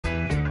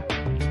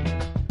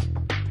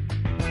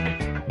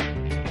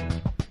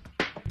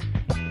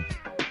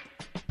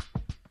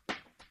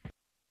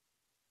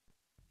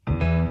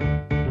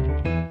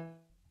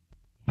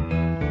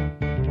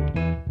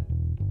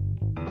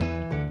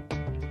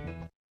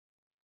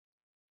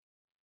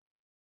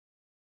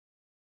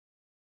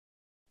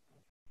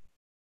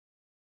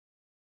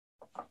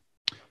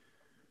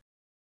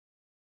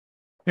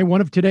Hey,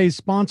 one of today's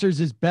sponsors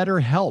is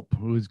BetterHelp,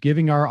 who's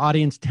giving our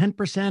audience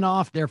 10%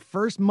 off their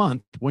first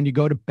month when you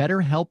go to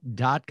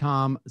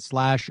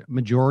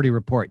betterhelp.com/majority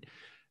report.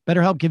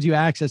 BetterHelp gives you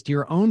access to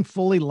your own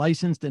fully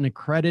licensed and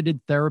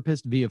accredited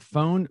therapist via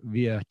phone,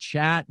 via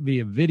chat,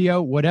 via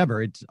video,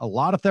 whatever. It's a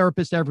lot of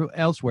therapists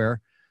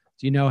elsewhere,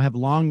 so have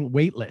long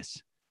wait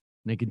lists.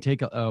 And it can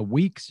take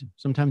weeks,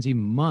 sometimes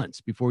even months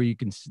before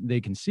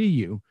they can see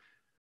you.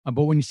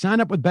 But when you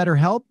sign up with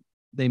BetterHelp,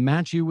 they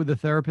match you with a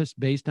therapist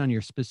based on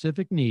your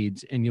specific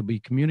needs, and you'll be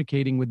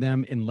communicating with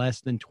them in less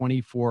than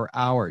 24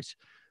 hours.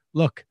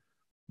 Look,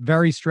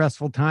 very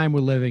stressful time we're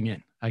living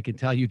in. I can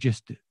tell you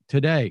just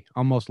today,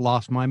 almost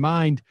lost my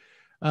mind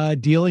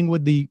dealing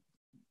with the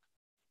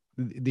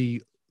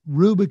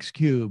Rubik's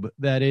Cube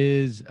that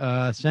is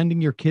sending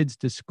your kids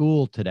to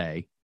school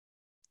today.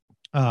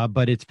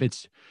 But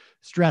it's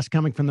stress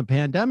coming from the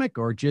pandemic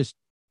or just,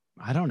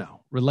 I don't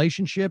know,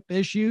 relationship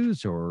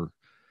issues or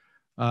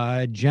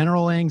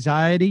general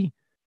anxiety.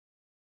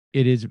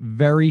 It is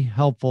very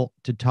helpful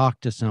to talk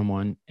to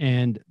someone.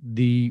 And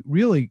the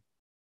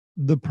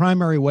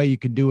primary way you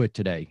can do it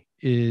today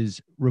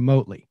is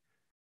remotely.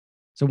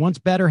 So once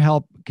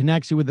BetterHelp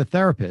connects you with a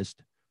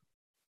therapist,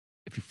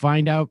 if you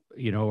find out,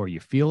 or you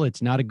feel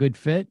it's not a good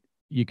fit,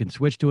 you can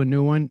switch to a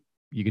new one.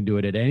 You can do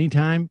it at any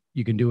time.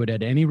 You can do it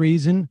at any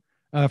reason,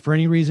 for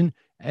any reason,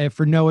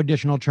 for no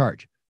additional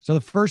charge. So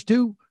the first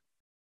two,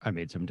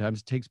 sometimes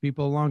it takes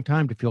people a long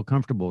time to feel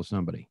comfortable with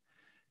somebody.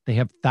 They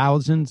have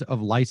thousands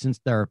of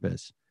licensed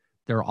therapists.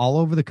 They're all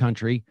over the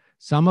country.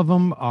 Some of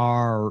them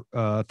are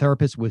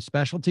therapists with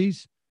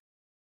specialties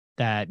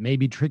that may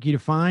be tricky to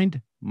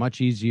find, much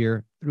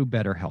easier through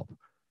BetterHelp.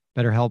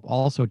 BetterHelp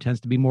also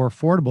tends to be more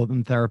affordable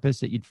than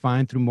therapists that you'd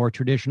find through more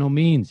traditional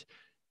means.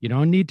 You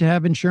don't need to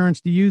have insurance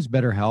to use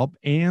BetterHelp,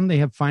 and they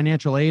have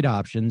financial aid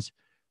options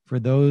for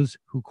those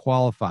who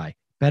qualify.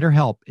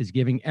 BetterHelp is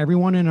giving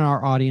everyone in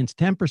our audience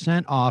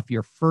 10% off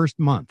your first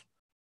month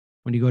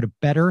when you go to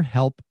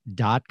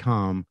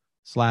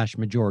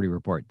betterhelp.com/majority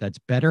report. That's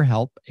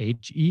BetterHelp,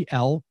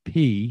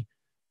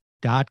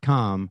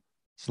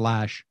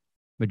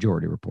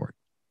 HELP.com/majority report.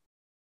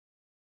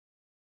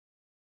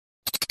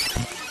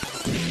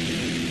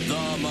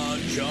 The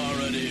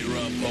Majority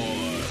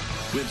Report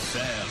with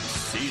Sam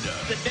Cedar.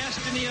 The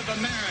destiny of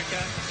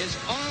America is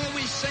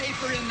always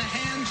safer in the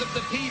hands of the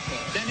people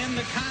than in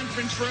the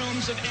conference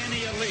rooms of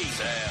any elite.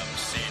 Sam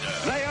Cedar.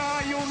 They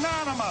are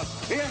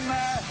unanimous in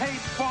their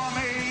hate for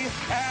me,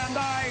 and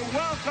I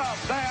welcome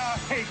their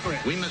hatred.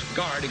 We must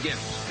guard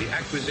against the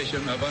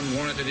acquisition of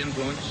unwarranted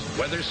influence,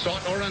 whether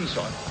sought or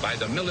unsought, by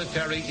the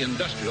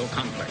military-industrial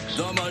complex.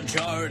 The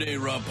Majority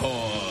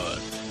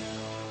Report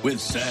with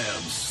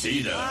Sam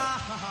Cedar.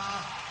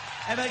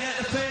 Ever get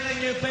the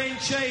feeling you've been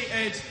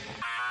cheated?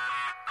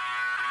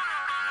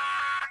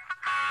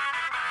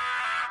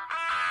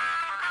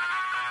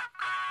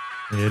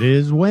 It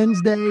is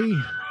Wednesday,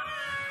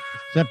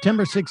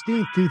 September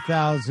 16th,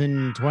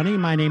 2020.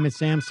 My name is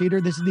Sam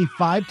Cedar. This is the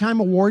 5-time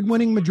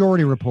award-winning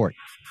Majority Report.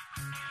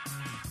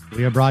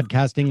 We are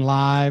broadcasting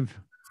live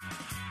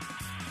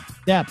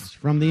steps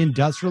from the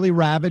industrially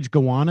ravaged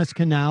Gowanus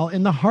Canal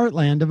in the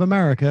heartland of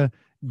America,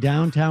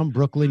 downtown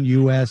Brooklyn,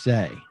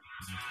 USA.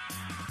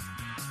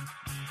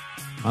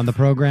 On the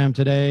program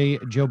today,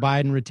 Joe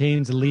Biden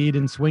retains the lead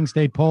in swing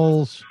state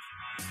polls.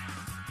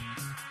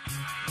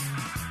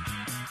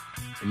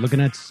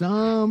 Looking at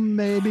some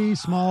maybe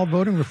small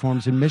voting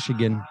reforms in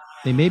Michigan.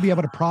 They may be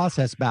able to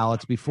process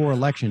ballots before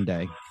Election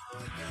Day.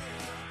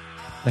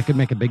 That could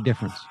make a big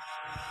difference.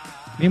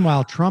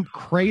 Meanwhile, Trump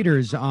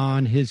craters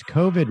on his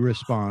COVID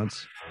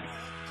response.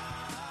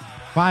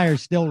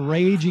 Fires still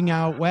raging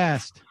out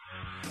west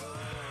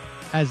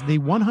as the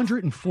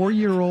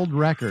 104-year-old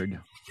record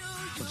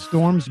of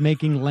storms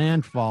making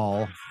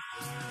landfall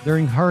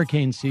during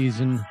hurricane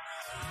season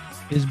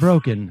is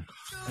broken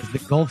as the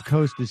Gulf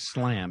Coast is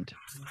slammed.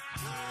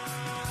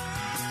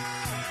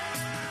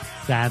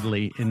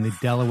 Sadly, in the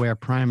Delaware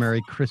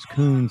primary, Chris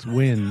Coons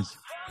wins.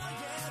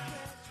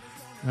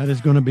 That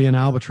is going to be an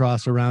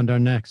albatross around our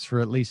necks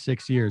for at least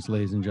 6 years,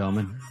 ladies and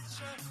gentlemen.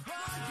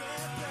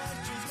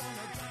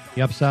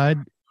 The upside,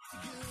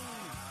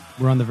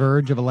 we're on the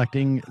verge of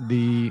electing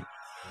the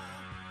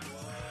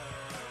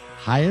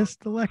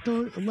highest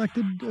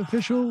elected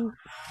official,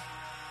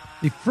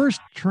 the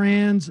first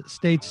trans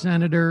state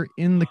senator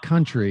in the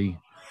country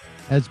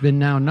has been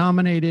now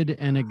nominated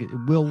and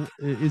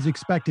is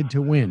expected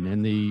to win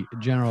in the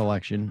general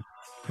election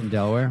in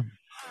Delaware.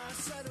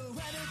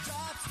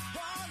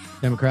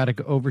 Democratic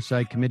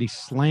Oversight Committee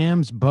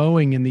slams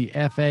Boeing and the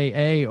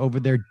FAA over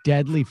their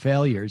deadly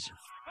failures.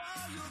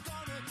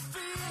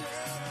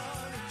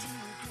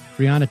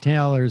 Breonna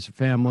Taylor's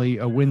family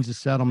wins a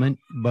settlement,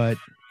 but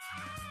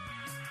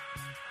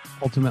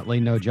ultimately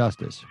no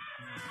justice.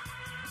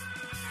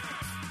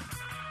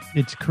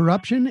 It's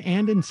corruption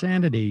and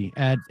insanity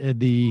at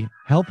the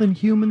Health and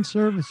Human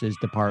Services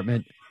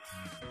Department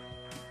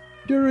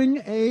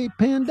during a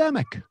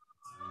pandemic.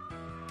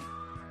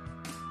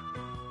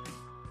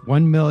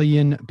 1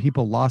 million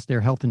people lost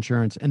their health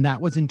insurance, and that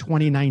was in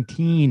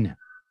 2019.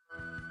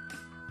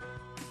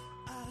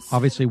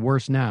 Obviously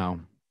worse now.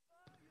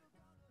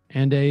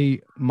 And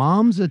a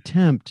mom's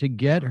attempt to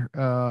get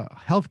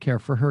health care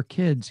for her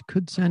kids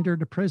could send her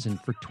to prison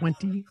for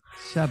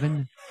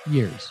 27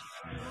 years.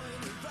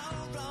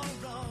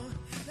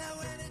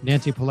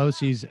 Nancy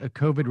Pelosi's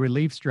COVID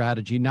relief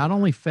strategy not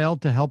only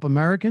failed to help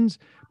Americans,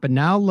 but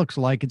now looks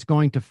like it's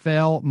going to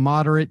fail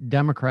moderate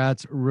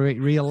Democrats'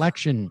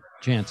 re-election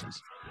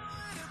chances.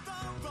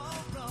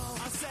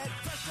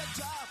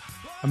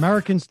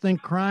 Americans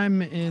think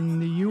crime in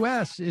the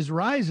U.S. is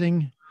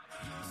rising,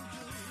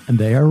 and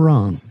they are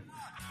wrong.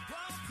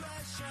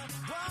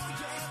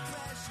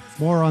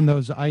 More on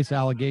those ICE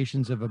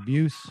allegations of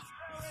abuse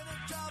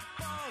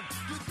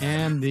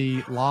and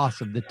the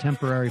loss of the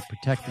temporary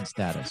protected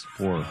status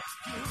for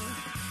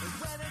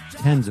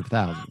tens of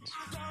thousands.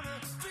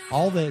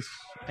 All this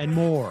and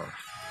more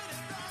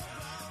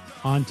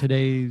on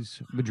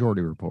today's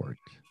Majority Report.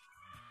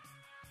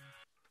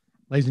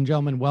 Ladies and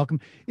gentlemen, welcome.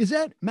 Is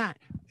that, Matt,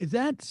 is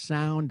that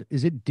sound,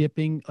 is it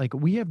dipping? Like,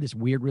 we have this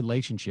weird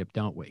relationship,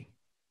 don't we,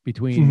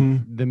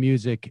 between the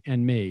music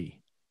and me?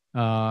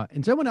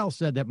 And someone else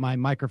said that my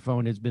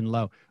microphone has been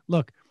low.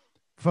 Look,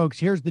 folks,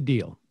 here's the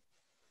deal.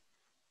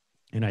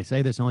 And I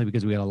say this only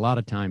because we had a lot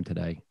of time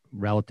today,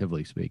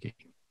 relatively speaking.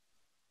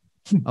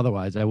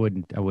 Otherwise, I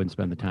wouldn't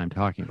spend the time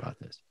talking about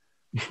this.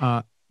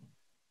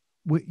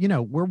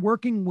 We're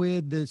working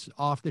with this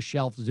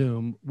off-the-shelf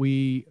Zoom.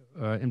 We,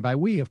 and by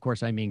we, of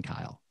course, I mean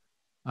Kyle,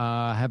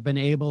 have been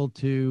able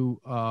to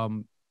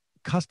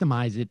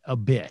customize it a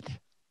bit.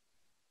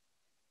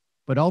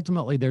 But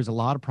ultimately, there's a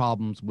lot of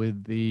problems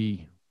with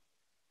the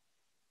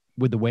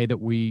way that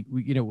we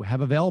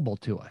have available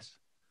to us.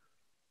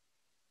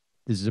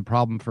 This is a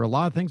problem for a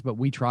lot of things, but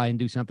we try and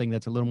do something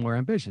that's a little more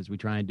ambitious. We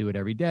try and do it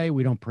every day.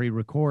 We don't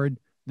pre-record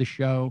the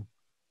show.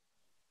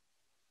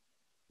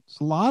 There's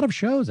a lot of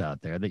shows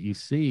out there that you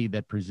see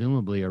that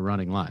presumably are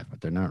running live,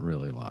 but they're not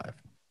really live.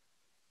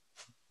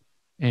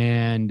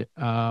 And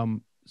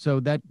so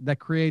that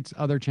creates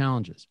other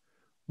challenges.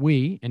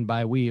 We, and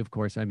by we, of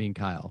course, I mean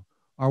Kyle,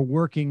 are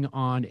working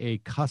on a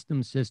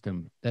custom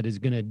system that is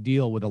going to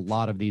deal with a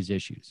lot of these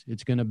issues.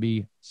 It's going to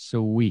be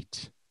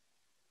sweet.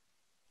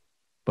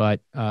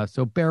 But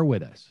so bear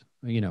with us,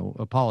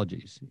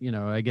 apologies.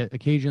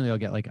 Occasionally I'll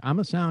get like, I'm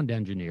a sound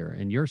engineer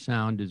and your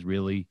sound is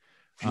really,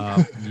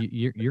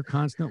 you're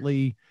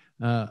constantly,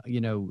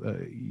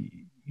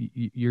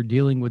 you're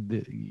dealing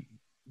with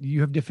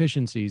you have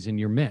deficiencies in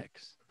your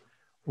mix.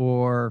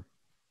 Or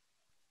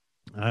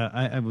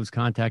I was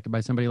contacted by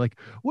somebody like,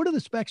 what are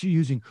the specs you're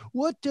using?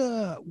 What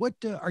are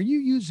you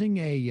using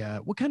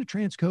what kind of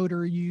transcoder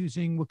are you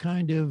using? What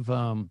kind of,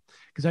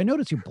 because I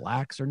notice your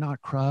blacks are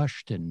not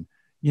crushed and,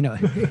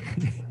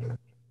 and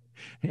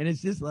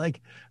it's just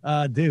like,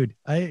 dude,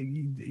 I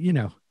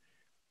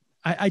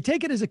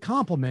take it as a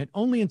compliment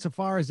only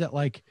insofar as that,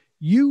 like,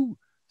 you,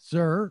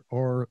 sir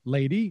or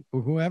lady,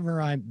 or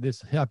whoever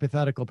this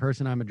hypothetical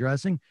person I'm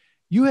addressing,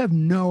 you have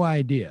no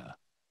idea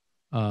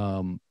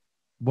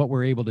what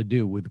we're able to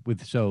do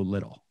with so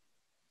little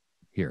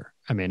here.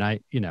 I mean, I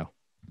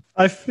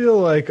feel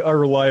like our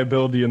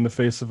reliability in the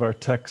face of our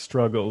tech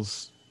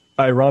struggles,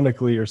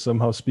 ironically, or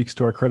somehow speaks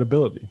to our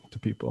credibility to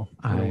people.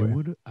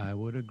 I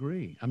would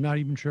agree. I'm not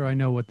even sure I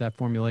know what that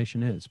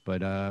formulation is,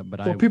 but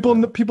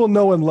people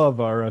know and love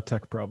our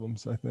tech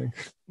problems, I think.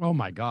 Oh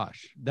my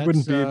gosh, that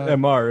wouldn't be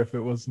MR if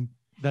it wasn't.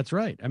 That's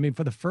right. I mean,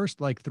 for the first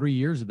 3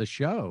 years of the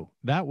show,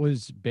 that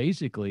was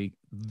basically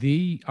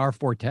our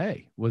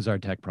forte was our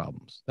tech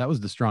problems. That was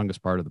the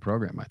strongest part of the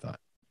program, I thought.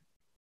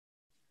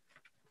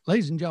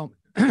 Ladies and gentlemen,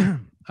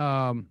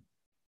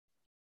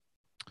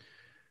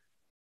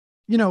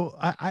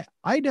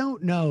 I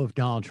don't know if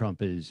Donald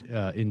Trump is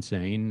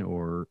insane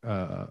or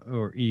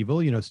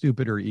evil,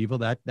 stupid or evil,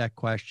 that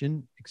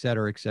question, et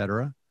cetera, et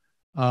cetera.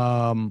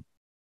 But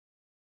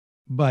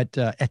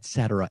et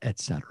cetera, et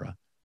cetera.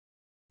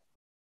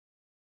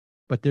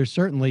 But there's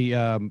certainly,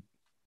 I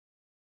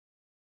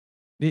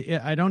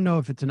don't know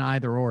if it's an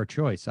either or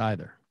choice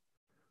either,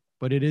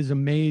 but it is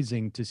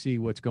amazing to see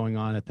what's going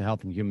on at the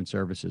Health and Human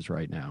Services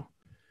right now,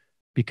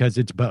 because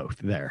it's both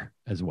there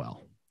as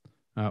well.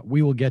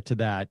 We will get to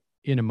that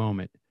in a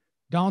moment.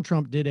 Donald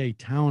Trump did a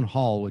town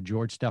hall with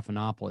George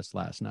Stephanopoulos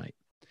last night.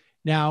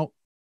 Now,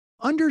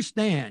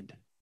 understand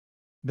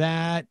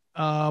that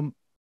Donald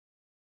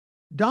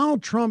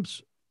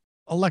Trump's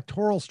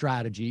electoral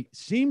strategy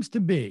seems to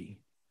be,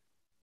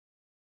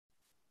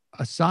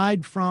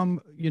 aside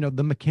from,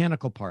 the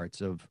mechanical parts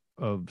of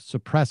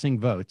suppressing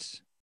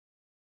votes,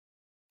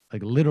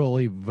 like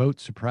literally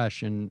vote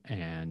suppression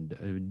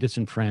and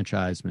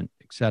disenfranchisement,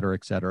 et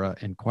cetera,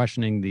 and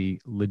questioning the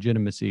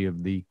legitimacy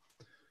of the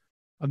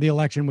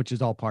election, which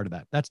is all part of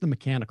that. That's the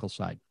mechanical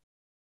side.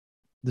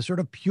 The sort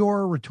of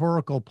pure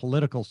rhetorical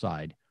political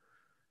side,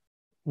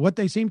 what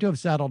they seem to have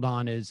settled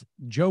on is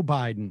Joe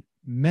Biden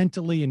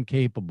mentally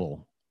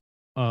incapable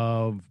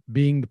of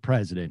being the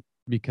president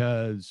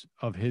because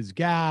of his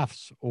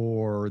gaffes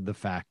or the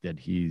fact that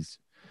he's,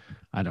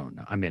 I don't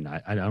know. I mean,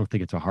 I don't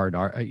think it's a hard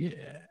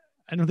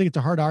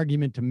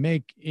argument to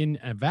make in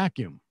a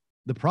vacuum.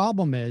 The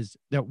problem is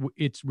that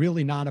it's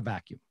really not a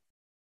vacuum.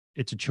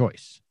 It's a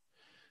choice.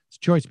 It's a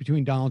choice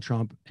between Donald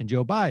Trump and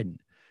Joe Biden.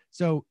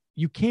 So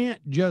you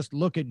can't just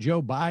look at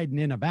Joe Biden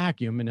in a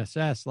vacuum and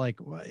assess, like,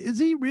 is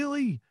he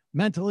really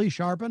mentally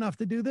sharp enough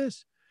to do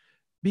this?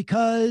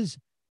 Because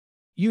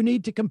you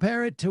need to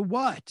compare it to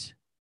what?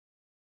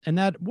 And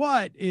that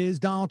what is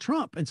Donald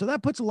Trump. And so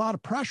that puts a lot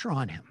of pressure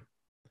on him.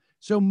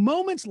 So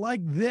moments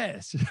like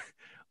this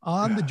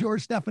on the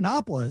George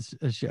Stephanopoulos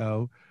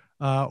show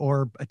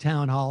or a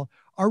town hall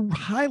are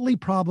highly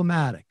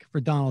problematic for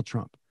Donald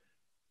Trump.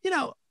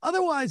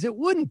 Otherwise it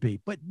wouldn't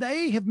be, but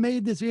they have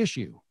made this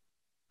issue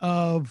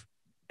of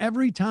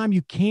every time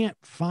you can't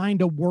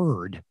find a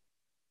word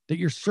that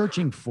you're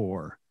searching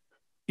for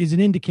is an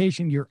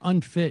indication you're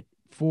unfit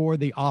for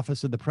the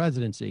office of the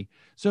presidency.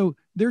 So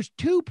there's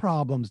two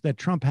problems that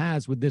Trump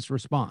has with this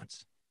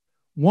response.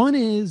 One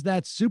is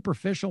that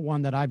superficial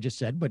one that I've just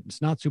said, but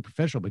it's not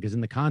superficial because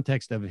in the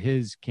context of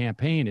his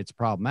campaign, it's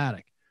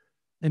problematic.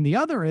 And the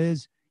other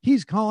is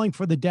he's calling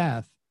for the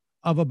death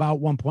of about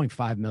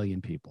 1.5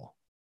 million people.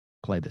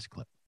 Play this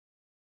clip.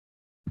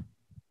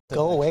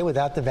 Go away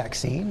without the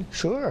vaccine?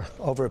 Sure,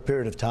 over a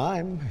period of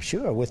time.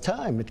 Sure, with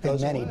time it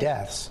goes. And many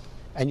deaths.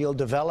 And you'll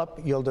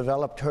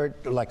develop herd,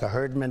 like a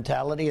herd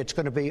mentality. It's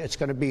going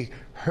to be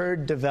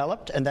herd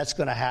developed, and that's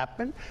going to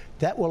happen.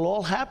 That will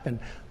all happen.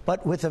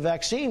 But with the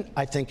vaccine,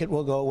 I think it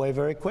will go away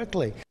very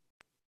quickly.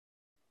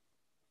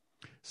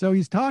 So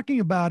he's talking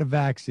about a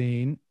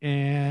vaccine,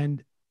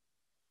 and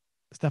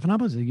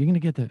Stephanopoulos, you're going to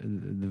get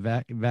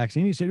the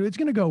vaccine. He said it's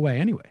going to go away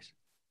anyways.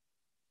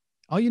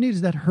 All you need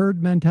is that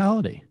herd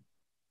mentality.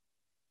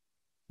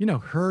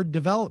 Herd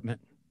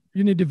development.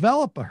 You need to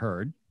develop a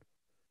herd.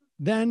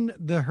 Then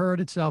the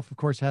herd itself, of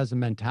course, has a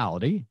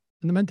mentality,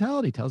 and the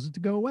mentality tells it to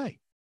go away.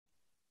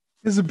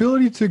 His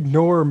ability to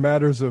ignore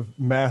matters of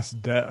mass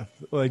death.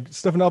 Like,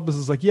 Stephanopoulos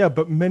is like, yeah,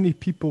 but many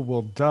people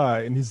will die.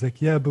 And he's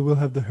like, yeah, but we'll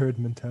have the herd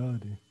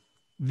mentality.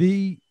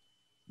 The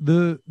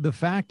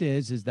fact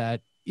is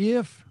that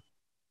if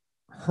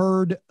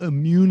herd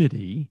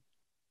immunity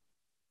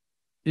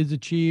is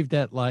achieved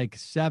at like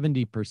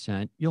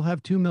 70%, you'll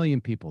have 2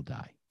 million people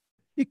die.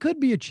 It could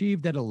be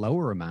achieved at a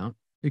lower amount.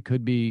 It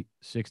could be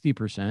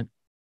 60%,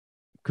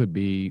 could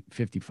be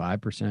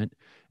 55%. And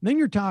then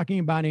you're talking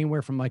about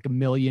anywhere from like 1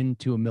 million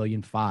to 1.5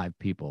 million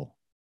people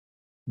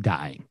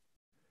dying.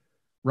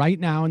 Right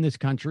now in this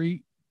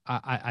country,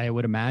 I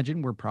would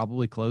imagine we're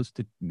probably close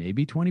to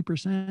maybe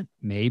 20%,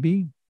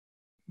 maybe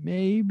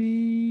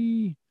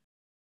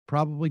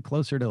probably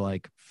closer to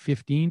like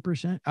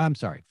 15%. I'm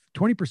sorry,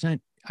 20%,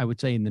 I would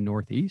say in the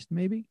Northeast,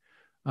 maybe.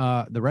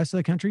 The rest of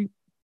the country,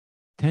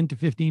 10 to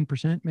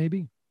 15%,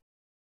 maybe.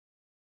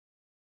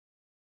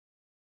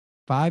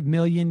 5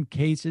 million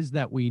cases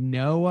that we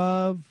know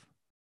of.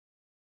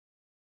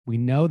 We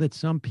know that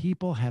some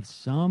people have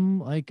some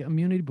like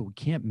immunity, but we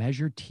can't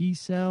measure T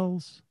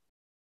cells.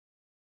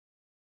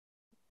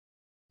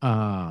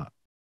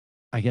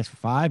 I guess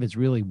 5 is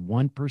really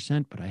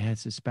 1%, but I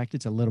suspect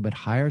it's a little bit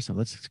higher. So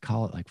let's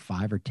call it like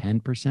 5 or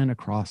 10%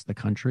 across the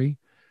country.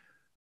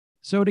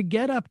 So to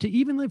get up to,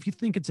 even if you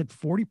think it's at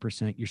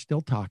 40%, you're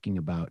still talking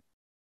about,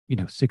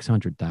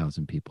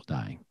 600,000 people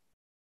dying.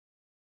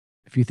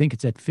 If you think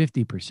it's at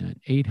 50%,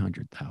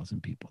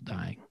 800,000 people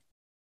dying.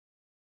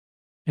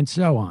 And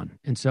so on,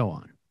 and so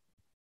on.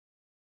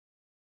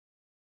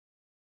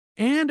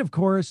 And of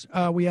course,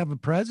 we have a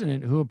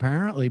president who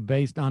apparently,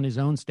 based on his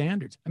own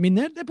standards, I mean,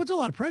 that puts a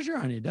lot of pressure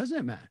on you, doesn't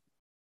it, Matt?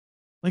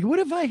 Like, what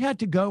if I had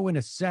to go and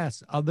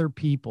assess other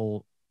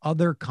people,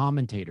 other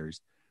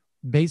commentators,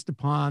 based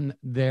upon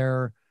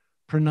their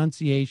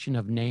pronunciation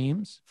of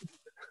names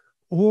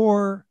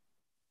or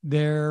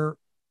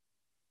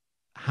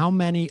how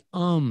many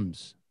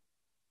ums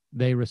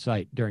they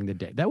recite during the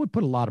day? That would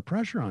put a lot of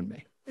pressure on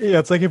me. Yeah,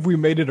 it's like if we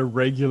made it a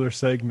regular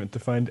segment to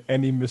find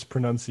any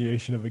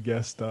mispronunciation of a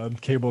guest on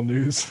cable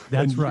news.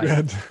 That's right.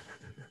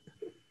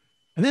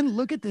 And then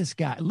look at this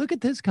guy. Look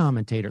at this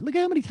commentator. Look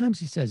how many times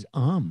he says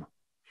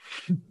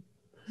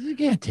You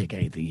can't take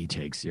anything he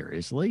takes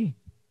seriously.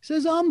 He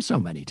says so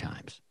many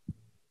times.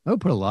 That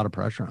would put a lot of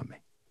pressure on me.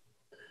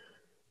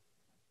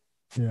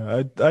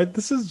 Yeah,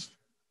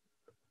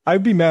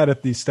 I'd be mad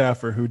at the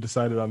staffer who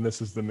decided on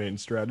this as the main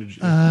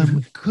strategy.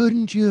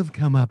 Couldn't you have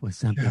come up with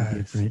something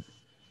different?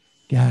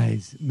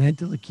 Guys,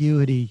 mental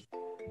acuity.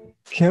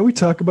 Can't we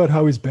talk about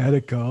how he's bad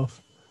at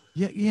golf?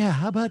 Yeah,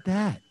 how about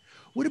that?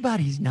 What about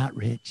he's not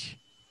rich?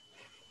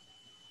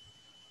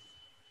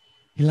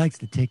 He likes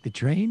to take the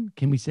train.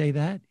 Can we say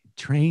that?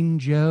 Train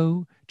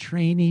Joe,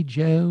 trainee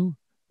Joe?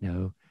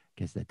 No,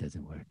 guess that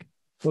doesn't work.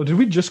 Well, did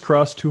we just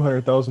cross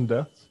 200,000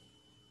 deaths?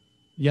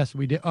 Yes,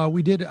 we did.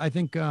 We did, I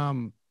think,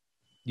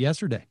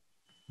 yesterday.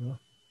 Yeah.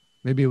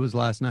 Maybe it was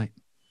last night.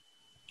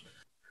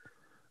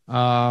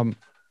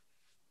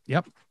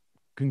 Yep.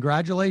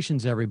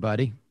 Congratulations,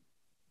 everybody.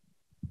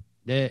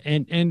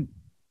 And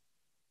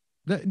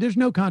there's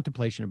no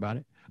contemplation about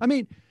it. I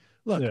mean,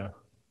 look,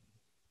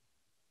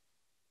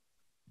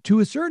 to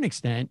a certain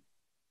extent,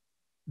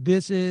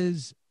 this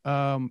is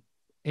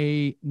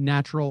a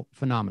natural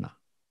phenomena,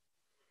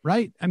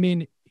 right? I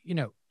mean,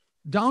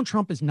 Donald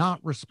Trump is not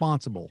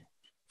responsible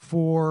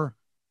for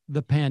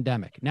the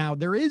pandemic. Now,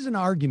 there is an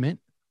argument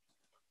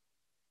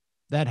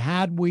that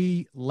had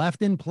we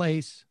left in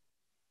place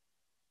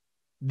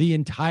the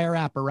entire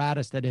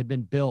apparatus that had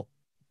been built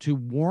to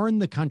warn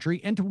the country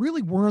and to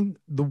really warn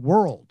the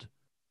world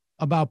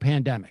about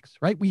pandemics,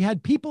 right? We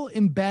had people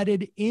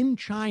embedded in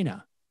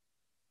China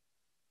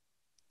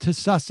to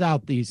suss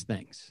out these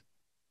things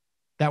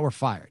that were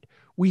fired.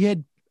 We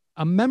had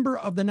a member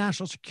of the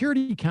National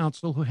Security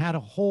Council who had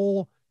a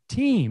whole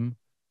team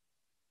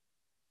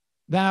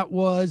that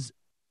was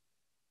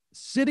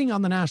sitting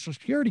on the National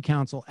Security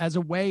Council as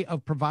a way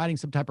of providing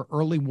some type of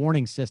early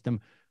warning system,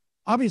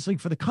 obviously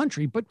for the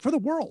country, but for the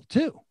world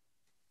too.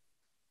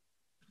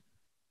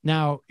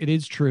 Now, it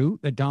is true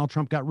that Donald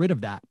Trump got rid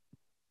of that.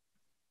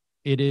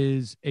 It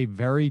is a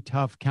very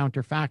tough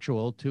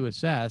counterfactual to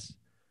assess.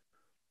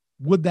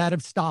 Would that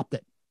have stopped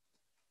it?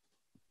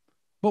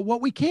 But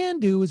what we can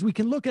do is we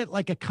can look at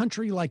like a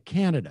country like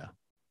Canada.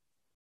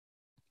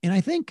 And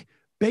I think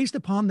based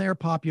upon their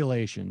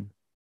population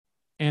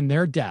and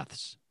their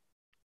deaths,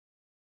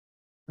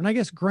 and I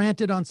guess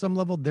granted on some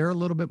level, they're a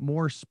little bit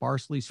more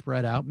sparsely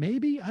spread out.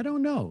 Maybe, I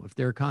don't know if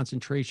their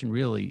concentration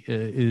really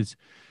is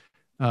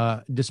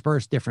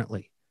dispersed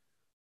differently.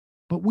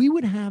 But we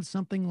would have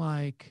something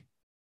like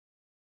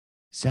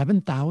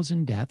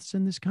 7,000 deaths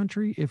in this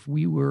country if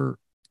we were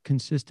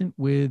consistent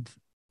with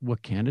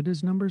what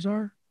Canada's numbers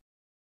are.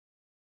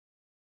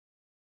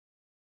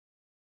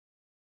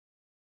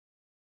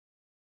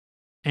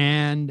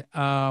 And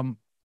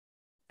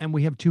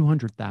we have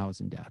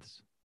 200,000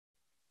 deaths.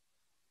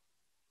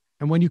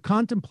 And when you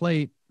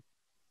contemplate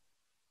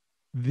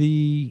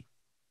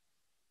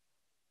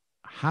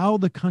how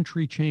the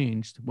country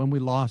changed when we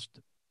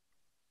lost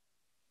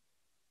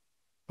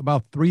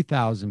about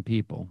 3,000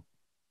 people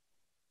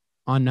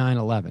on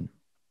 9/11,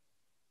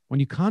 when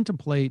you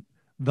contemplate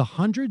the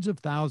hundreds of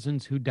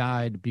thousands who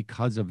died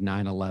because of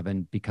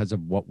 9/11, because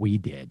of what we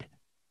did,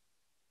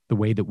 the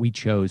way that we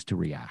chose to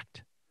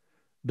react,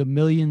 the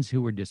millions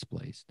who were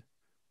displaced,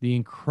 the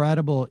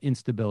incredible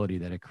instability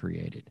that it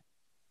created,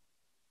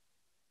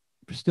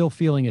 we're still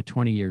feeling it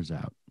 20 years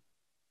out.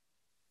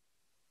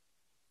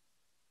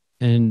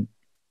 And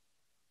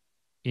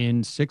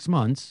in 6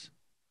 months,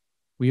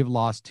 we have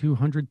lost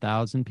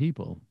 200,000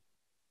 people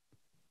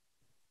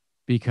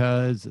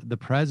because the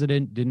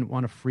president didn't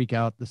want to freak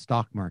out the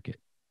stock market.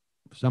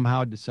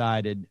 Somehow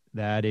decided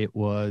that it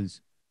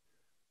was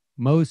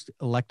most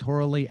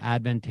electorally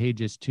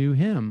advantageous to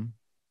him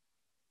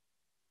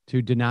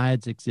to deny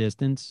its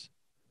existence.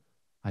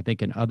 I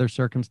think in other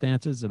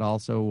circumstances, it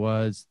also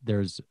was,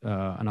 there's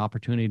an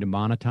opportunity to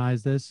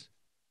monetize this.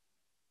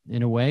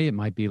 In a way, it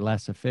might be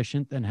less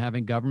efficient than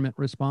having government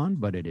respond,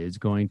 but it is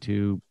going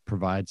to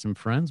provide some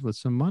friends with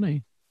some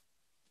money.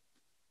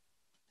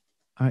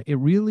 It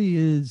really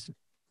is,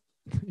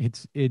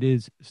 it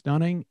is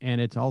stunning.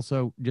 And it's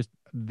also just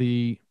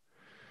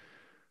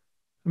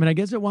I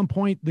guess at one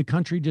point the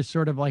country just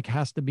sort of like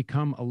has to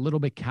become a little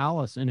bit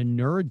callous and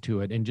inured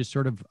to it and just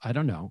sort of, I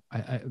don't know,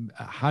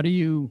 how do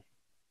you,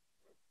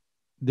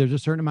 there's a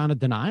certain amount of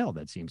denial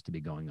that seems to be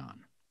going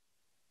on.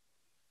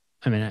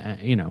 I mean,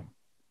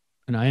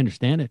 and I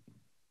understand it.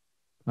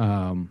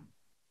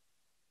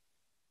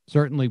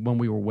 Certainly when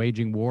we were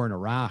waging war in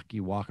Iraq,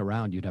 you walk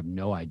around, you'd have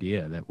no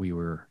idea that we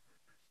were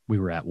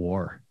at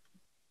war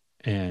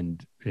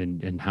and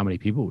how many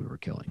people we were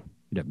killing.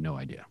 You'd have no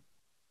idea.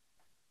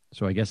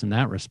 So I guess in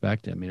that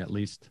respect, I mean, at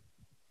least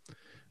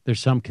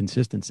there's some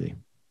consistency.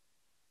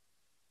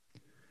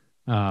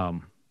 At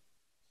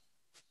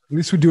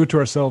least we do it to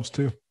ourselves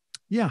too.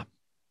 Yeah.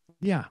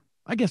 Yeah.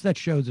 I guess that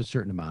shows a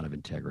certain amount of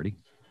integrity,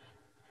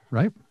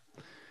 right?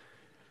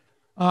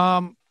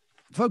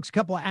 Folks, a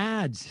couple of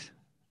ads.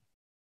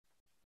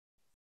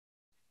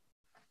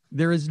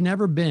 There has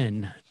never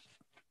been,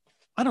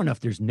 I don't know if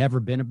there's never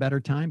been a better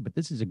time, but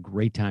this is a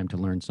great time to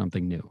learn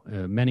something new.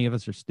 Many of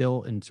us are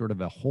still in sort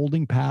of a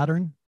holding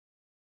pattern.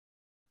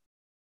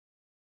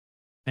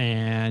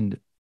 And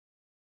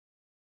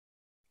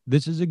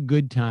this is a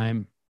good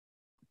time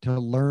to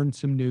learn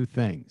some new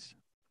things.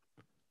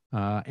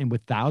 And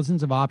with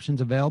thousands of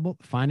options available,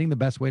 finding the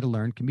best way to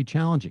learn can be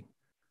challenging.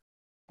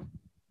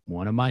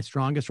 One of my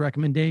strongest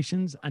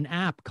recommendations, an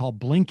app called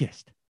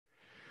Blinkist.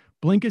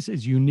 Blinkist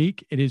is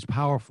unique. It is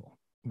powerful.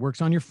 It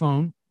works on your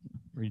phone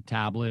or your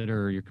tablet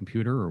or your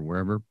computer or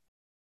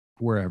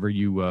wherever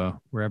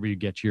you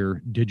get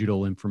your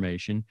digital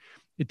information.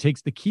 It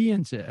takes the key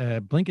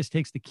Blinkist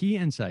takes the key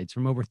insights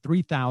from over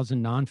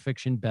 3,000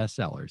 nonfiction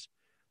bestsellers.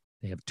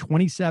 They have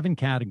 27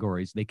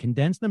 categories. They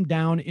condense them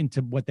down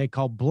into what they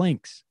call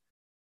blinks.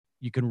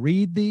 You can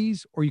read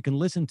these or you can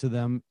listen to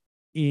them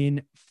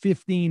in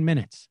 15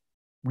 minutes.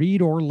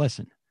 Read or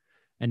listen.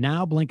 And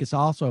now Blinkist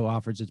also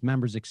offers its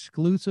members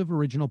exclusive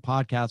original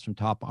podcasts from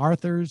top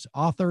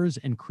authors,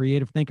 and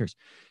creative thinkers.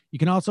 You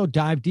can also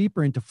dive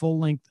deeper into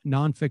full-length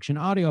nonfiction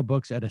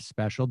audiobooks at a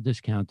special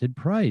discounted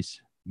price.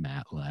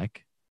 Matt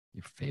Leck,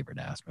 your favorite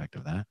aspect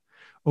of that.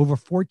 Over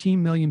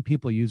 14 million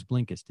people use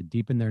Blinkist to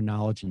deepen their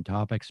knowledge in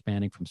topics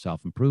spanning from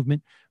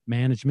self-improvement,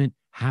 management,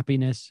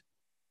 happiness,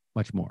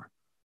 much more.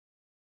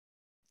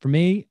 For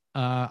me,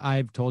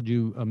 I've told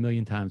you a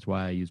million times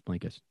why I use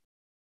Blinkist.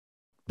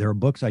 There are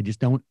books I just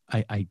don't,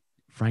 I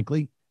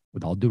frankly,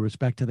 with all due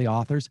respect to the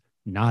authors,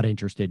 not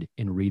interested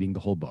in reading the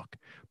whole book.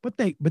 But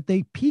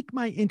they pique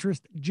my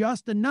interest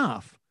just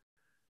enough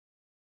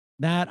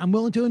that I'm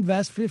willing to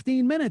invest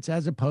 15 minutes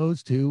as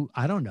opposed to,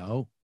 I don't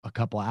know, a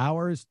couple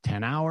hours,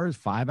 10 hours,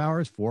 5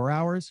 hours, 4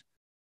 hours.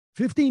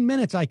 15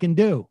 minutes I can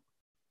do.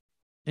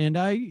 And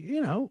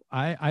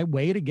I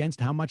weigh it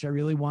against how much I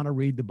really want to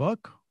read the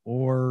book,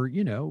 or,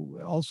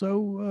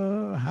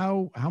 also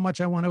how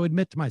much I want to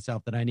admit to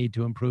myself that I need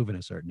to improve in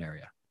a certain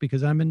area,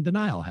 because I'm in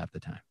denial half the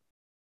time.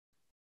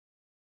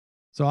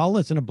 So I'll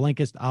listen to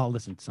Blinkist. I'll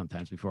listen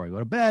sometimes before I go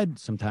to bed,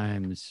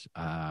 sometimes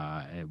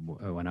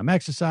when I'm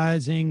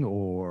exercising,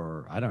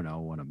 or I don't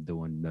know, when I'm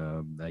doing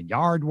the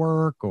yard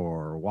work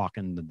or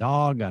walking the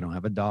dog. I don't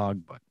have a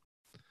dog, but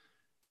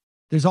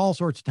there's all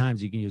sorts of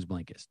times you can use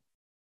Blinkist.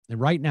 And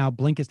right now,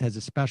 Blinkist has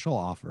a special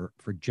offer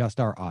for just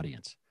our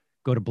audience.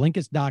 Go to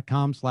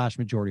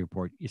Blinkist.com/Majority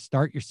Report. You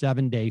start your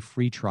 7-day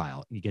free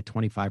trial. You get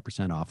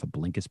 25% off a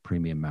Blinkist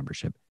premium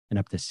membership and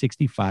up to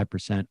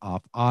 65%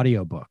 off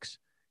audiobooks.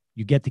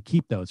 You get to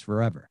keep those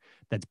forever.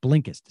 That's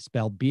Blinkist,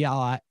 spelled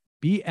Blinkist.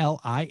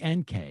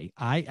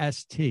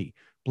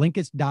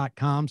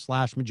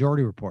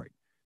 Blinkist.com/Majority Report.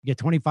 You get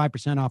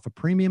 25% off a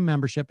premium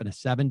membership and a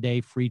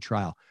 7-day free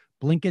trial.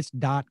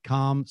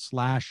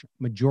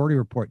 Blinkist.com/Majority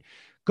Report.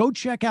 Go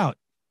check out.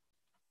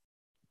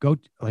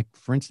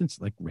 For instance,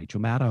 Rachel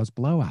Maddow's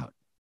Blowout.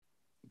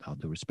 With all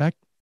due respect,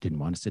 didn't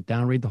want to sit down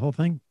and read the whole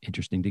thing.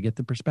 Interesting to get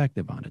the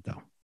perspective on it,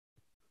 though.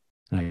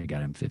 And I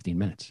got him 15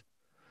 minutes.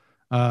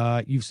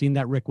 You've seen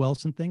that Rick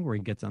Wilson thing where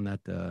he gets on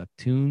that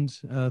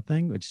Tunes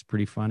thing, which is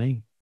pretty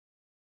funny.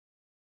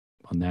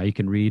 Well, now you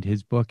can read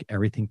his book,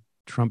 Everything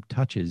Trump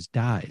Touches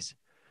Dies.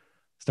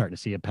 Starting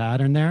to see a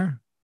pattern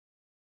there.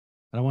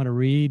 I don't want to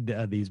read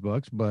these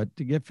books, but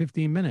to get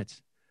 15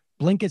 minutes,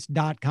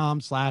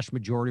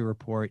 Blinkist.com/Majority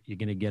Report. You're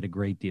going to get a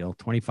great deal,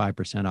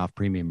 25% off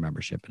premium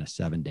membership and a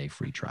 7-day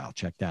free trial.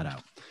 Check that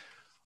out.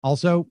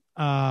 Also,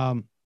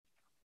 a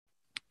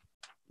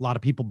lot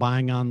of people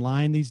buying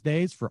online these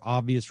days for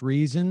obvious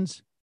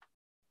reasons.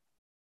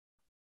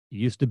 It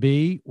used to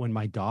be when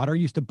my daughter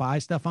used to buy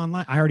stuff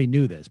online. I already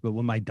knew this, but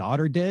when my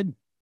daughter did,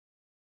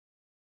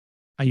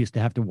 I used to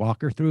have to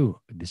walk her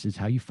through. This is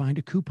how you find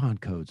a coupon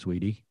code,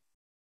 sweetie.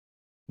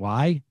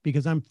 Why?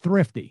 Because I'm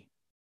thrifty.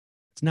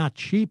 It's not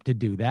cheap to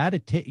do that.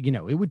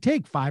 It would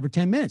take 5 or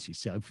 10 minutes. You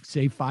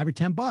save $5 or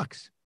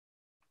 $10.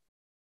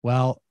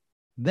 Well,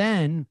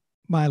 then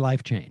my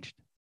life changed.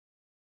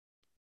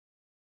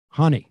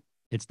 Honey,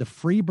 it's the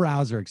free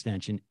browser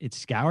extension. It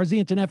scours the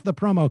internet for the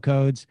promo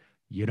codes.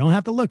 You don't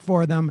have to look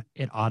for them.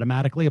 It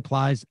automatically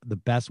applies the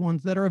best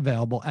ones that are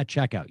available at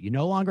checkout. You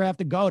no longer have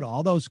to go to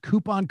all those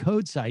coupon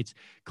code sites,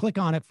 click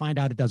on it, find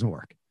out it doesn't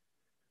work.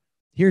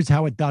 Here's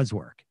how it does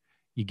work.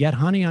 You get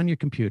Honey on your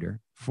computer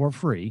for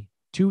free.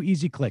 2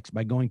 easy clicks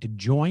by going to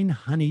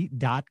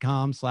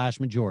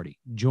joinhoney.com/majority.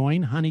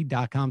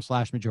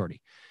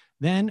 Joinhoney.com/majority.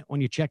 Then when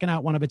you're checking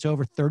out one of its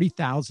over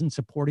 30,000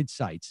 supported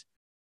sites,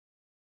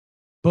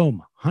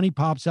 boom, Honey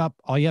pops up.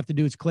 All you have to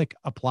do is click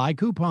apply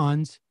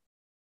coupons.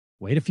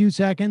 Wait a few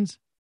seconds.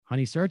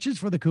 Honey searches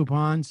for the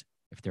coupons.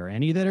 If there are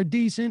any that are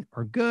decent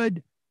or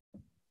good,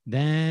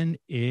 then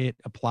it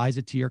applies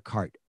it to your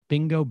cart.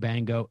 Bingo,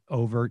 bango,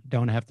 over.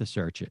 Don't have to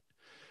search it.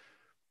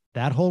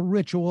 That whole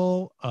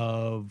ritual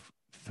of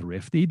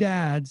thrifty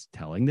dads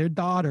telling their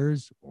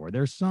daughters or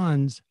their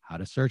sons how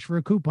to search for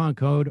a coupon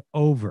code,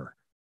 over.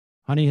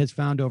 Honey has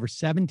found over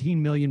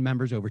 17 million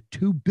members, over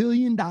 $2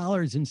 billion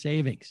in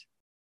savings.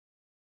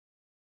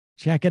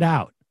 Check it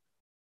out.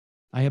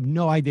 I have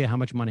no idea how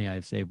much money I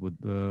have saved with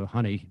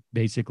Honey,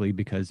 basically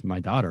because my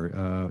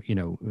daughter,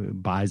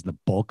 buys the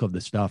bulk of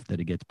the stuff that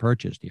it gets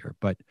purchased here.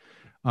 But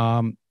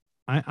I'm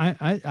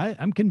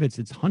convinced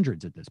it's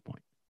hundreds at this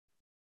point.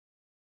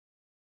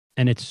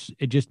 And it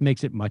just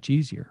makes it much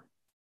easier.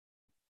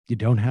 You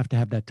don't have to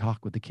have that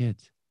talk with the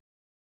kids.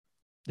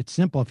 It's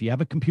simple. If you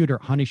have a computer,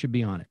 Honey should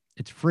be on it.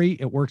 It's free.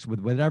 It works with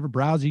whatever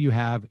browser you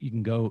have. You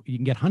can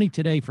get Honey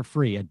today for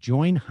free at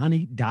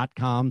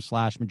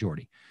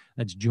joinhoney.com/majority.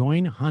 That's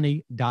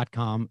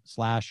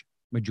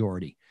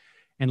joinhoney.com/majority.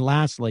 And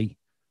lastly,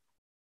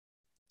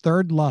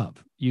 Third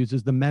Love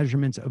uses the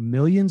measurements of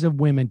millions of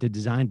women to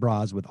design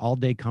bras with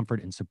all-day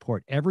comfort and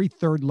support. Every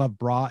Third Love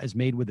bra is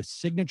made with a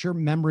signature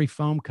memory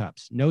foam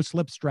cups,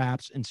 no-slip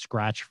straps, and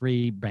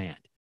scratch-free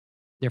band.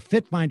 Their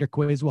Fit Finder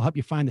quiz will help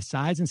you find the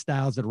size and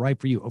styles that are right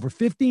for you. Over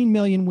 15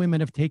 million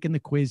women have taken the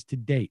quiz to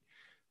date.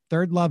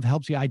 Third Love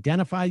helps you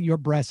identify your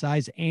breast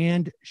size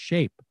and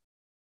shape.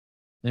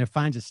 Then it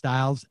finds the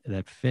styles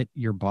that fit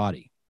your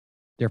body.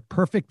 Their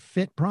perfect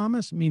fit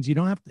promise means you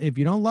don't have to, if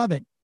you don't love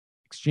it,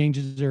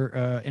 exchanges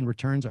and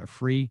returns are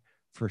free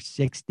for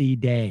 60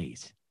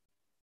 days.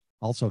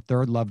 Also,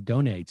 Third Love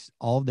donates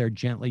all of their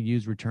gently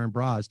used return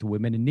bras to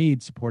women in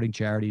need, supporting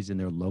charities in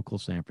their local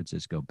San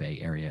Francisco Bay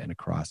Area and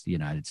across the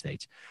United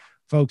States.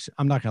 Folks,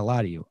 I'm not going to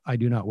lie to you. I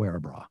do not wear a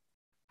bra.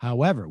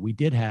 However, we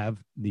did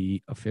have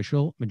the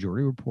official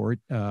Majority Report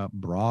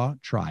bra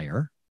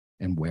trier,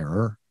 and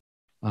wearer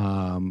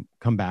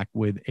come back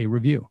with a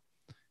review.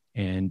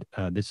 And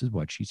this is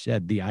what she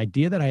said. The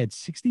idea that I had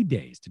 60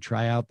 days to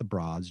try out the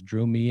bras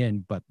drew me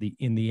in, but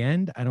in the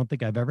end, I don't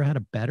think I've ever had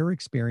a better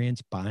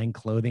experience buying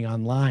clothing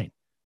online.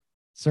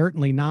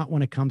 Certainly not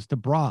when it comes to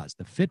bras.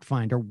 The Fit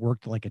Finder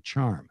worked like a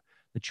charm.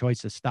 The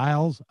choice of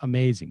styles,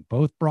 amazing.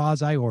 Both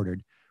bras I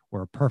ordered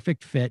were a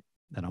perfect fit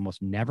that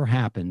almost never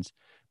happens.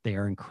 They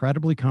are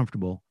incredibly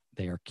comfortable.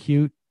 They are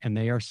cute and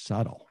they are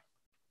subtle.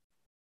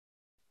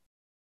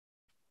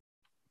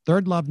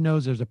 Third Love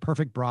knows there's a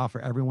perfect bra for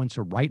everyone.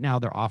 So right now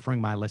they're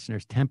offering my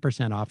listeners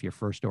 10% off your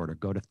first order.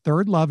 Go to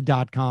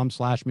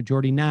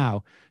thirdlove.com/majority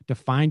now to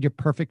find your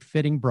perfect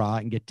fitting bra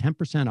and get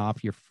 10%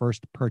 off your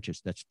first purchase.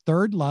 That's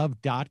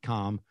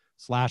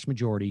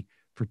thirdlove.com/majority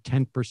for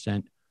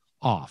 10%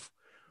 off.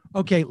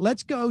 Okay,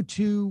 let's go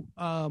to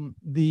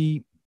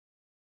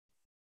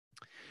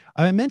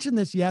I mentioned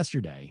this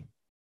yesterday,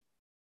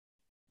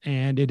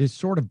 and it is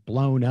sort of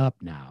blown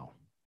up now.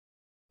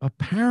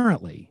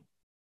 Apparently,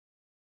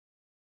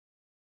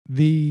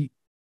 the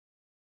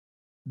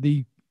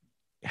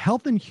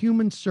Health and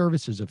Human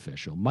Services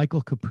official,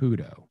 Michael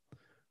Caputo,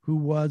 who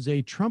was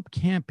a Trump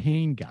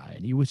campaign guy,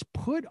 and he was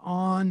put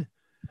on,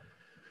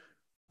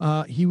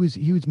 he was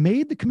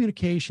made the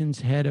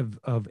communications head of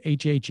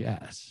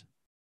HHS.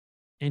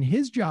 And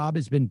his job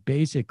has been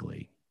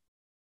basically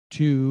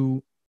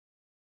to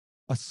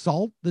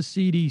assault the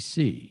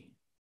CDC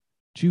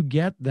to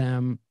get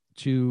them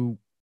to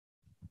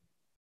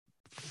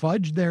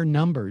fudge their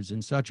numbers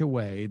in such a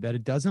way that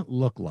it doesn't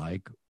look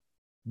like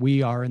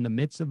we are in the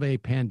midst of a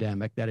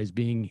pandemic that is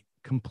being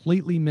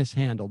completely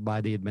mishandled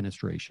by the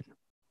administration.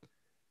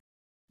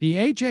 The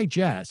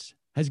HHS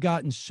has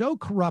gotten so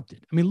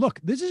corrupted. I mean,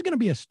 look, this is going to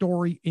be a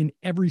story in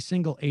every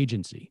single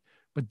agency,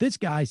 but this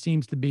guy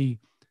seems to be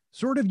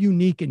sort of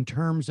unique in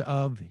terms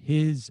of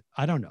his,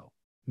 I don't know,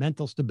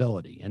 mental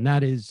stability. And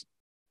that's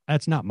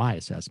not my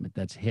assessment.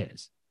 That's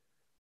his.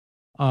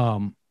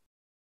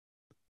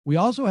 We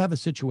also have a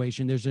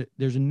situation.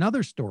 There's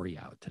another story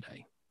out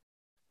today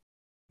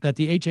that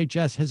the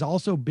HHS has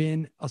also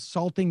been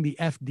assaulting the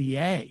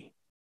FDA.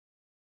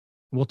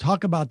 We'll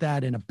talk about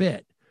that in a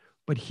bit.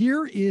 But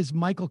here is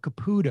Michael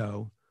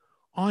Caputo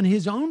on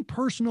his own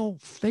personal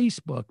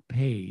Facebook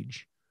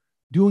page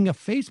doing a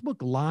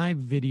Facebook Live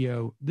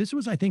video. This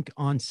was, I think,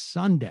 on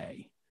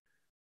Sunday.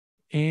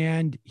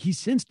 And he's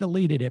since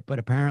deleted it, but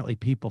apparently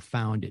people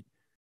found it.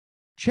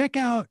 Check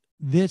out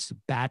this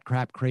bat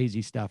crap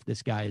crazy stuff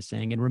this guy is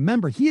saying. And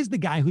remember, he is the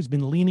guy who's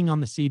been leaning on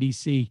the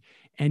CDC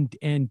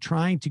and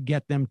trying to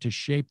get them to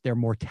shape their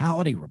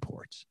mortality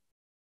reports.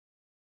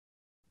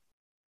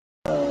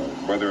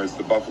 Whether it's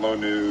the Buffalo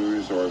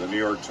News or the New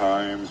York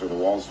Times or the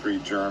Wall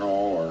Street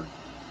Journal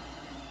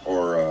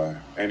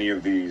or any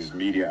of these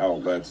media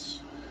outlets,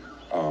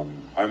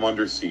 I'm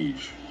under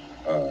siege.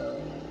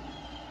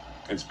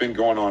 It's been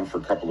going on for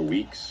a couple of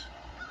weeks,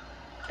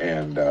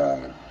 and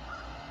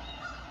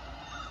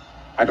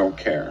I don't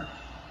care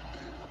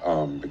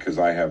because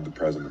I have the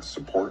president's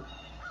support.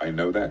 I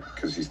know that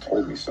because he's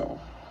told me so.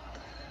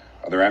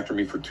 They're after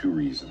me for two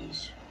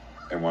reasons.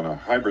 And when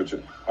I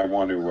Bridget, I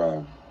want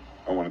to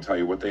tell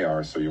you what they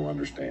are so you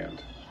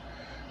understand.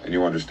 And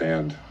you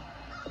understand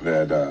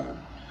that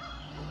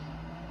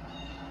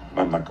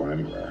I'm not going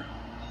anywhere.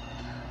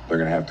 They're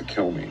going to have to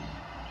kill me.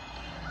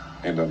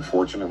 And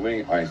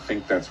unfortunately, I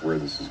think that's where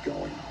this is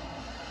going.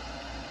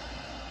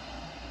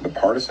 The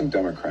partisan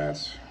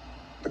Democrats,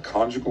 the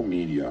conjugal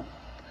media,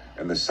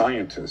 and the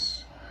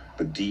scientists,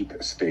 the deep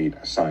state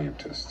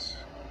scientists,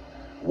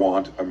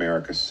 want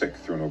America sick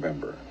through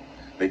November.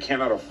 They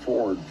cannot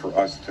afford for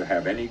us to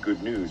have any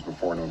good news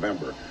before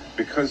November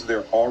because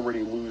they're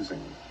already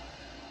losing.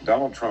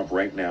 Donald Trump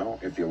right now,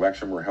 if the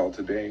election were held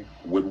today,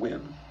 would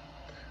win.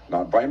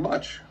 Not by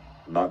much,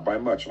 and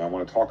I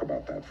want to talk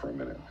about that for a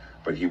minute,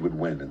 but he would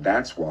win. And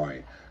that's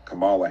why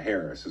Kamala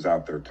Harris is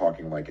out there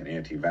talking like an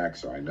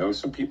anti-vaxxer. I know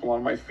some people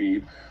on my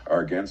feed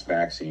are against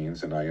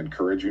vaccines, and I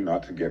encourage you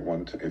not to get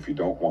one if you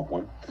don't want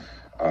one.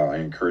 I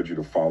encourage you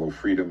to follow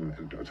freedom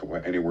to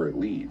anywhere it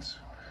leads.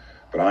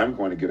 But I'm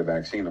going to get a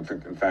vaccine.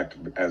 In fact,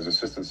 as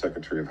Assistant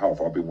Secretary of Health,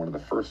 I'll be one of the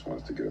first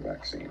ones to get a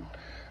vaccine.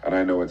 And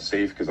I know it's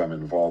safe because I'm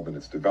involved in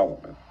its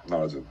development,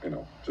 not as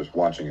just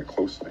watching it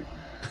closely.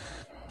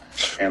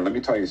 And let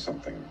me tell you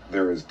something.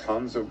 There is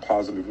tons of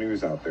positive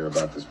news out there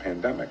about this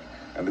pandemic.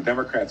 And the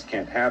Democrats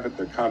can't have it.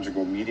 Their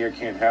conjugal media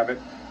can't have it.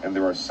 And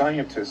there are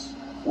scientists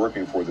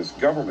working for this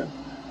government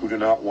who do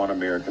not want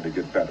America to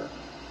get better.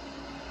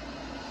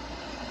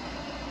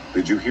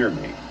 Did you hear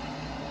me?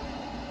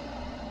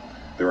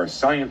 There are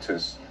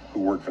scientists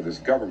who work for this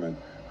government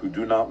who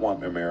do not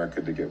want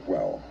America to get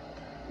well,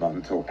 not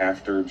until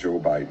after Joe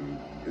Biden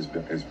is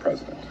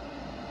president.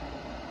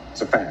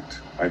 It's a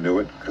fact. I know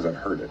it because I've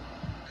heard it.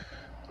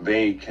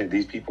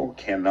 These people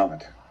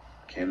cannot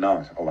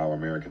allow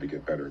America to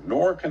get better,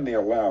 nor can they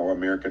allow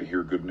America to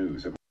hear good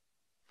news.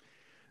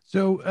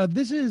 So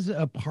this is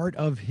a part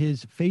of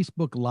his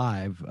Facebook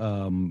Live.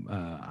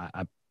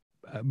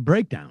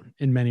 breakdown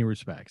in many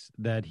respects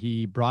that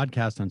he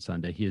broadcast on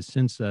Sunday. He has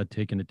since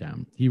taken it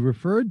down. He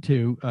referred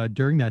to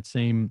during that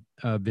same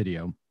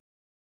video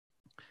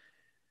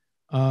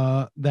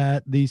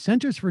that the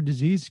Centers for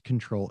Disease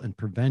Control and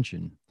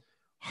Prevention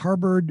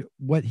harbored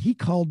what he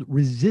called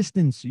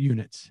resistance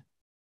units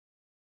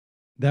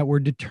that were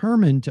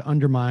determined to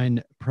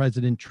undermine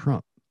President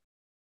Trump.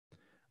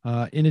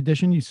 In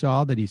addition, you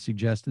saw that he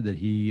suggested that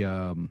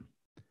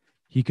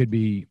he could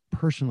be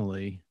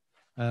personally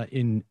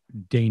in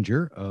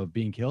danger of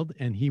being killed.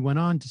 And he went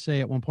on to say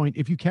at one point,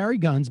 if you carry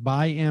guns,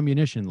 buy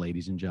ammunition,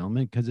 ladies and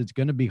gentlemen, because it's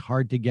going to be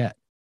hard to get.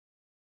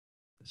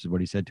 This is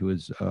what he said to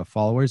his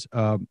followers.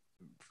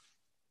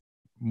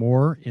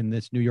 More in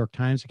this New York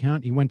Times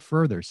account. He went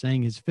further,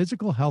 saying his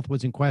physical health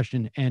was in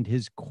question and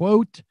his,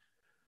 quote,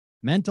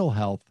 mental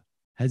health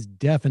has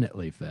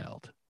definitely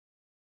failed.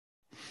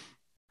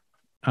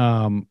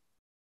 I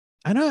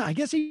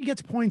guess he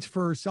gets points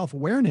for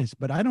self-awareness,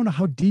 but I don't know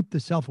how deep the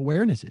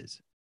self-awareness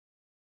is.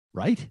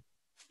 Right?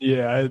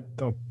 Yeah,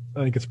 I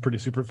think it's pretty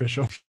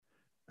superficial.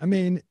 I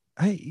mean,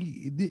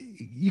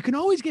 you can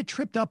always get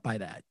tripped up by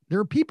that. There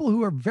are people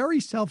who are very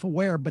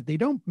self-aware, but they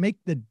don't make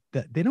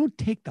they don't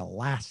take the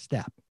last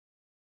step.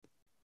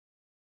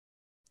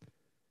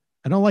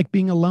 I don't like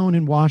being alone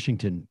in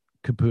Washington,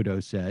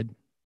 Caputo said.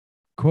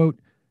 Quote,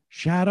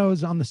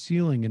 shadows on the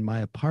ceiling in my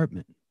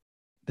apartment.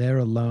 There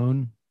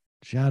alone,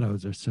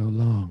 shadows are so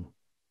long.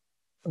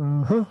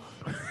 Uh-huh.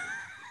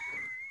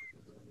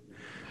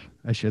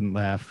 I shouldn't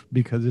laugh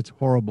because it's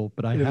horrible,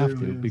 but I have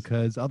to is.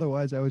 because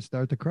otherwise I would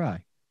start to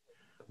cry.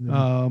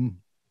 Yeah.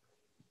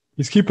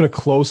 He's keeping a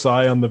close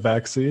eye on the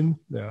vaccine.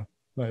 Yeah,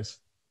 nice.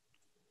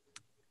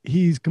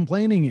 He's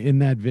complaining in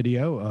that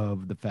video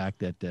of the fact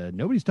that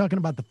nobody's talking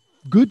about the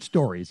good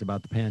stories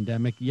about the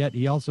pandemic, yet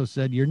he also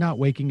said, you're not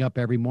waking up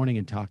every morning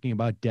and talking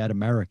about dead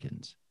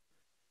Americans.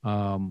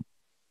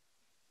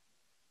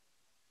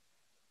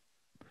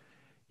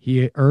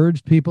 He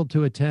urged people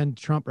to attend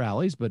Trump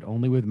rallies, but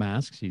only with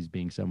masks. He's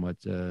being somewhat,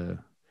 and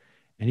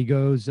he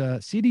goes,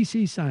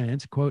 CDC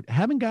science, quote,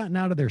 haven't gotten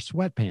out of their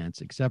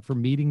sweatpants except for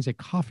meetings at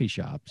coffee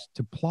shops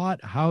to plot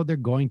how they're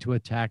going to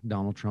attack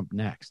Donald Trump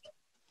next.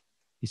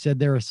 He said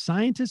there are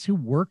scientists who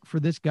work for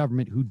this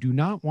government who do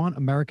not want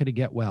America to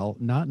get well,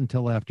 not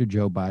until after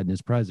Joe Biden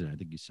is president. I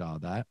think you saw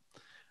that.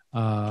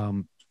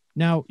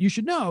 Now, you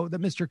should know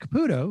that Mr.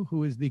 Caputo,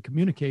 who is the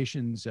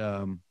communications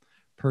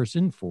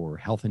person for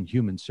Health and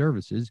Human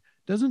Services,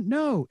 doesn't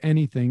know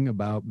anything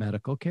about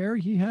medical care.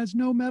 He has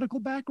no medical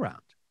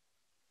background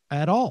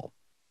at all.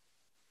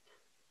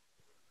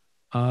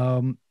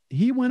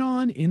 He went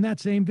on in that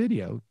same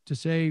video to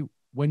say,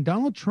 when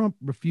Donald Trump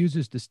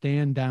refuses to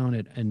stand down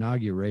at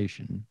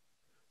inauguration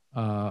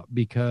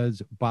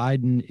because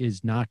Biden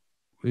is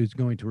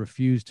going to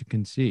refuse to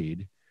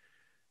concede,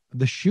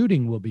 the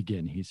shooting will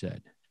begin, he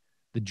said.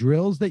 The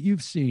drills that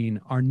you've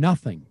seen are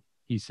nothing,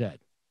 he said.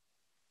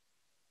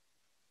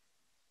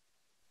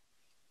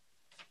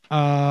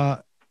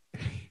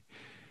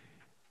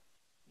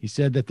 He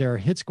said that there are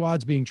hit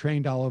squads being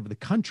trained all over the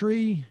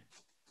country.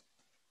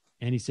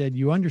 And he said,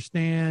 you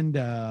understand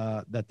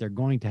that they're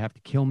going to have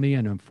to kill me.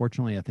 And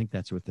unfortunately, I think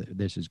that's what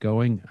this is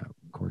going.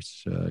 Of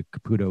course,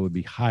 Caputo would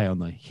be high on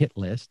the hit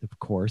list, of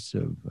course.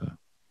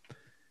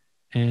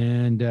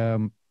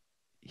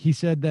 He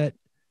said that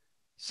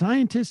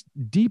scientists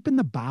deep in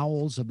the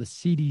bowels of the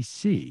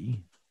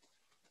CDC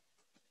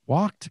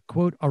walked,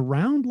 quote,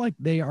 around like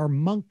they are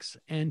monks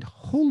and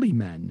holy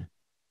men,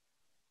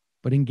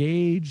 but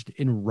engaged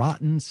in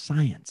rotten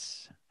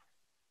science.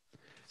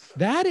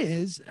 That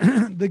is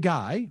the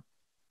guy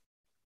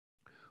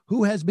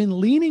who has been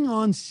leaning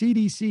on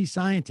CDC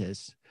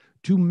scientists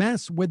to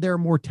mess with their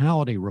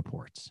mortality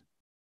reports.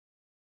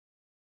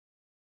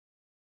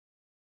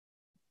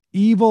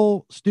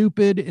 Evil,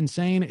 stupid,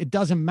 insane, it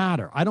doesn't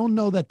matter. I don't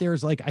know that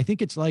there's I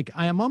think it's I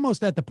am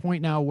almost at the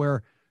point now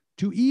where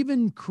to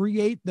even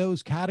create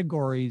those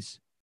categories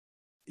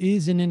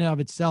is in and of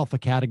itself a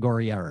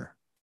category error.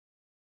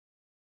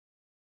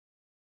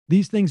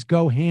 These things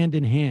go hand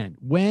in hand.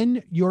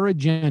 When your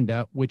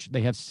agenda, which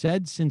they have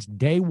said since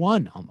day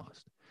one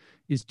almost,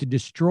 is to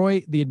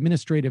destroy the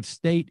administrative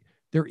state,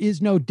 there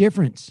is no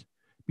difference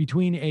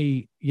between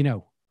a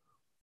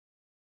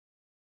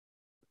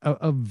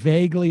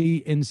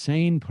vaguely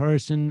insane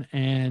person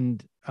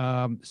and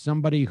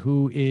somebody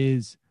who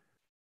is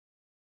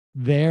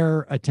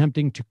there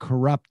attempting to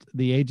corrupt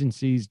the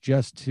agencies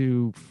just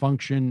to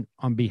function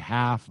on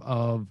behalf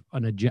of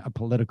a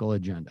political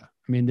agenda.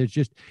 I mean, there's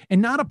just,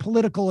 and not a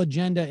political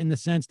agenda in the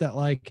sense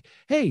that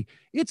hey,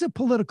 it's a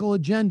political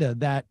agenda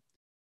that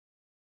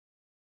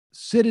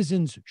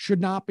citizens should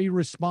not be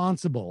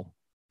responsible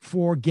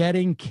for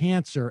getting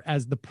cancer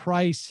as the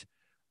price,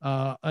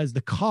 as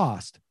the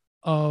cost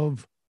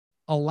of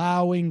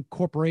allowing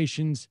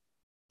corporations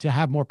to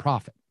have more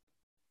profit.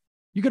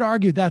 You could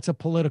argue that's a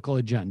political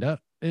agenda,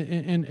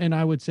 and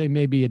I would say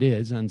maybe it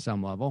is on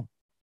some level,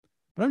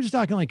 but I'm just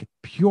talking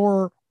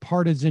pure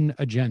partisan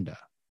agenda.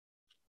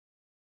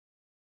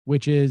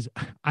 which is,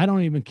 I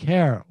don't even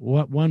care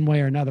what one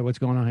way or another what's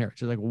going on here. It's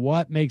just like,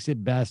 what makes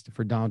it best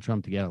for Donald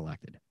Trump to get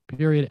elected?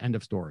 Period. End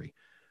of story.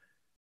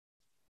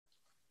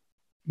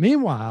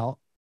 Meanwhile,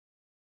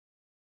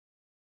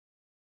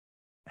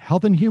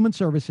 Health and Human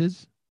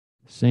Services,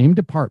 same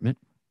department,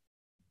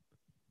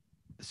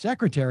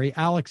 Secretary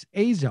Alex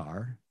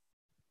Azar,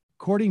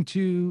 according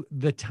to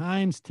the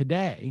Times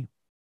today,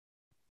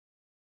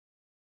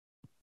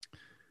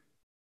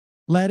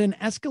 led an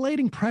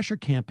escalating pressure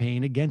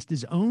campaign against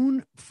his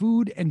own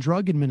Food and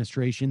Drug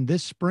Administration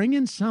this spring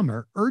and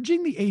summer,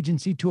 urging the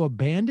agency to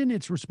abandon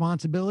its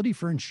responsibility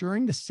for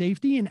ensuring the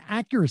safety and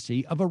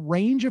accuracy of a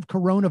range of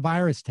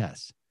coronavirus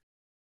tests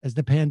as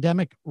the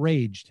pandemic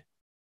raged.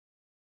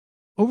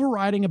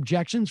 Overriding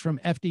objections from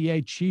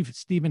FDA Chief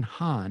Stephen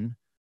Hahn,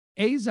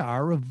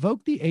 Azar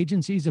revoked the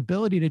agency's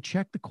ability to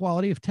check the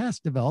quality of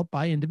tests developed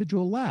by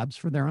individual labs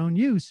for their own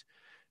use.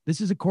 This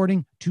is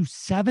according to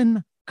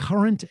 7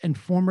 current and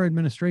former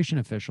administration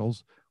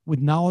officials with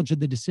knowledge of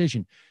the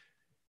decision.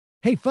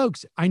 Hey,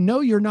 folks, I know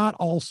you're not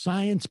all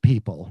science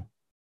people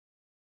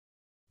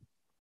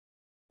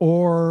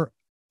or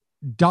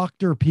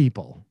doctor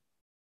people,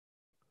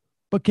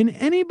 but can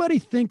anybody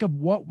think of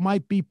what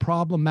might be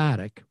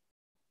problematic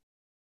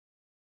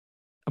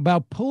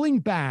about pulling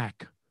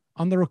back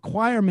on the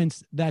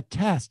requirements that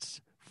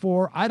tests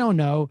for, I don't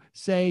know,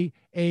 say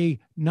a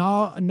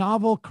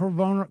novel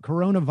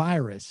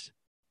coronavirus,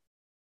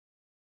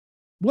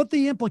 what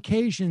the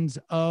implications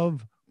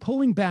of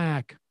pulling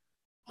back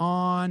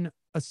on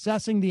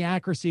assessing the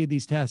accuracy of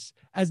these tests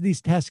as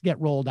these tests get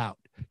rolled out?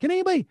 Can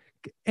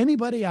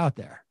anybody out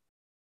there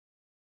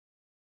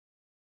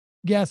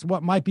guess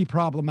what might be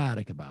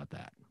problematic about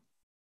that?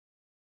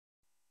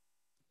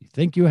 You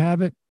think you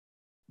have it,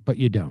 but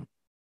you don't.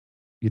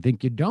 You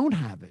think you don't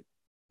have it,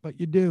 but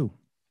you do.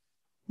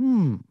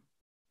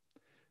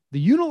 The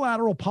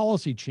unilateral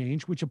policy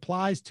change, which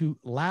applies to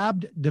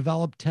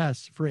lab-developed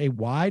tests for a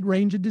wide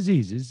range of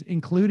diseases,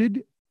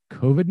 included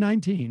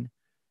COVID-19,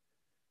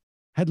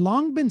 had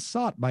long been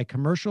sought by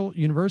commercial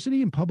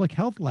university and public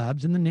health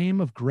labs in the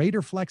name of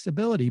greater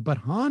flexibility, but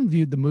Hahn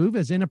viewed the move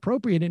as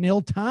inappropriate and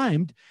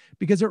ill-timed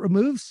because it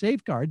removes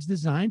safeguards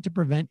designed to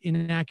prevent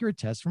inaccurate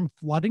tests from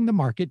flooding the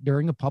market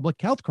during a public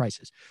health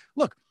crisis.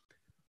 Look,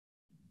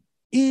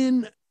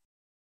 in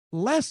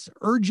less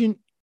urgent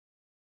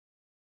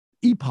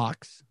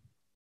epochs,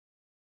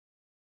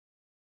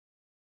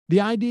 the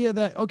idea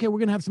that, okay, we're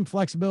going to have some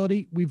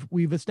flexibility.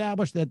 We've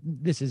established that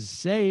this is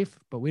safe,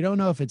 but we don't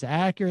know if it's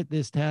accurate,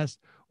 this test.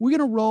 We're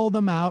going to roll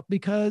them out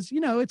because,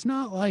 it's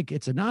not like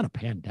it's not a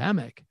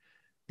pandemic.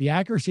 The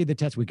accuracy of the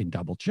test, we can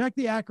double check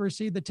the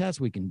accuracy of the test.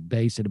 We can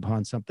base it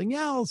upon something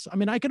else. I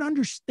mean, I can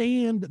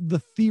understand the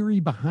theory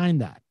behind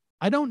that.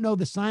 I don't know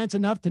the science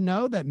enough to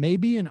know that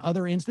maybe in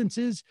other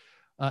instances,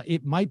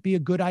 it might be a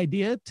good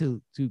idea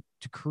to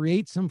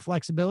create some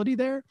flexibility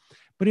there.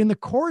 But in the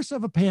course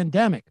of a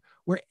pandemic,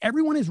 where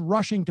everyone is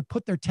rushing to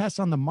put their tests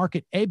on the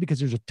market, because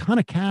there's a ton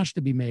of cash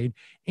to be made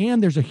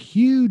and there's a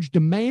huge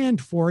demand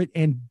for it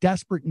and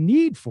desperate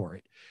need for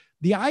it,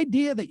 the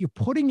idea that you're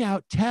putting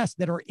out tests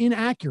that are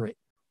inaccurate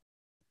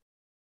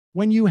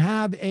when you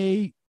have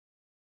a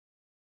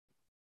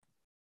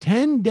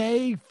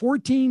 10-day,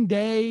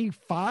 14-day,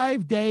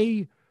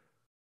 5-day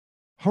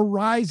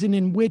horizon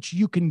in which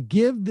you can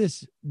give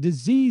this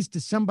disease to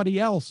somebody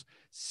else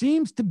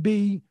seems to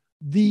be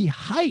the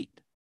height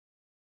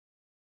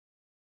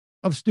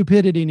of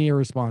stupidity and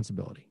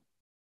irresponsibility.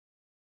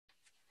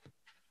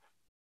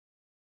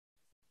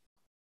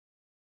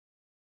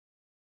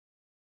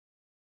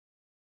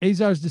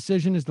 Azar's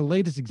decision is the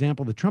latest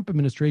example of the Trump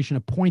administration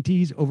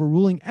appointees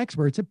overruling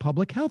experts at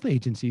public health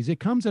agencies. It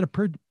comes at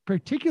a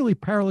particularly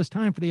perilous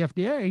time for the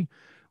FDA,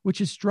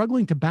 which is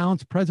struggling to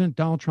balance President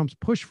Donald Trump's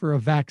push for a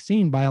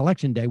vaccine by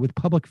Election Day with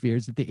public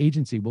fears that the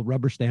agency will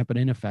rubber stamp an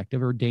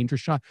ineffective or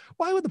dangerous shot.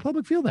 Why would the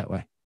public feel that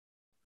way?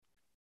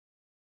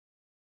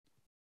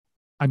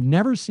 I've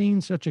never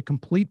seen such a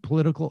complete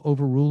political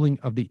overruling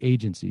of the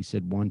agency,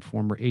 said one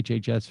former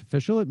HHS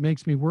official. It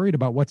makes me worried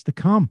about what's to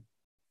come.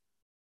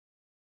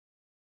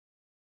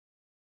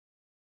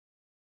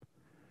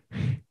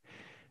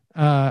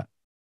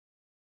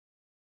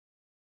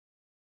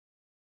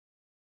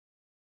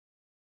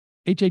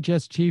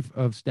 HHS Chief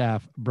of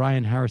Staff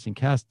Brian Harrison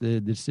cast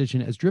the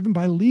decision as driven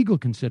by legal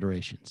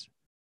considerations.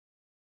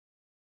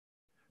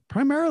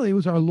 Primarily, it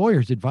was our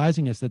lawyers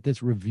advising us that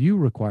this review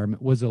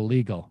requirement was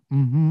illegal.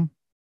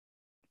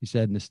 He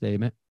said in a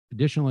statement.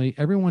 Additionally,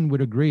 everyone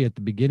would agree at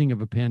the beginning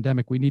of a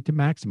pandemic, we need to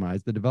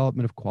maximize the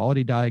development of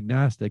quality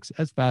diagnostics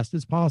as fast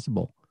as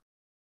possible.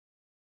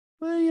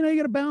 Well, you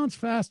got to balance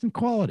fast and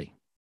quality.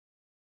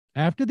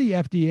 After the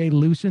FDA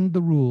loosened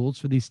the rules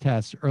for these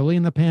tests early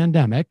in the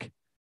pandemic,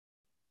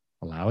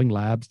 allowing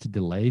labs to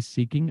delay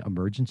seeking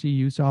emergency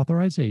use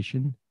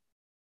authorization,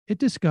 it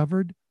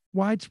discovered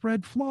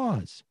widespread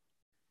flaws.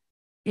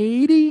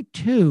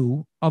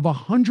 82 of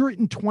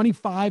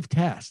 125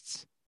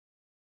 tests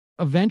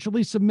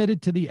eventually submitted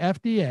to the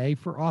FDA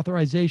for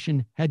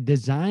authorization had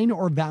design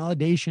or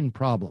validation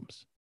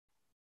problems.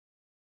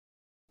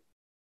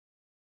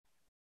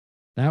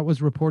 That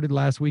was reported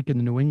last week in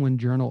the New England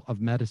Journal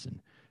of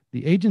Medicine.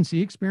 The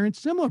agency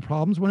experienced similar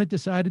problems when it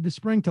decided this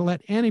spring to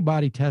let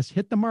antibody tests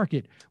hit the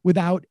market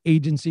without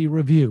agency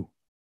review.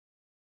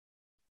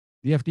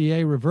 The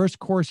FDA reversed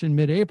course in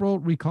mid-April,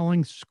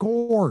 recalling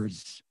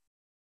scores.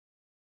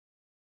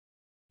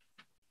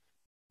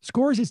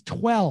 Scores is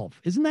 12.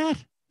 Isn't that?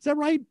 Is that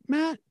right,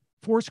 Matt?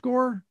 4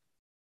 score?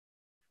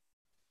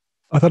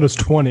 I thought it was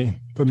 20,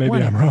 but maybe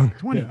 20. I'm wrong.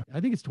 20. Yeah.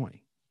 I think it's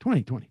 20.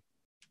 20.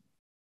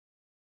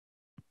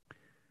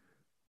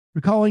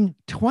 Recalling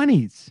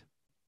 20s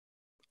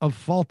of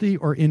faulty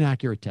or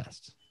inaccurate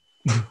tests.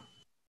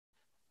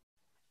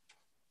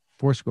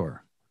 4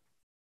 score.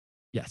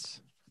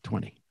 Yes,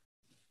 20.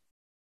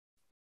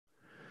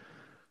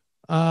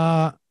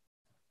 So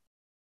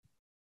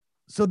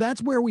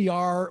that's where we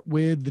are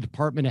with the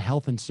Department of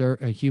Health and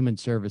Human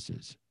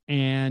Services.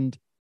 And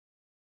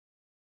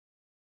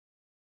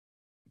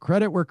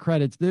credit where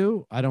credit's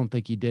due. I don't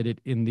think he did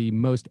it in the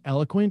most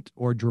eloquent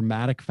or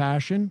dramatic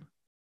fashion,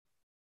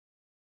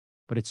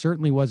 but it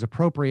certainly was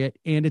appropriate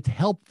and it's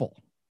helpful.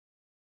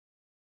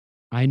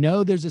 I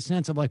know there's a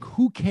sense of like,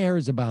 who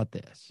cares about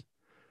this?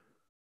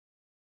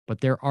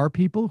 But there are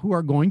people who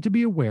are going to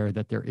be aware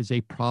that there is a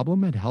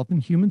problem at Health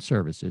and Human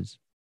Services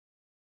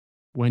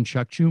when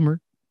Chuck Schumer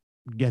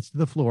gets to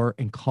the floor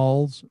and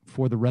calls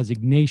for the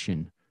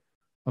resignation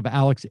of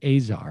Alex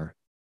Azar,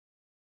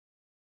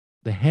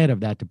 the head of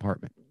that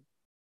department.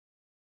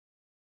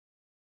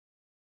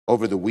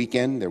 Over the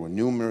weekend, there were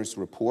numerous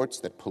reports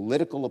that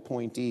political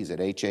appointees at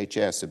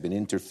HHS have been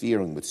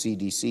interfering with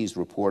CDC's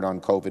report on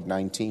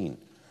COVID-19,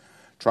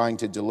 trying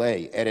to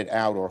delay, edit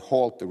out, or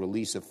halt the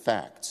release of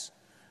facts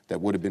that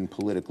would have been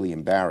politically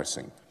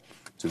embarrassing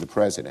to the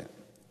president.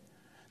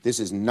 This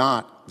is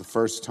not the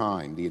first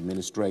time the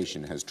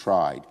administration has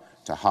tried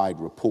to hide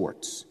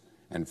reports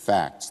and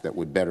facts that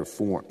would better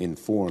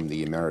inform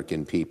the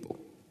American people.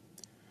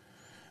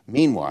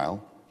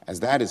 Meanwhile,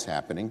 as that is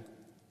happening,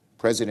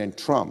 President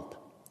Trump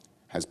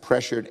has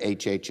pressured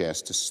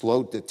HHS to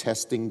slow the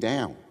testing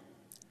down.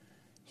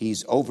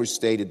 He's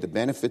overstated the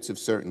benefits of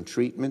certain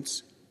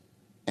treatments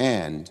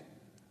and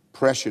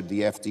pressured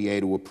the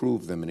FDA to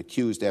approve them and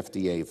accused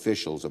FDA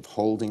officials of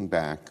holding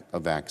back a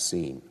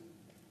vaccine.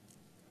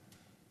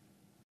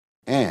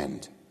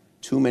 And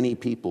too many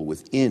people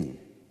within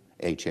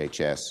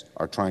HHS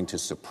are trying to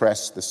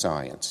suppress the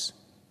science.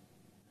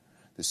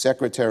 The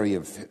Secretary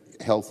of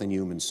Health and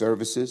Human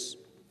Services,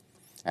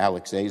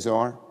 Alex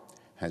Azar,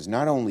 has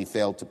not only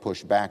failed to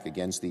push back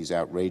against these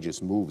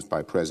outrageous moves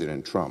by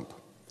President Trump,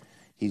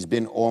 he's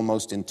been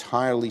almost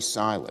entirely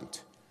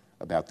silent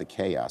about the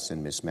chaos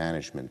and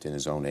mismanagement in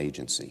his own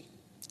agency.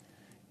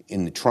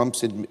 In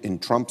Trump's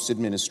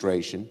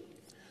administration,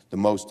 the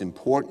most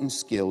important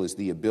skill is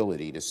the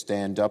ability to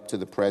stand up to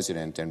the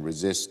president and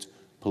resist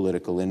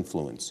political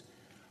influence.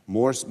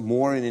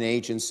 More in an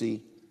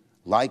agency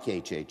like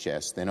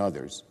HHS than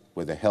others,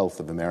 where the health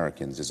of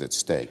Americans is at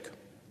stake.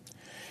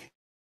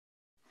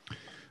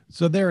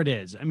 So there it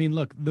is. I mean,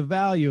 look, the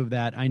value of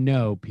that, I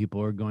know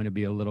people are going to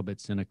be a little bit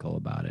cynical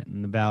about it.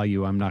 And the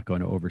value, I'm not going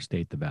to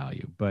overstate the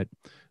value. But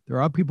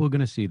there are people who are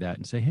going to see that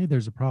and say, hey,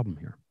 there's a problem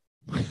here.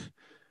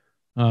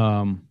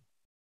 And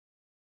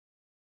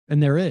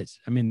there is.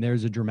 I mean,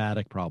 there's a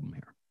dramatic problem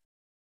here.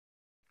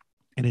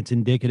 And it's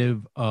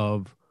indicative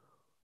of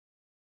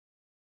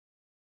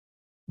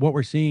what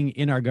we're seeing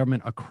in our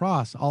government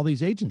across all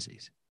these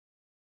agencies.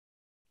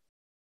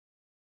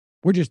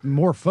 We're just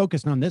more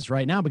focused on this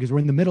right now because we're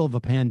in the middle of a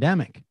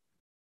pandemic.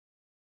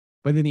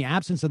 But in the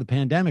absence of the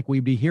pandemic,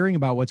 we'd be hearing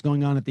about what's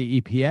going on at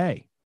the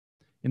EPA.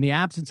 In the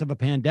absence of a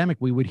pandemic,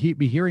 we would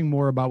be hearing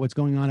more about what's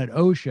going on at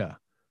OSHA.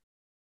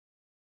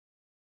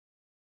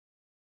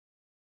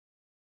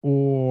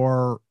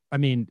 Or, I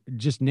mean,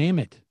 just name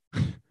it.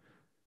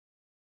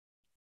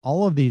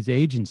 All of these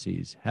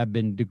agencies have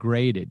been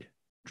degraded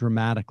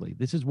dramatically.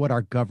 This is what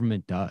our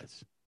government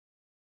does.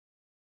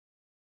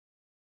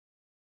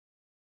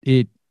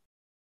 It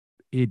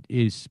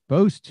is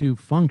supposed to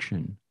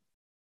function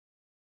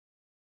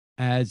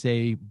as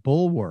a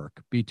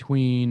bulwark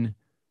between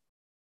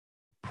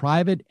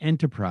private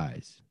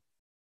enterprise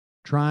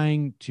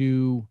trying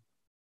to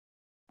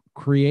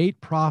create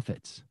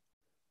profits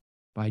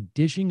by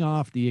dishing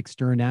off the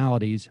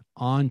externalities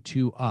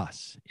onto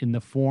us in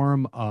the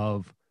form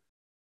of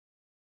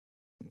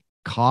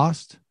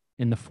cost,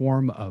 in the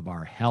form of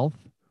our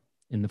health,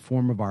 in the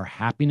form of our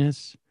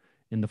happiness,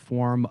 in the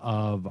form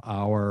of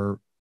our,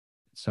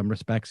 some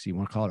respects, you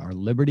want to call it our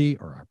liberty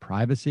or our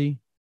privacy.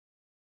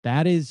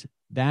 That is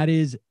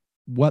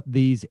what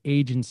these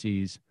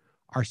agencies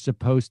are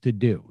supposed to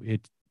do.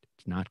 It's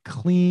not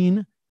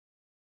clean.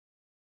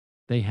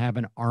 They have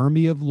an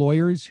army of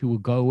lawyers who will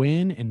go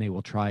in and they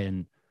will try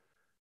and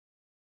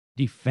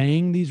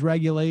defang these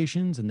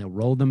regulations and they'll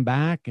roll them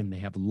back, and they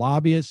have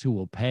lobbyists who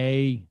will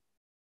pay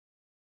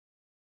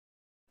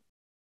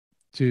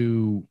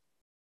to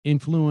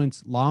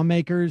influence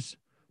lawmakers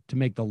to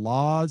make the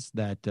laws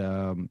that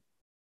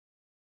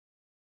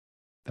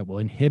will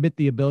inhibit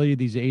the ability of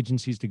these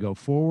agencies to go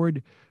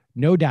forward.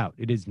 No doubt,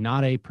 it is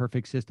not a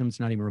perfect system. It's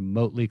not even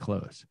remotely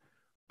close.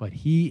 but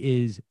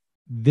he is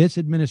this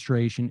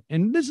administration,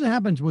 and this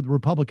happens with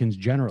Republicans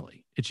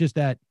generally. It's just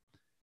that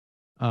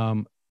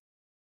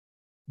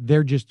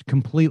they're just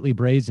completely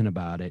brazen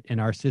about it, and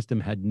our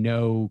system had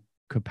no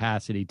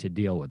capacity to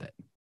deal with it.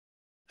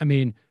 I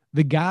mean,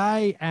 the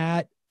guy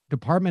at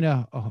Department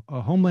of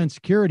Homeland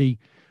Security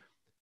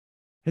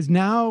has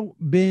now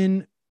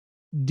been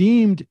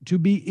deemed to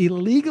be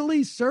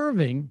illegally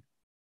serving.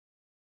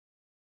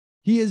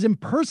 He is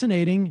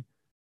impersonating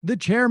the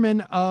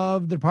chairman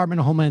of the Department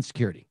of Homeland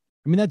Security.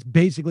 I mean, that's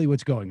basically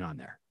what's going on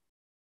there.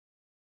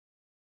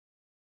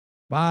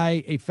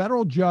 By a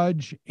federal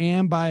judge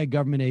and by a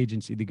government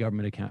agency, the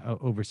government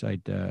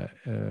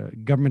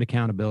government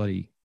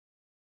accountability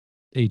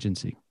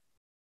agency.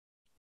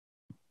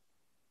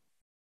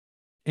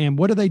 And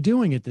what are they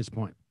doing at this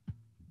point?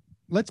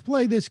 Let's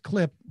play this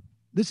clip.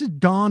 This is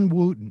Don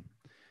Wooten.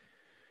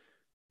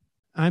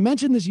 I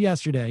mentioned this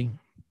yesterday.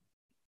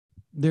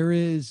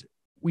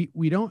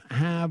 We don't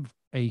have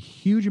a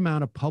huge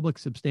amount of public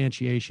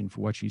substantiation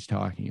for what she's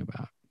talking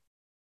about,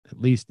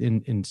 at least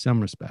in some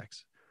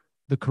respects.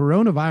 The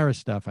coronavirus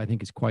stuff, I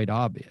think, is quite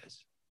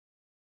obvious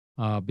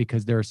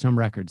because there are some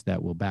records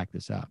that will back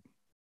this up.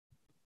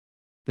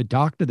 The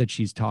doctor that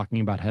she's talking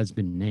about has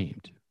been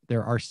named.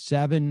 There are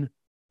 7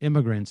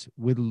 immigrants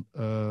with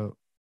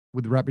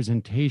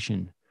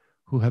representation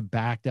who have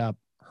backed up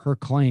her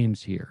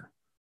claims here.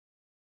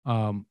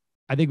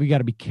 I think we got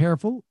to be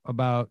careful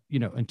about,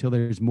 until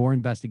there's more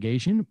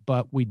investigation,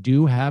 but we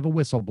do have a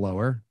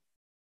whistleblower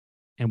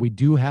and we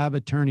do have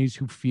attorneys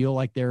who feel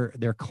like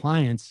their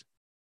clients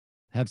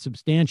have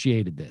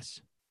substantiated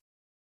this.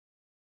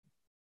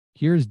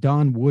 Here's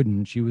Dawn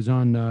Wooden. She was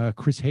on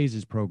Chris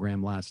Hayes's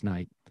program last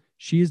night.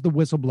 She is the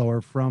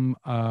whistleblower from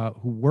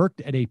who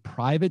worked at a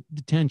private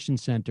detention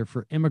center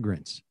for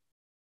immigrants,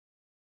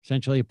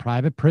 essentially a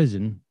private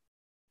prison.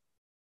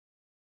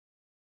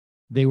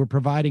 They were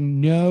providing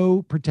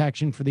no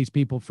protection for these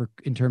people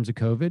in terms of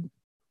COVID.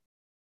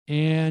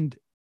 And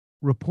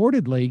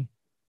reportedly,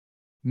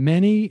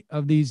 many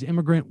of these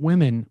immigrant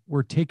women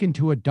were taken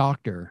to a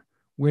doctor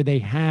where they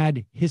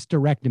had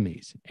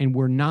hysterectomies and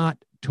were not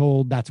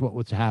told that's what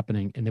was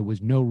happening, and there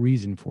was no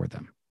reason for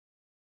them.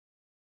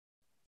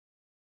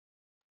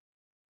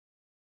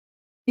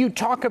 You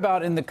talk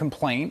about in the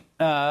complaint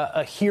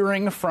a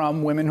hearing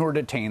from women who are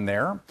detained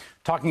there,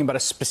 talking about a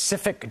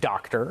specific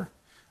doctor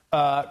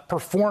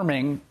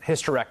performing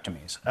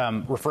hysterectomies,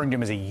 referring to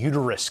him as a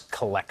uterus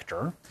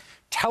collector.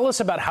 Tell us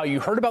about how you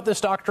heard about this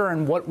doctor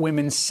and what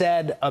women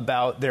said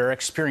about their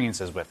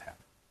experiences with him.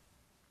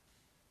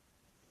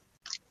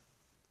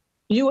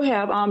 You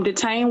have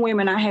detained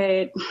women. I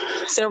had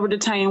several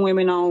detained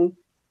women on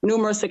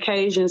numerous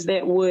occasions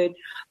that would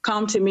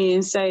come to me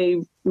and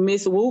say,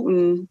 Miss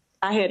Wooten,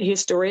 I had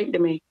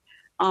hysterectomy.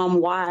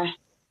 Why?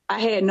 I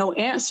had no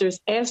answers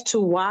as to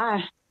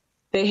why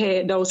they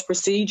had those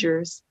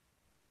procedures.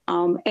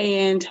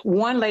 And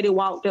one lady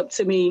walked up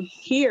to me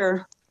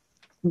here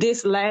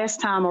this last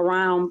time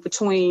around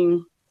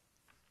between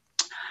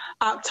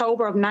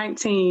October of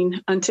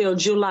 19 until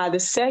July the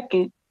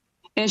 2nd.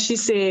 And she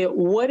said,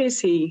 what is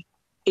he?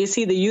 Is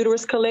he the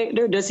uterus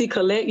collector? Does he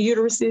collect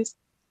uteruses?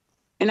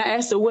 And I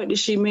asked her, what does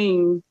she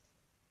mean?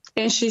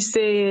 And she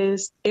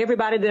says,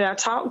 everybody that I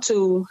talked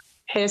to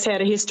has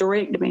had a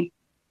hysterectomy.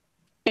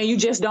 And you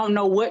just don't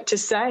know what to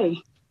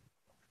say.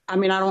 I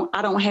mean, I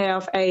don't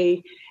have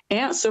a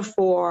answer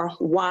for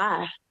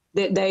why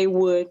that they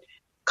would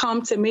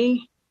come to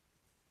me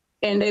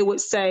and they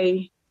would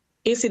say,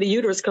 is he the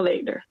uterus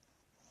collector?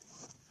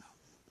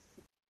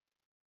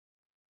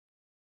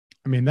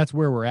 I mean, that's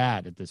where we're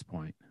at this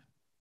point.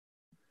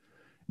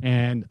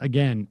 And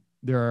again,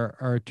 there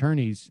are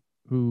attorneys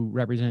who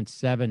represent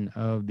 7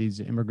 of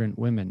these immigrant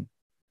women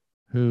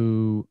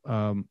who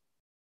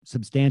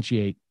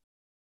substantiate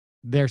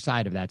their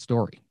side of that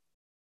story.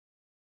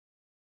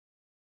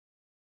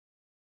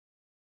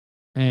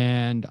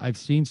 And I've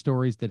seen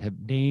stories that have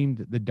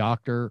named the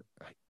doctor.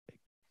 I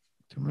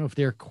don't know if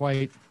they're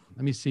quite,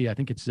 let me see. I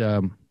think it's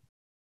an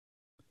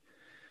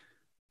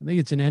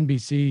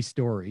NBC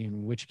story,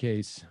 in which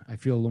case I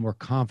feel a little more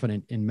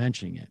confident in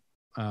mentioning it.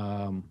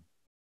 Not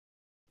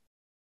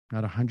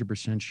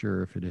 100%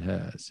 sure if it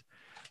has.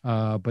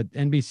 But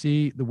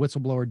NBC, the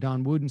whistleblower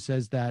Don Wooden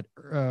says that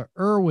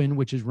Irwin,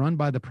 which is run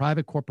by the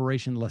private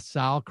corporation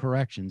LaSalle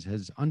Corrections,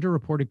 has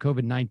underreported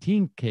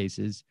COVID-19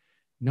 cases,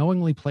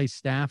 knowingly placed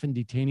staff and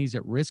detainees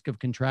at risk of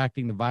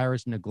contracting the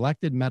virus,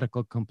 neglected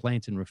medical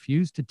complaints, and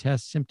refused to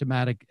test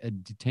symptomatic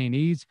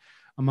detainees,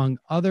 among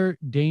other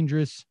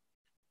dangerous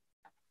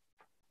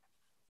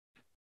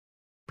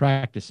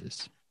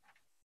practices.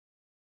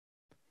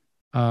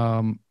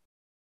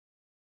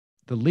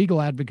 The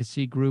legal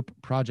advocacy group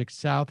Project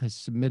South has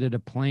submitted a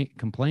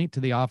complaint to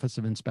the Office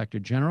of Inspector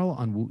General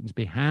on Wooten's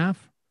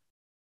behalf,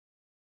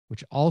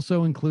 which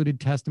also included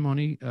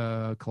testimony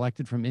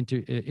collected from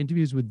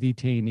interviews with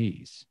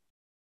detainees.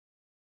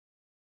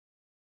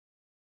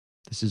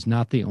 This is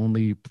not the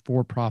only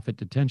for-profit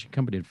detention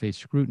company to face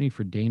scrutiny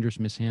for dangerous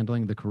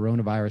mishandling of the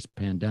coronavirus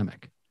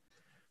pandemic.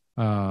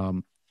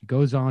 He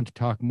goes on to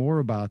talk more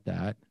about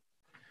that.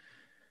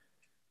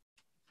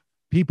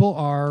 people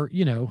are,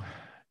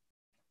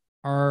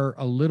 are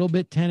a little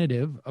bit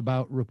tentative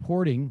about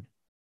reporting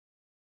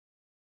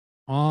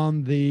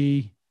on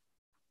the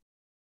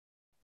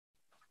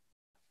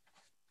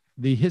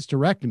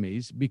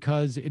hysterectomies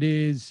because it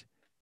is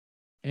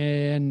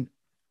an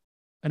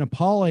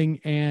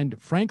appalling,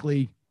 and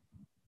frankly,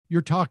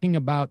 you're talking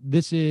about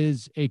this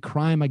is a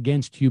crime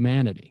against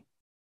humanity.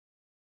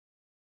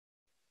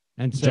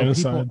 And so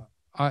genocide. People,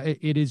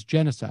 it is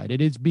genocide.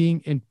 It is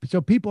being, and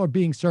so people are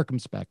being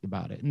circumspect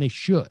about it, and they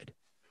should.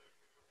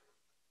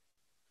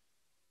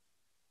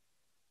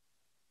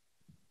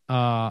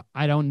 I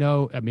don't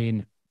know. I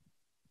mean,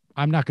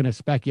 I'm not going to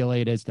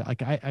speculate as to,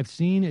 like, I've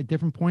seen at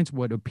different points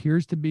what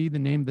appears to be the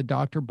name of the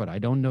doctor, but I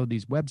don't know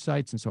these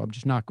websites. And so I'm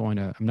not going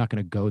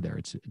to go there.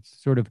 It's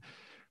sort of,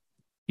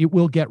 it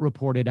will get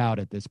reported out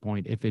at this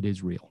point if it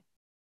is real.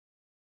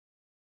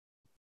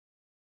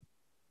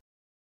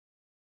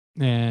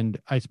 And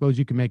I suppose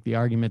you can make the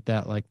argument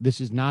that, like,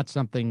 this is not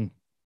something,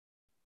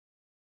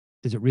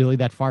 is it really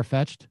that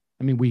far-fetched?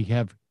 I mean, we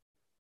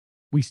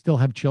still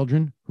have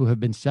children who have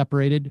been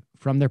separated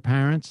from their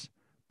parents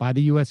by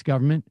the U.S.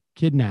 government,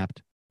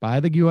 kidnapped by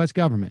the U.S.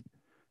 government,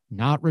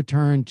 not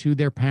returned to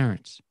their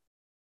parents.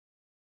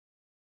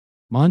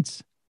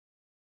 Months,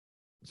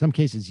 some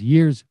cases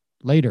years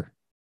later.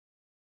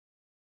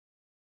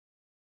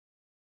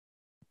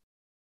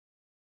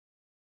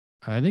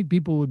 I think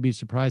people would be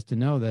surprised to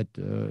know that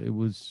it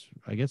was,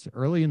 I guess,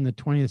 early in the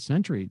 20th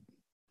century,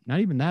 not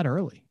even that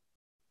early.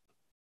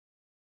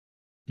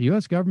 The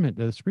U.S. government,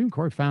 the Supreme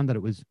Court found that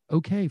it was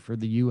okay for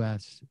the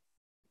U.S.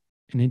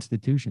 and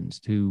institutions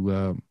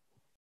to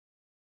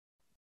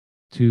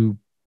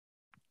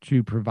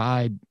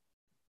provide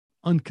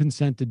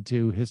unconsented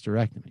to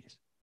hysterectomies.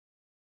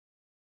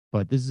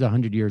 But this is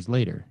 100 years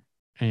later,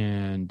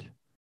 and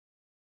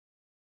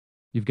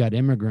you've got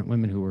immigrant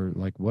women who are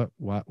like,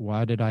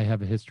 why did I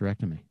have a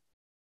hysterectomy?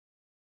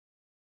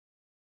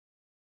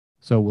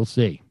 So we'll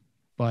see.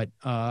 But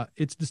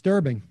it's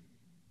disturbing.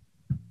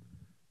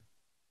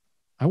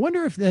 I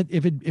wonder if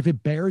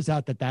it bears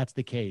out that that's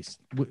the case.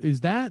 Is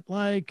that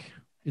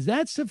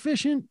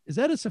sufficient? Is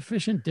that a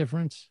sufficient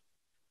difference?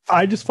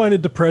 I just find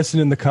it depressing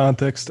in the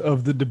context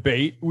of the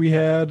debate we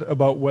had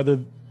about whether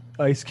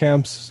ICE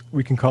camps,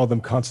 we can call them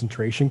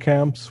concentration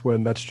camps,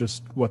 when that's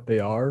just what they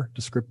are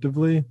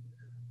descriptively.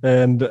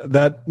 And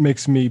that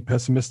makes me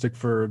pessimistic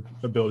for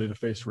ability to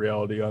face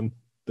reality on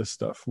this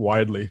stuff,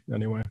 widely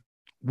anyway.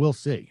 We'll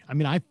see. I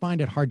mean, I find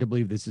it hard to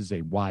believe this is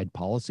a wide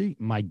policy.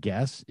 My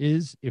guess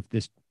is, if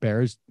this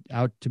bears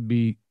out to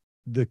be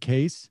the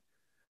case,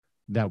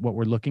 that what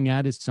we're looking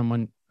at is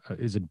someone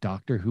is a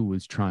doctor who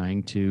was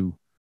trying to,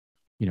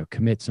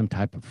 commit some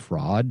type of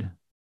fraud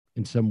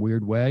in some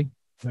weird way.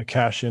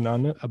 Cash in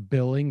on it. A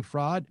billing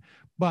fraud.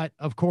 But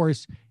of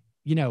course,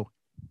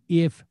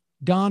 if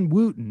Don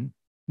Wooten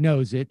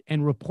knows it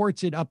and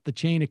reports it up the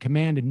chain of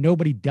command and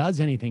nobody does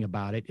anything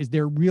about it, is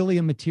there really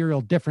a material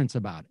difference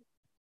about it?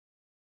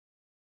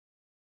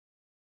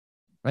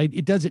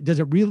 Right? Does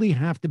it really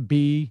have to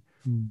be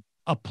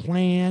a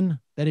plan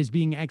that is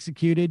being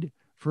executed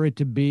for it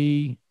to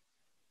be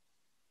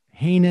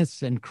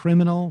heinous and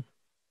criminal?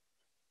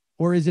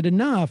 Or is it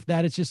enough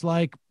that it's just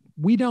like,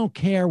 we don't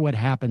care what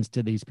happens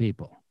to these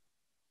people?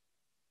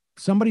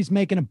 Somebody's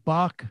making a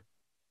buck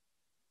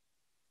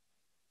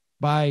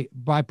by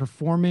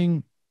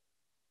performing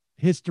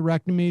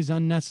hysterectomies,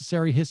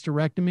 unnecessary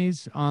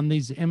hysterectomies on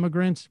these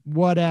immigrants,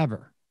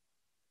 whatever.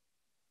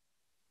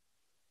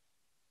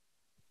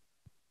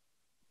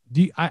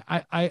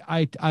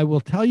 I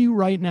will tell you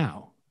right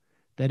now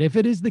that if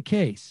it is the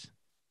case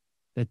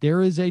that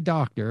there is a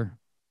doctor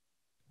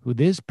who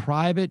this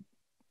private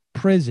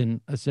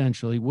prison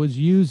essentially was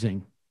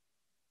using,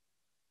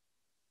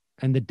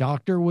 and the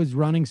doctor was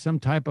running some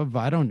type of,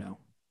 I don't know,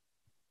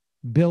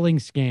 billing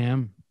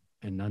scam,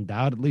 and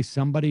undoubtedly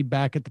somebody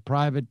back at the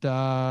private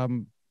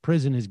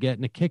prison is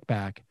getting a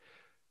kickback,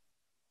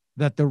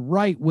 that the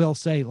right will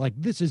say, like,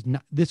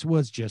 this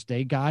was just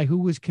a guy who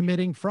was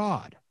committing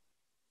fraud.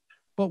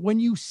 But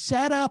when you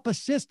set up a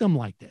system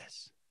like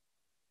this,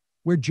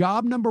 where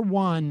job number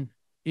one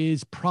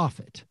is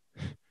profit,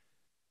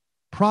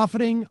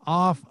 profiting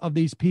off of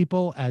these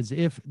people as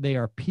if they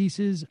are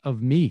pieces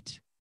of meat,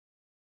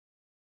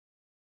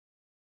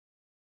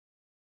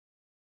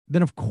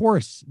 then of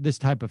course this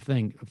type of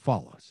thing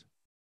follows.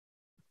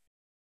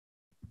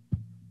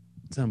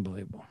 It's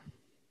unbelievable.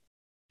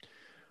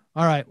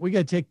 All right, we got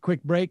to take a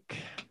quick break.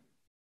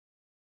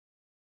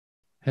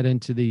 Head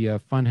into the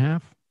fun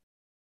half.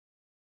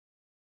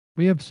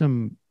 We have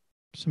some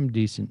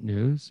decent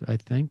news, I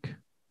think.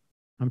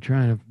 I'm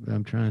trying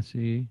to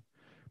see.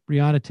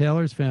 Breonna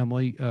Taylor's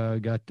family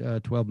got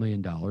 $12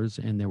 million,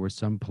 and there were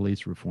some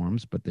police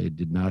reforms, but they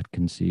did not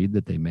concede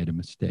that they made a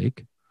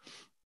mistake.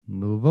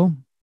 Louisville.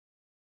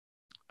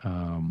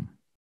 I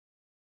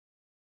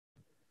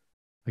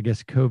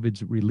guess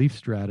COVID's relief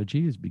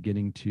strategy is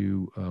beginning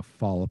to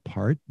fall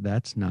apart.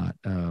 That's not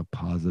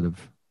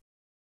positive.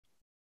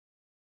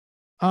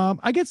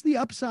 I guess the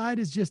upside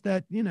is just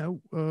that,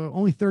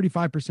 only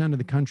 35% of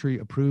the country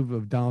approve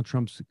of Donald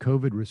Trump's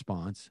COVID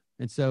response.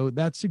 And so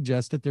that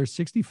suggests that there's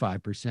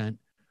 65%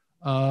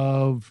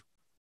 of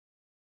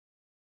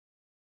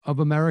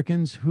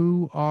Americans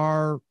who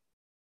are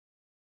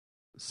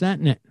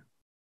sentient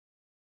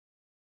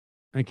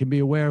and can be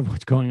aware of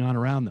what's going on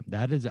around them.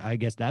 That is, I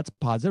guess that's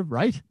positive,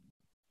 right?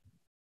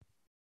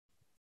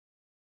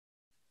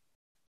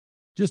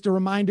 Just a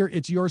reminder,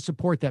 it's your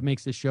support that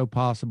makes this show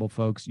possible,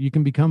 folks. You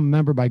can become a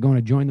member by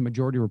going to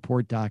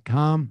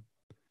jointhemajority.report.com.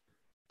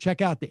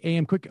 Check out the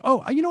AM Quick.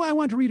 Oh, I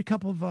wanted to read a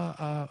couple of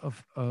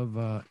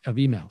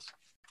emails.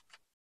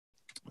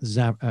 This is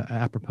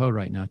apropos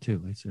right now,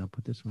 too. Let's see. I'll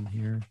put this one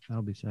here.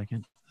 That'll be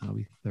second. That'll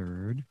be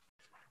third.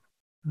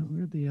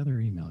 Where'd the other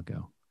email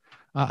go?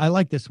 I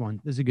like this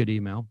one. This is a good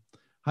email.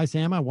 Hi,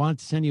 Sam. I wanted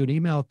to send you an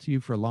email to you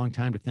for a long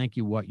time to thank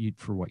you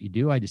for what you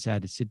do. I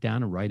decided to sit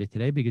down and write it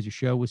today because your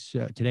show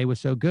today was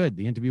so good.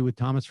 The interview with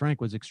Thomas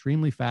Frank was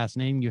extremely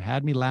fascinating. You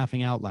had me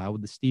laughing out loud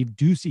with the Steve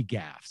Ducey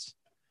gaffes.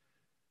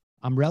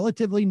 I'm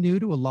relatively new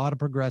to a lot of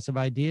progressive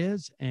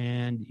ideas,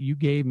 and you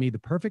gave me the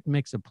perfect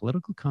mix of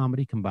political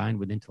comedy combined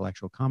with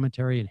intellectual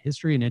commentary and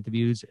history and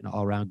interviews and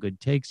all-around good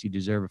takes. You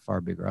deserve a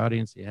far bigger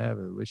audience. You have.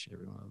 I wish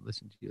everyone would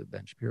listen to you.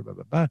 Ben Shapiro, blah,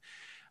 blah,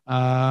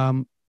 blah.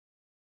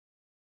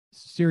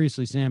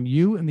 Seriously, Sam,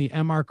 you and the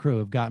MR crew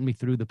have gotten me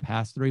through the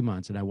past 3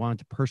 months, and I wanted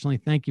to personally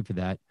thank you for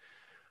that.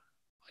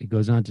 He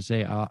goes on to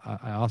say,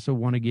 I also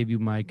want to give you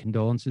my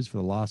condolences for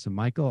the loss of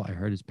Michael. I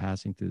heard his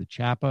passing through the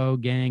Chapo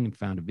gang and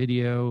found a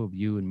video of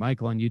you and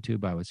Michael on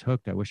YouTube. I was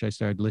hooked. I wish I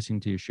started listening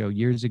to your show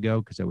years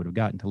ago because I would have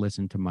gotten to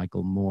listen to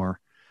Michael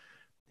more.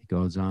 He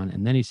goes on,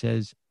 and then he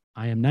says,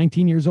 I am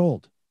 19 years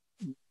old.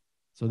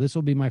 So this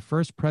will be my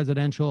first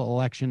presidential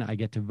election I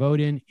get to vote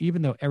in.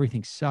 Even though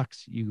everything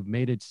sucks, you've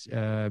made it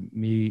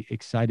me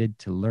excited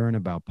to learn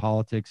about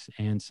politics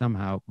and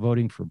somehow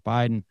voting for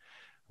Biden. I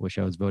wish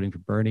I was voting for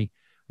Bernie.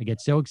 I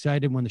get so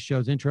excited when the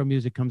show's intro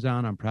music comes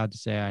on. I'm proud to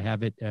say I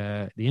have it,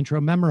 the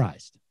intro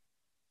memorized.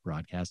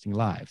 Broadcasting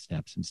live,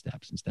 steps and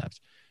steps and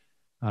steps.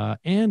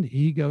 And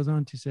he goes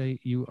on to say,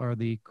 you are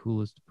the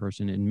coolest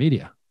person in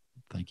media.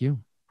 Thank you.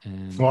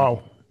 And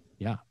wow.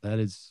 Yeah, that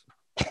is...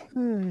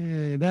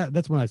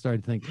 that's when I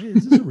started thinking, hey,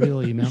 is this a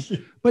real email?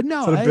 But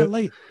no,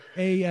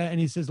 and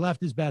he says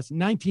left is best.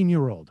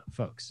 19-year-old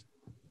folks.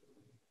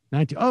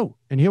 19. Oh,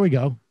 and here we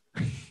go.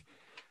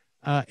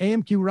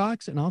 AMQ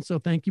rocks, and also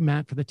thank you,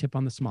 Matt, for the tip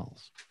on the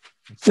smalls.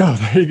 Oh,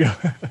 there you go.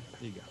 There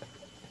you go.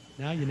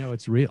 Now you know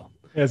it's real.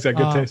 Yeah, it's got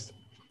good taste.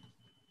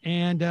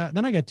 And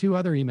then I got 2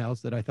 other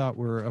emails that I thought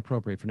were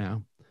appropriate for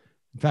now.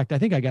 In fact, I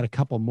think I got a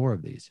couple more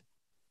of these.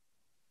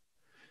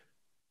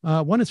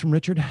 One is from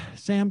Richard.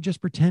 Sam, just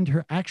pretend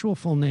her actual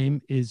full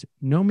name is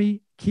Nomi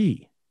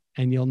Key,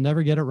 and you'll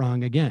never get it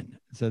wrong again.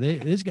 So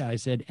this guy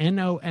said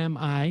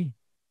Nomi,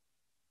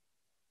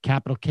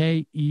 capital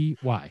Key,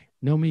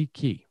 Nomi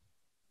Key,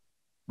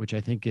 which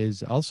I think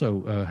is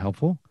also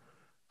helpful.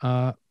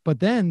 But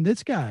then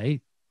this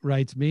guy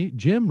writes me,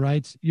 Jim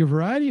writes, your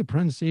variety of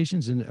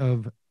pronunciations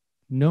of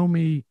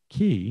Nomi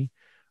Key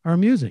are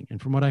amusing.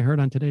 And from what I heard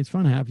on today's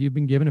Fun Half, you've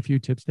been given a few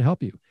tips to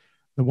help you.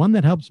 The one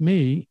that helps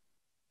me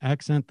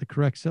accent the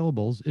correct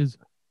syllables is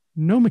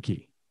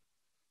Nomiki.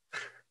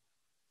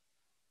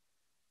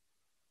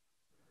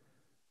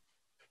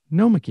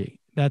 Nomiki.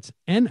 That's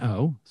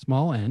N-O,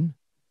 small n,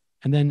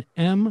 and then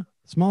M,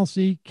 small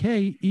c,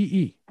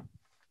 K-E-E.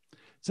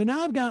 So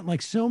now I've got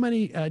like so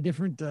many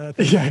different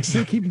things. Yeah,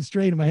 exactly. I keep them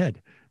straight in my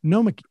head.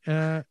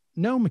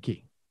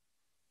 Nomiki.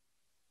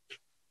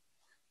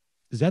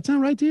 Does that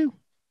sound right to you?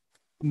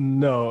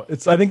 No,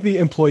 I think the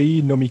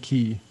employee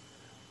Nomiki.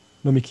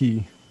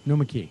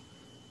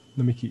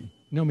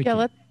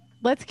 Yeah,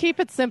 let's keep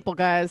it simple,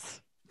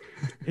 guys.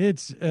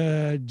 It's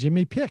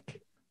Jimmy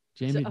Pick.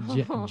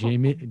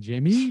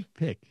 Jamie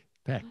Peck.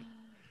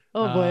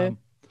 Oh boy.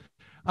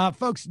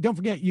 Folks, don't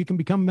forget, you can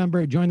become a member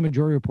at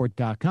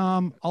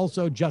jointhemajority.report.com.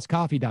 Also,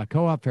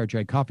 justcoffee.coop, fair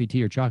trade coffee,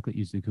 tea, or chocolate.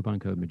 Use the coupon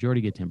code majority,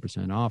 get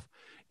 10% off.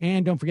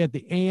 And don't forget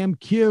the AM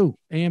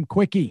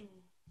Quickie.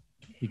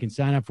 You can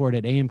sign up for it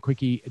at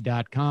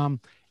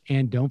amquickie.com.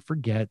 And don't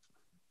forget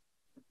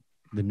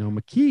the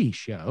Noma Key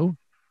Show.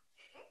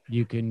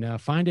 You can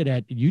find it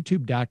at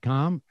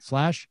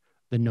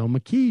youtube.com/the Noma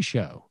Key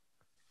Show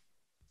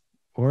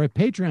or at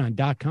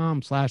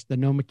patreon.com/the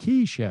Noma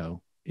Key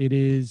Show. It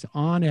is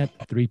on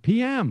at 3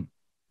 p.m.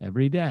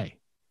 every day.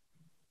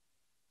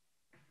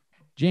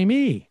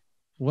 Jamie,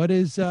 what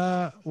is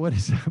up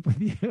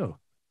with you?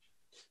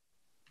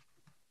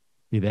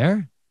 You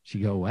there?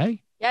 She go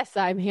away? Yes,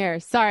 I'm here.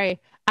 Sorry.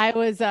 I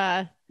was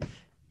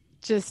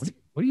just...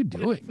 What are you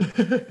doing?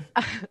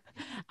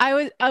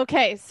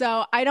 Okay,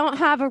 so I don't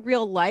have a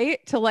real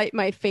light to light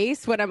my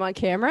face when I'm on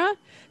camera.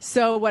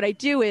 So what I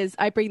do is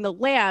I bring the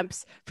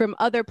lamps from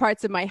other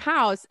parts of my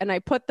house and I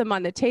put them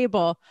on the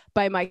table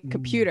by my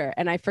computer.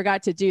 And I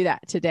forgot to do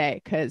that today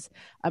because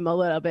I'm a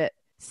little bit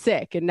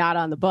sick and not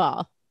on the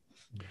ball.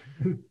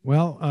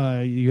 Well,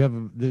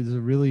 there's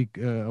a really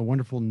a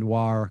wonderful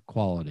noir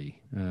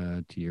quality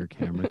to your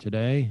camera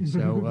today.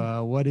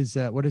 So, what is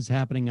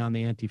happening on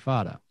the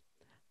Antifada?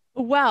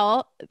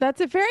 Well,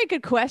 that's a very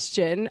good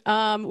question.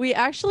 We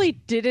actually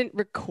didn't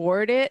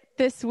record it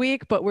this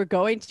week, but we're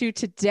going to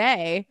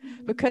today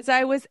because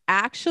I was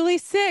actually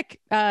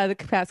sick the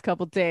past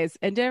couple of days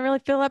and didn't really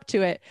feel up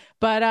to it.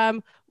 But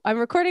I'm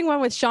recording one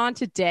with Sean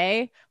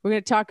today. We're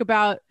going to talk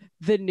about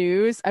the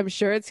news. I'm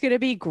sure it's going to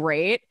be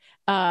great.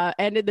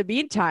 And in the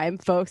meantime,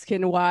 folks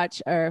can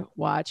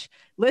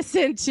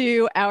listen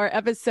to our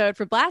episode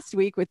from last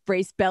week with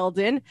Brace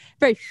Belden,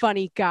 very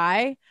funny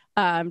guy.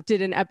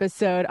 Did an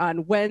episode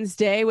on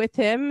Wednesday with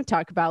him,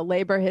 talk about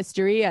labor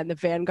history and the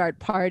Vanguard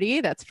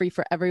Party. That's free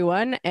for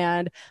everyone.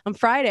 And on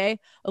Friday,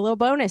 a little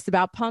bonus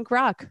about punk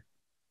rock.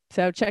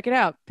 So check it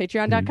out.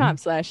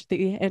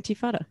 Patreon.com/the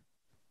Antifada.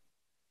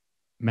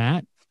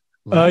 Matt?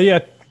 Yeah.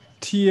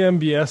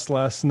 TMBS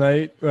last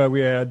night,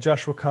 we had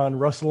Joshua Kahn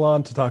Russell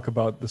on to talk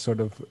about the sort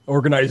of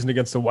organizing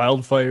against the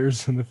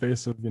wildfires in the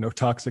face of,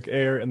 toxic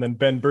air. And then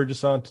Ben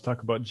Burgess on to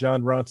talk about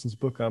John Ronson's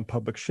book on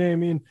public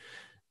shaming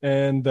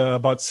and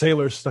about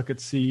sailors stuck at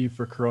sea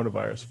for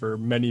coronavirus for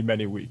many,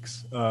 many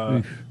weeks.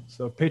 So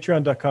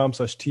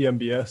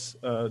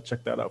patreon.com/TMBS.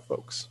 Check that out,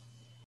 folks.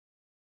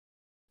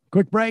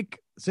 Quick break.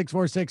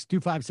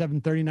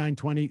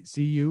 646-257-3920.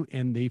 See you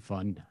in the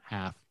fun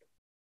half.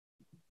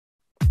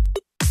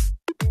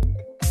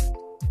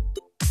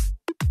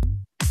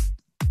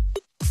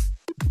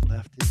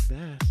 Left is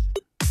best.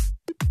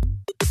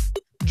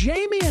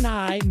 Jamie and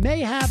I may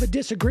have a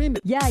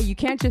disagreement. Yeah, you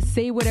can't just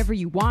say whatever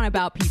you want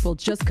about people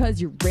just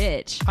because you're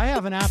rich. I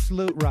have an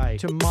absolute right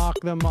to mock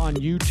them on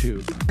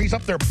YouTube. He's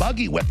up there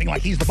buggy whipping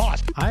like he's the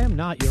boss. I am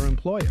not your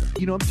employer.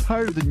 I'm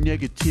tired of the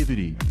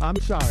negativity. I'm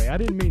sorry. I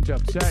didn't mean to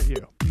upset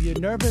you. You're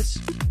nervous?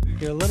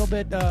 You're a little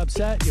bit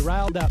upset? You're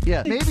riled up?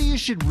 Yeah, maybe you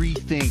should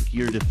rethink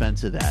your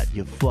defense of that,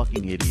 you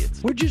fucking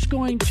idiots. We're just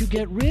going to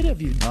get rid of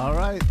you. All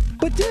right.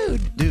 But dude.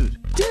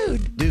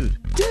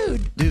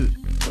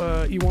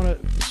 You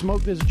want to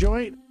smoke this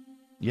joint?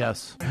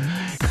 Yes.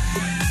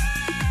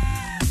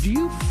 Do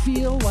you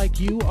feel like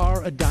you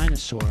are a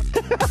dinosaur?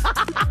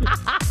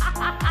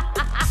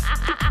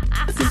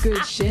 Some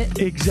good shit.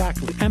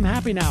 Exactly. I'm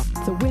happy now.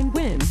 It's a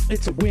win-win.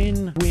 It's a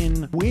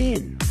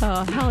win-win-win.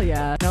 Oh, hell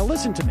yeah. Now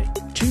listen to me.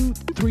 2,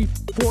 3,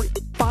 4,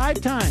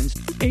 5 times.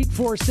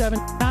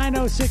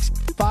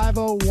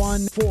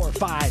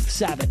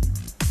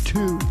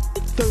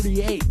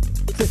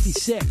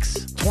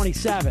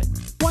 847-906-501-457-238-56-27.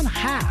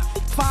 1/2.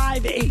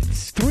 5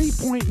 8s.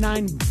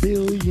 3.9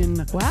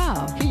 billion.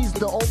 Wow. He's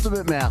the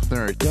ultimate math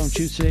nerd. Don't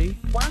you see?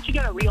 Why don't you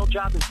get a real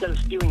job instead of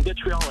spewing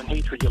vitriol and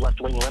hatred, you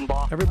left-wing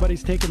Limbaugh?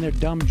 Everybody's taking their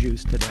dumb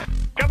juice today.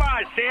 Come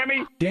on,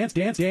 Sammy. Dance,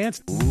 dance,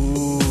 dance.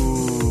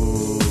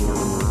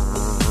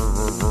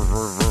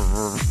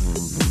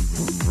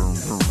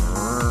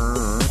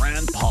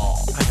 Rand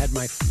Paul. I had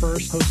my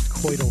first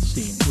post-coital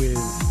scene with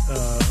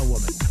a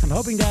woman. I'm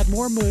hoping to add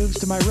more moves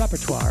to my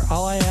repertoire.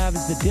 All I have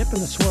is the dip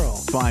and the swirl.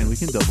 Fine, we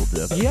can double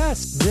dip.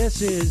 Yes,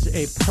 this is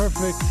a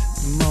perfect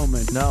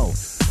moment. No.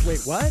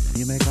 Wait, what?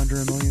 You make under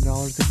 $1 million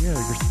a year.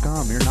 You're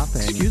scum. You're not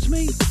paying. Excuse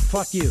me?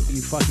 Fuck you,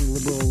 you fucking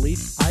liberal elite.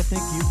 I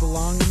think you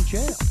belong in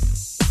jail.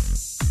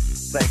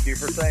 Thank you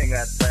for saying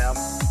that, Sam.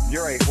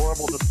 You're a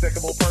horrible,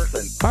 despicable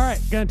person. All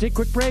right, gonna take a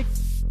quick break.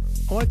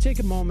 I want to take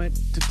a moment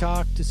to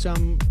talk to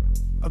some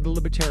of the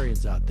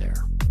libertarians out there.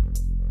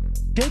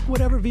 Take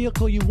whatever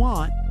vehicle you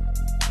want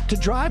to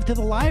drive to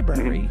the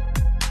library.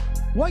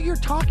 What you're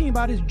talking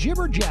about is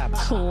jibber jabber.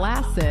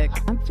 Classic.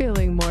 I'm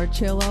feeling more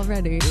chill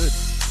already. Good.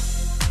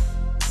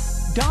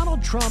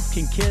 Donald Trump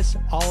can kiss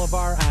all of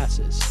our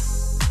asses.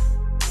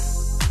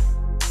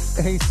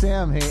 Hey,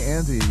 Sam. Hey,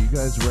 Andy. You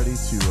guys ready to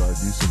do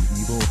some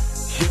evil?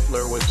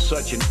 Hitler was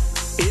such an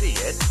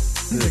idiot.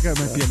 That guy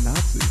might be a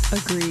Nazi.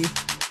 Agree.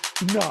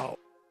 No.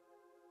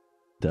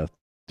 Death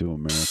to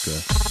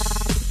America.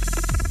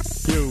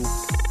 You.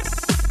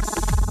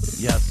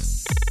 Yes.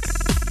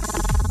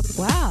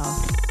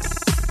 Wow.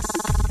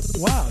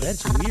 Wow,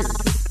 that's weird.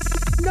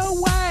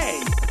 No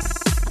way.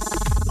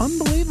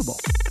 Unbelievable.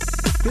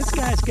 This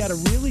guy's got a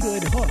really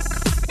good hook.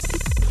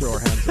 Throw our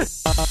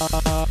hands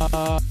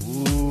up.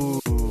 Ooh.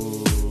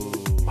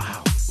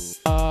 Wow.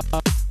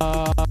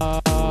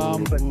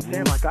 But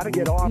Sam, I gotta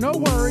get off. No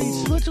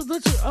worries. Let's.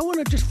 I want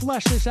to just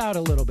flesh this out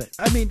a little bit.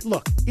 I mean,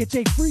 look, it's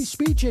a free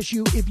speech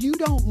issue. If you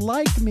don't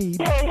like me,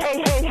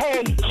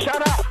 Hey!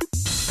 Shut up!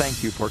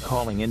 Thank you for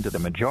calling into the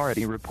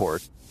Majority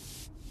Report.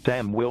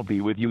 Sam will be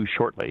with you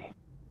shortly.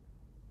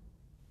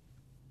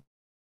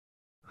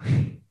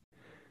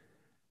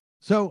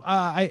 So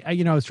I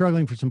was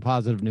struggling for some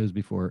positive news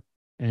before,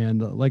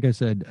 and like I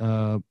said,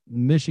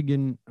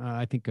 Michigan,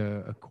 I think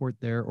a court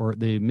there, or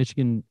the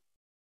Michigan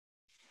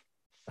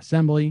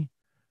Assembly,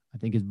 I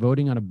think, is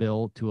voting on a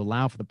bill to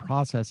allow for the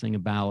processing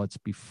of ballots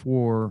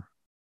before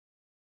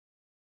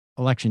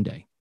Election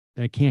Day.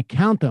 They can't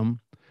count them,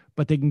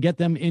 but they can get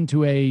them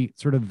into a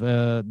sort of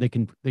they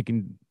can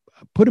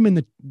put them in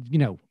the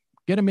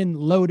get them in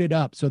loaded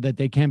up so that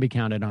they can be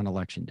counted on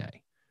Election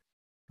Day.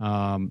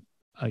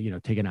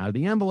 taken out of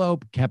the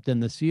envelope, kept in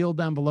the sealed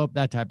envelope,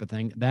 that type of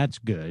thing. That's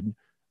good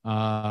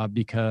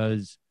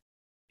because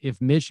if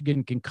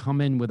Michigan can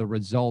come in with a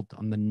result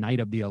on the night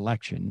of the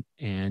election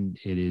and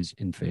it is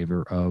in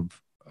favor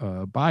of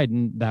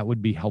Biden, that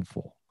would be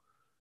helpful.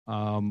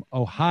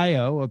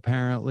 Ohio,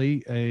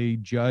 apparently, a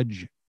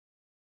judge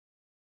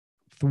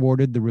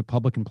thwarted the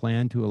Republican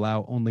plan to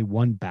allow only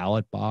one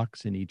ballot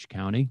box in each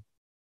county.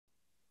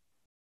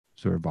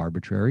 Sort of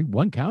arbitrary.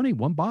 One county,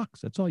 one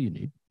box. That's all you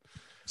need.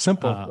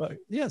 Simple.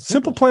 Yeah.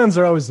 Simple plans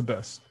are always the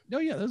best. Oh,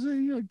 yeah. Those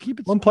are, keep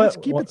it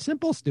it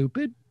simple,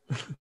 stupid.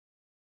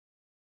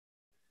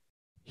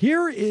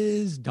 Here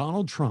is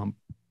Donald Trump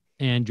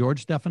and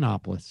George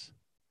Stephanopoulos.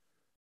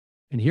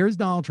 And here's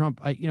Donald Trump.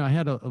 I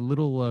had a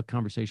little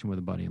conversation with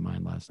a buddy of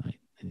mine last night,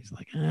 and he's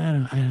like,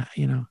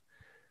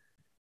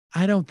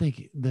 I don't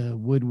think the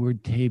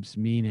Woodward tapes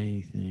mean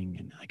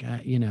anything.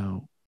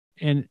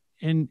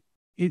 And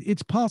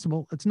it's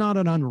possible. It's not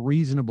an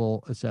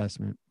unreasonable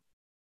assessment,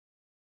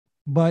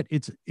 but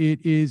it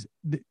is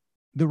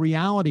the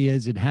reality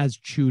is it has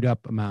chewed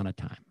up amount of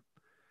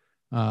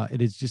time.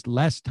 It is just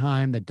less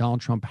time that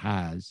Donald Trump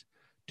has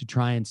to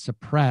try and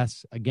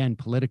suppress, again,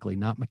 politically,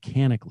 not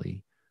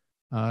mechanically,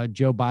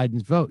 Joe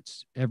Biden's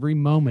votes every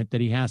moment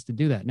that he has to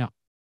do that. Now,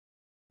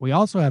 we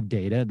also have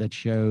data that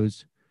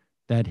shows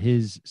that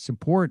his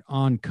support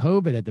on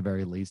COVID, at the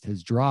very least,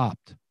 has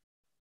dropped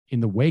in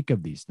the wake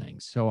of these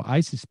things. So I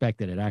suspect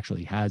that it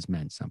actually has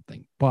meant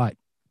something. But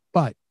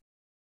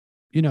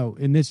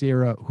in this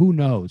era, who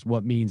knows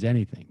what means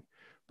anything?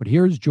 But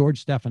here's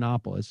George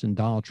Stephanopoulos and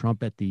Donald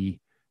Trump at the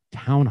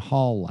town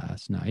hall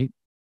last night,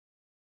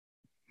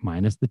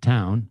 minus the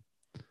town,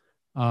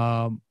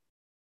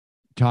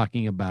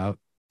 talking about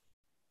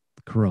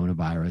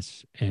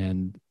coronavirus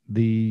and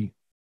the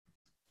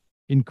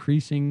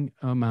increasing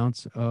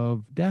amounts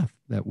of death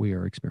that we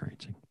are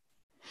experiencing.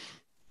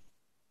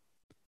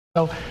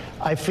 So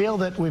I feel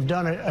that we've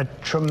done a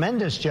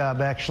tremendous job,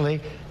 actually,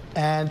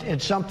 and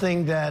it's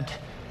something that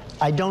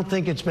I don't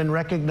think it's been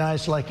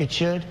recognized like it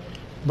should.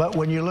 But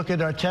when you look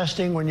at our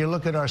testing, when you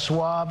look at our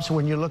swabs,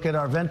 when you look at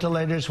our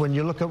ventilators, when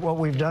you look at what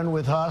we've done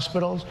with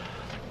hospitals,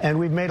 and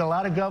we've made a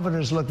lot of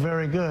governors look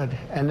very good.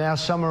 And now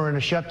some are in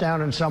a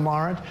shutdown and some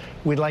aren't.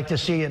 We'd like to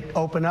see it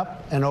open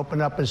up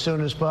as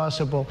soon as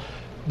possible.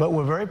 But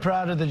we're very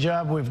proud of the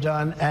job we've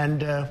done,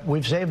 and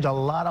we've saved a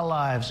lot of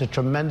lives, a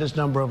tremendous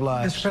number of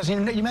lives. Mr.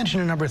 President, you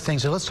mentioned a number of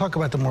things. So let's talk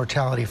about the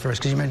mortality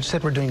first, because you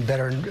said we're doing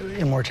better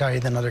in mortality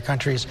than other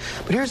countries.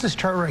 But here's this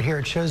chart right here.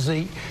 It shows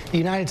the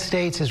United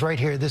States is right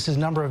here. This is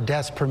number of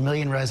deaths per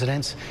million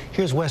residents.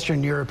 Here's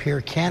Western Europe here,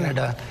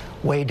 Canada,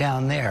 way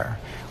down there.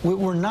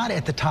 We're not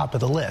at the top of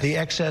the list. The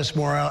excess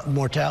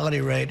mortality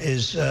rate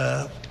is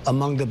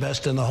among the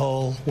best in the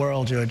whole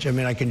world, George. I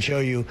mean, I can show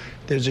you.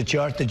 There's a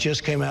chart that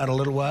just came out a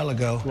little while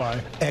ago.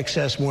 Why?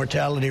 Excess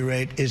mortality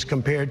rate is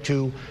compared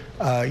to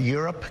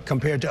Europe,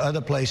 compared to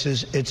other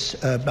places,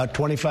 it's about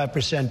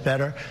 25%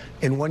 better.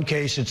 In one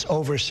case, it's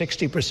over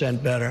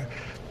 60% better.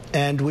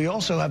 And we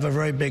also have a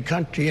very big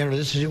country.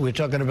 We're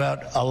talking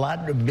about a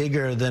lot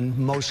bigger than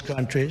most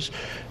countries.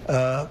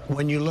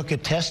 When you look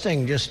at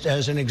testing, just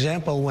as an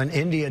example, when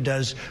India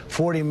does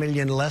 40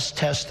 million less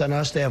tests than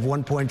us, they have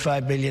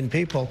 1.5 billion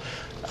people.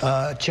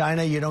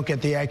 China, you don't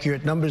get the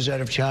accurate numbers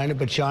out of China,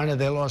 but China,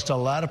 they lost a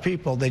lot of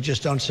people. They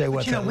just don't say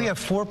what they lost. We have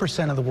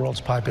 4% of the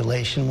world's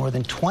population, more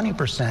than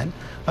 20%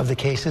 of the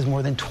cases,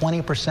 more than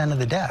 20% of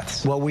the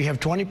deaths. Well, we have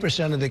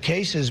 20% of the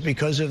cases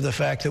because of the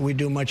fact that we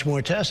do much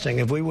more testing.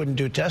 If we wouldn't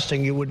do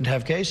testing, you wouldn't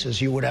have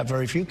cases. You would have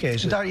very few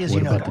cases. As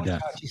you know, Dr.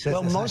 Fauci says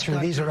well, most of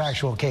these are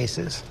actual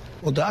cases.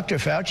 Well, Dr.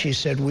 Fauci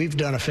said we've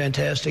done a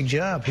fantastic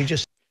job. He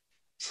just...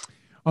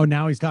 Oh,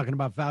 now he's talking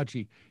about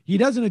Fauci. He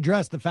doesn't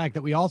address the fact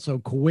that we also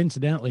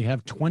coincidentally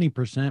have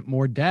 20%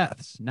 more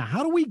deaths. Now,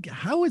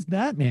 how is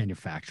that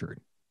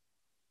manufactured?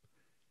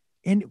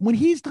 And when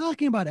he's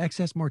talking about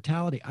excess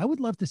mortality, I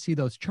would love to see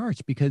those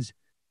charts, because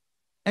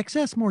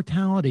excess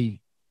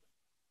mortality,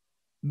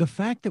 the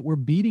fact that we're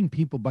beating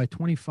people by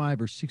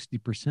 25 or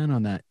 60%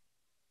 on that,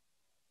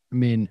 I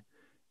mean,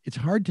 it's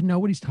hard to know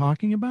what he's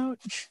talking about,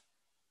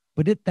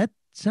 but that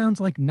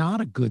sounds like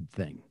not a good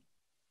thing.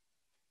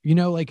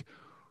 Like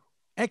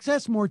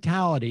excess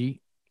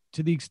mortality,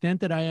 to the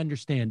extent that I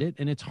understand it,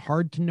 and it's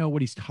hard to know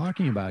what he's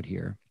talking about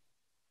here,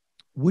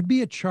 would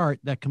be a chart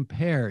that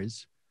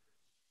compares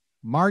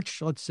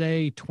March, let's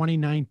say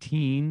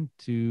 2019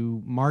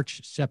 to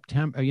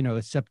September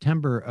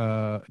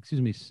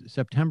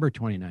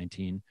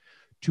 2019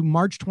 to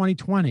March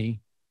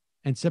 2020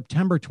 and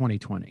September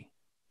 2020.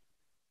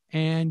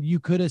 And you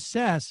could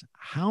assess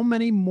how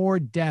many more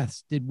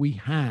deaths did we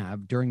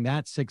have during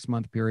that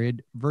 6-month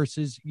period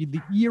versus the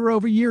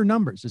year-over-year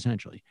numbers,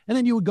 essentially. And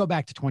then you would go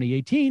back to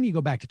 2018, you go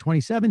back to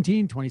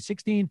 2017,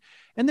 2016,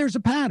 and there's a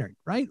pattern,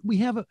 right? We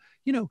have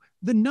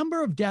the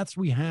number of deaths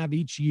we have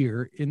each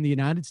year in the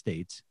United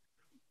States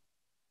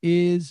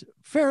is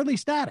fairly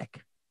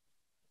static.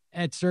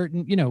 At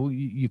certain,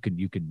 you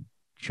could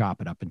chop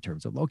it up in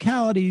terms of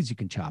localities, you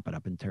can chop it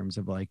up in terms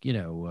of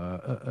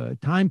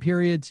time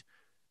periods.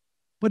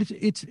 But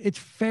it's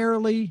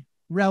fairly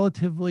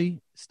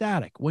relatively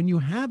static. When you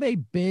have a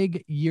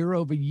big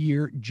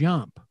year-over-year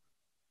jump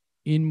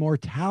in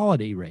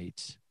mortality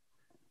rates,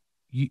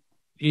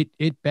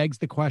 it begs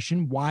the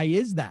question, why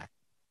is that?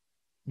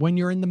 When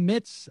you're in the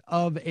midst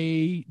of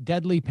a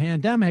deadly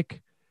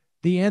pandemic,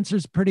 the answer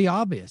is pretty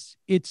obvious.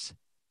 It's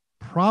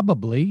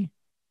probably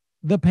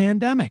the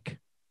pandemic.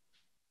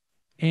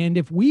 And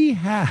if we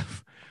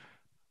have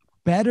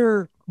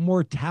better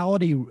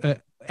mortality,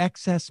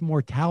 excess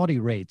mortality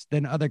rates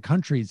than other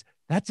countries,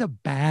 that's a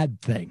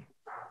bad thing.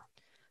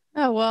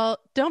 Oh, well,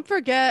 don't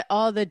forget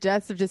all the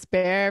deaths of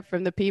despair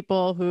from the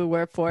people who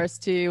were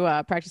forced to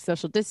practice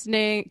social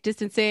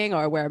distancing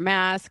or wear a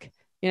mask.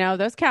 You know,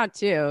 those count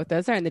too.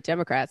 Those are in the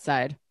Democrat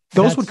side.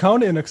 Those would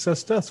count in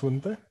excess deaths,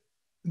 wouldn't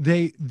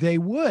they? They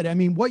would. I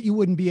mean, what you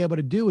wouldn't be able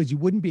to do is you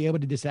wouldn't be able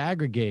to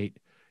disaggregate,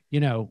 you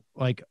know,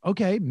 like,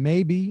 okay,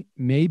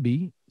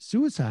 maybe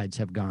suicides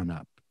have gone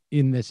up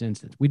in this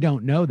instance. We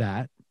don't know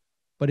that,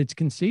 but it's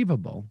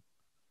conceivable.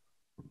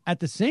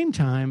 At the same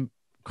time,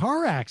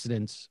 car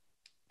accidents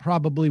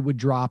probably would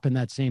drop in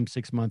that same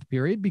 6-month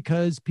period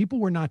because people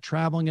were not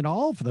traveling at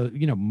all for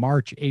the,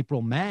 March,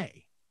 April,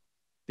 May.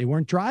 They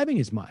weren't driving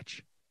as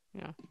much.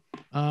 Yeah.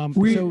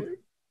 So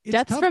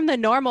deaths from the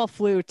normal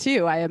flu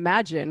too, I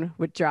imagine,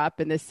 would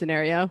drop in this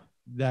scenario.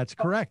 That's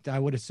correct. I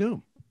would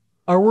assume.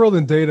 Our World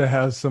in Data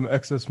has some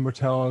excess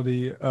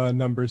mortality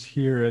numbers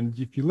here. And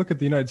if you look at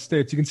the United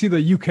States, you can see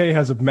the UK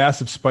has a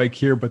massive spike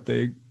here, but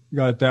they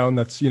got it down.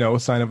 That's, a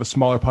sign of a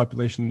smaller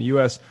population in the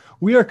US.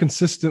 We are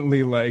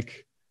consistently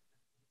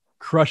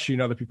crushing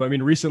other people. I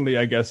mean, recently,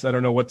 I guess, I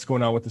don't know what's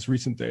going on with this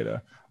recent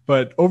data,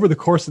 but over the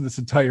course of this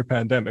entire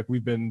pandemic,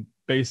 we've been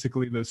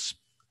basically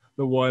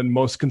the one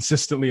most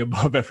consistently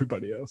above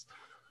everybody else.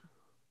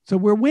 So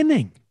we're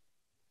winning.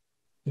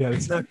 Yeah,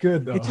 it's not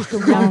good though. It's just the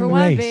wrong Number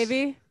one, race.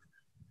 baby.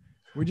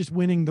 We're just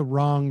winning the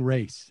wrong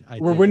race.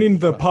 We're winning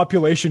the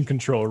population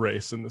control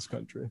race in this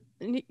country.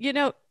 You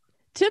know,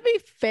 to be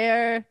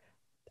fair,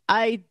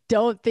 I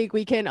don't think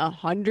we can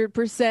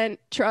 100%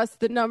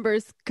 trust the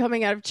numbers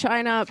coming out of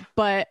China,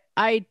 but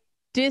I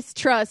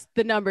distrust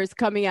the numbers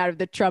coming out of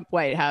the Trump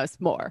White House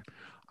more.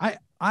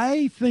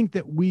 I think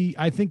we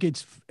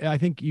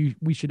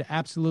should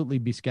absolutely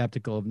be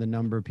skeptical of the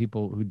number of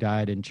people who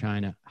died in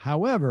China.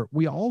 However,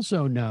 we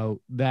also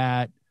know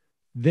that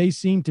they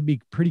seem to be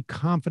pretty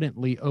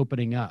confidently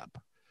opening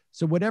up.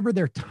 So whatever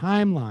their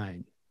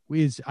timeline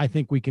is, I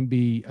think we can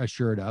be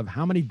assured of.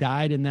 How many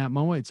died in that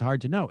moment? It's hard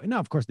to know. And now,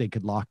 of course, they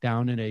could lock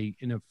down in a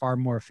far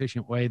more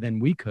efficient way than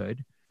we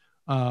could.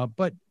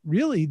 But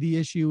really, the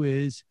issue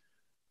is,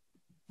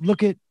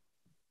 look at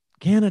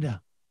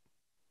Canada.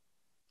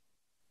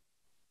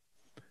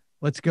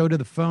 Let's go to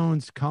the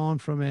phones. Calling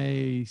from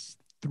a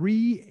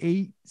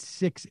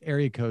 386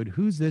 area code.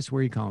 Who's this? Where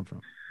are you calling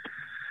from?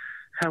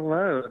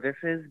 Hello, this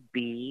is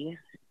B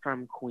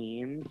from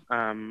Queens.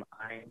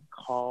 I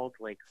called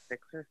 6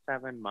 or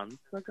 7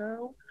 months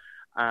ago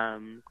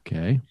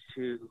to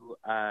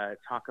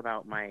talk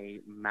about my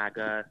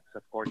MAGA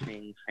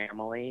supporting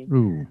family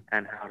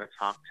and how to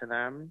talk to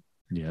them.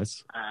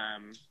 Yes.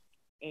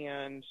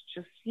 And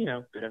just,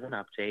 bit of an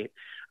update.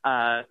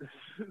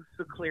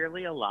 So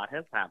clearly a lot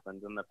has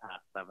happened in the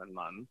past 7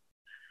 months.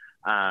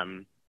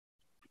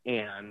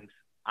 And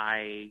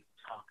I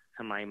talk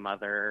to my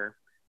mother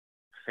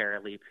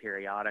fairly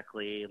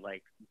periodically,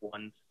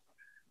 once,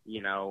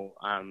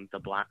 the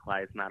Black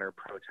Lives Matter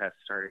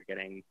protests started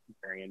getting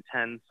very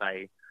intense,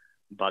 I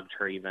bugged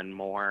her even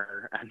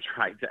more and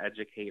tried to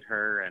educate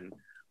her, and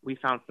we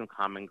found some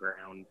common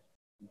ground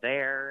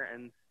there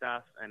and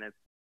stuff. And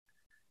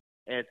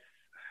it's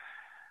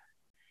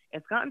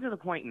gotten to the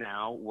point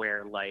now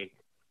where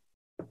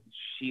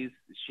she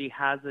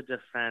has a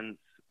defense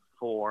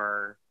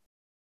for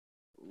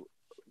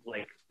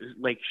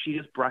she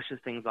just brushes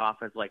things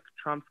off as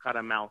Trump's got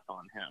a mouth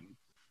on him.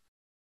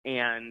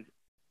 And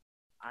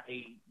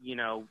I,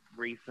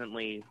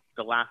 recently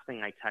the last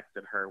thing I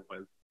texted her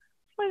was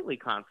slightly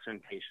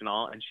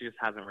confrontational, and she just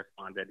hasn't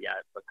responded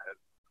yet because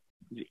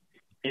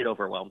it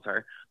overwhelms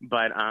her.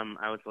 But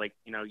I was like,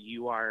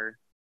 you are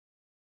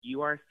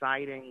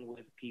siding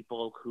with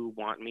people who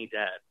want me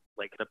dead.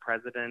 The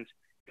president,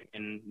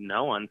 in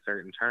no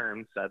uncertain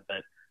terms, said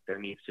that there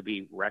needs to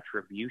be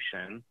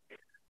retribution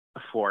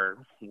for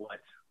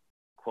what,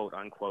 quote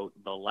unquote,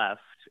 the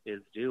left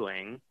is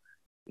doing,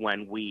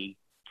 when we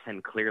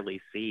can clearly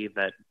see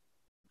that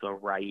the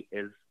right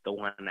is the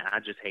one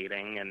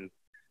agitating. And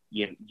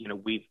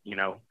we've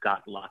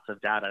got lots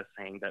of data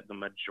saying that the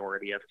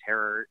majority of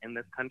terror in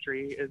this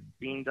country is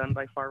being done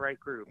by far right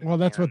groups. Well,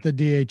 that's what the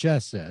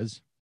DHS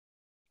says.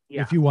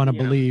 Yeah, if you want to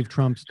believe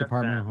Trump's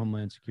Department of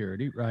Homeland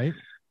Security, right?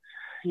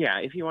 Yeah,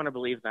 if you want to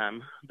believe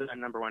them, the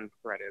number one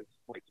threat is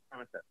white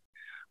supremacists.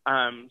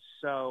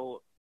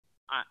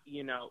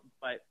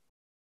 But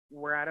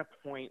we're at a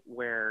point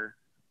where,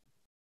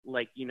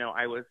 I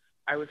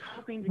was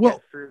hoping to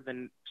get through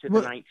the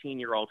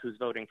 19-year-old who's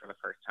voting for the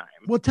first time.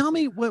 Well, tell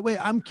me, wait,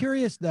 I'm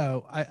curious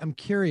though. I'm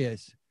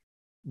curious.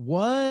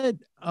 What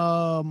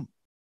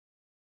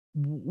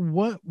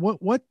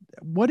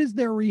is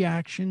their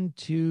reaction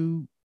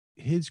to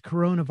his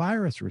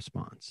coronavirus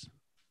response?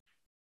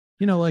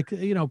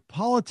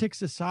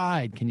 Politics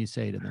aside, can you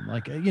say to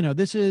them,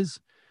 this is...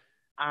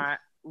 I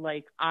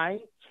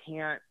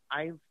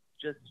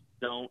just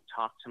don't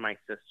talk to my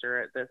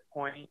sister at this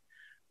point,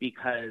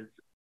 because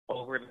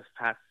over this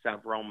past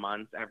several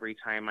months, every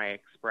time I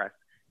express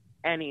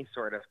any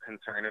sort of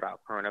concern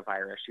about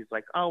coronavirus, she's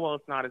like, oh, well,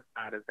 it's not as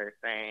bad as they're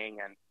saying.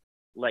 And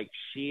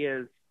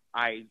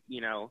I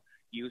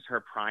use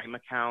her Prime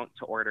account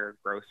to order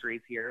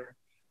groceries here,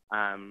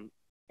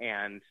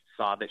 and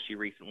saw that she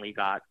recently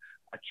got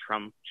a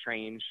Trump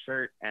train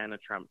shirt and a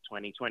Trump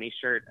 2020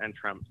 shirt and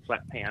Trump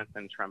sweatpants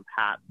and Trump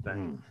hats.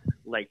 And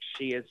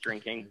she is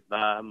drinking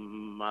the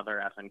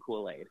mother effing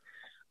Kool-Aid.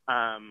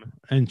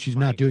 And she's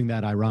not doing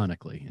that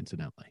ironically,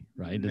 incidentally,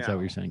 right? No, is that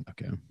what you're saying?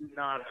 Okay.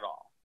 Not at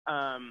all.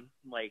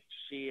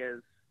 She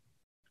is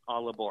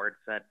all aboard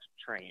said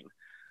train.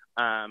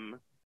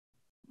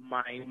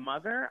 My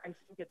mother, I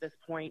think at this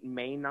point,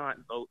 may not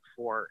vote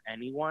for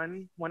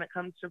anyone when it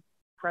comes to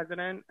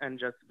president and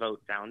just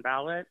vote down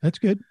ballot. That's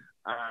good.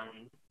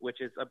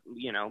 Which is,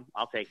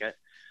 I'll take it.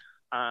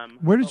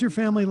 Where does your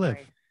family live?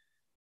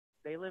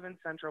 They live in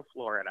Central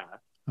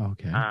Florida.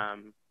 Okay.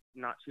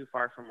 Not too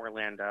far from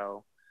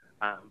Orlando,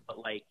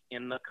 but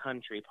in the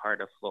country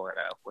part of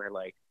Florida, where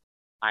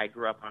I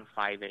grew up on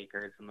 5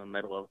 acres in the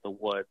middle of the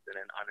woods in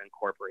an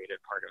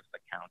unincorporated part of the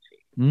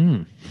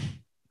county.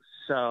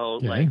 So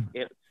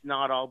it's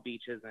not all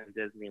beaches and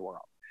Disney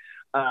World.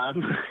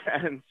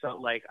 And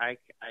so I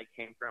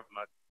came from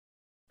a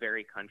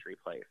very country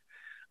place.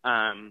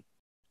 And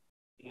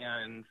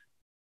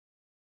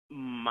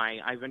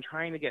I've been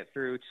trying to get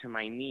through to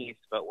my niece,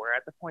 but we're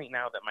at the point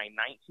now that my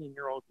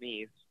 19-year-old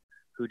niece,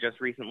 who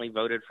just recently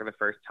voted for the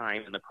first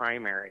time in the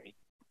primary,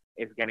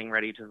 is getting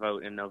ready to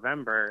vote in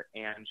November,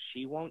 and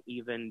she won't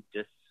even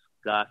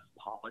discuss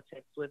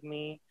politics with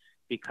me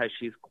because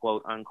she's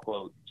quote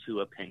unquote too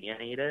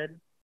opinionated.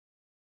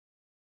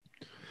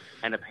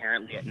 And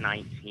apparently at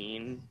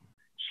 19,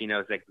 she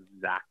knows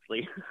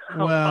exactly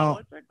how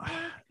politics work.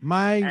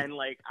 And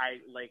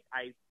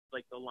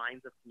the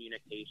lines of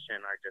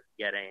communication are just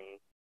getting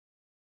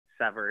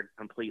severed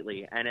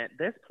completely. And at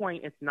this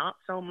point, it's not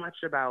so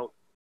much about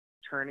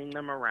turning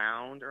them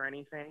around or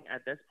anything.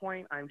 At this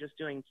point, I'm just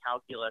doing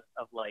calculus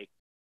of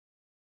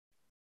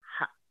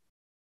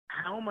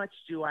how much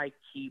do I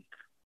keep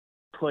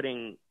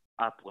putting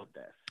up with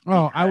this?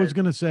 Oh, I was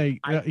going to say,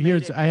 I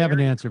have an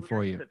answer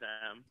for you.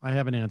 I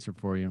have an answer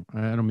for you.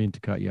 I don't mean to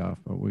cut you off,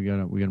 but we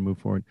gotta move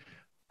forward.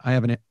 I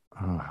have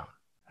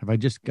have I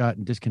just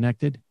gotten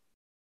disconnected?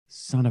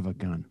 Son of a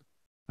gun.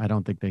 I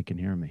don't think they can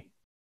hear me.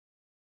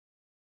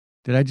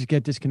 Did I just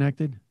get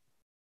disconnected?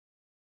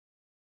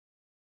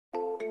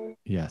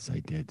 Yes, I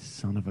did.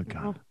 Son of a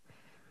gun.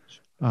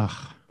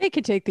 They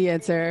could take the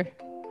answer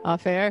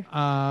off air.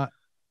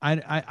 I'm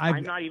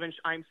not even.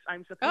 I'm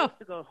supposed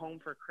to go home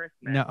for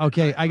Christmas. No,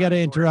 okay. I got to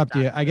interrupt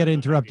you.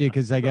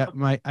 Because I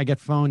got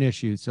phone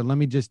issues. So let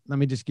me just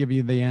give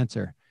you the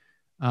answer.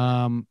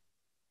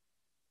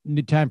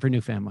 New time for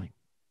new family.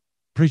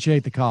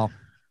 Appreciate the call.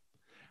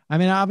 I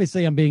mean,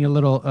 obviously, I'm being a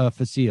little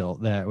facile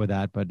with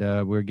that, but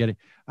we're getting.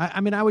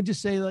 I would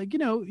just say,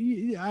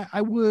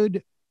 I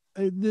would.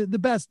 The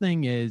best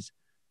thing is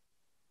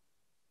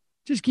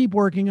just keep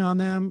working on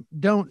them.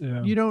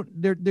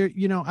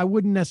 I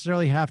wouldn't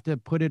necessarily have to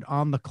put it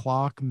on the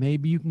clock.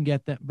 Maybe you can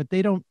get that, but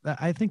they don't.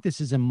 I think this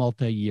is a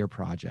multi-year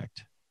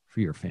project for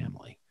your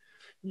family.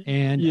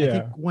 And I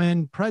think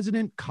when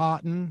President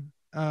Cotton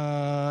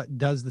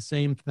does the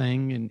same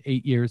thing in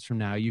 8 years from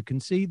now, you can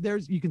say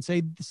there's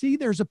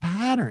a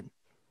pattern,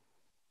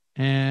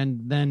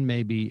 and then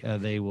maybe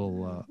they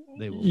will.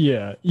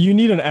 Yeah, you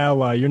need an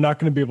ally. You're not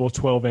going to be able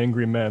to 12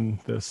 angry men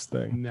this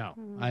thing. No,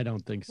 I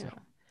don't think so.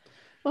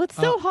 Well, it's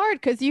so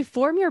hard because you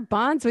form your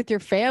bonds with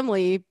your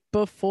family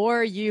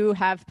before you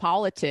have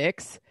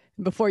politics,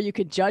 before you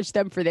could judge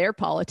them for their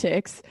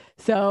politics.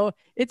 So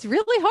it's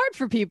really hard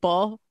for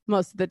people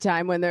most of the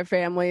time when their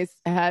families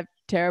have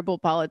terrible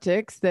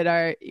politics that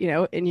are,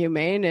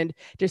 inhumane and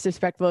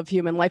disrespectful of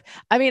human life.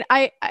 I mean,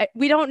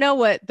 we don't know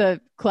what the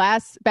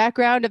class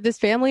background of this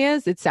family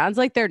is. It sounds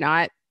like they're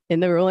not in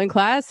the ruling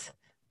class,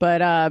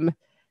 but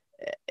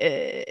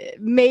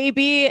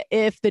maybe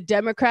if the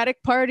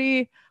Democratic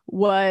Party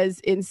was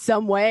in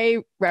some way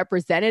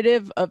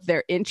representative of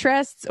their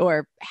interests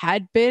or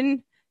had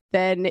been,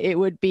 then it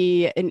would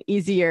be an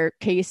easier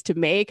case to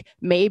make.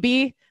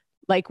 Maybe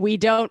we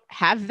don't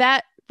have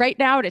that right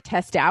now to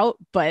test out,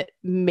 but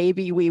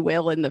maybe we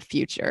will in the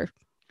future.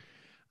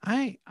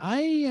 I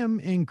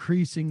am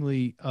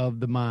increasingly of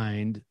the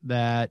mind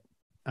that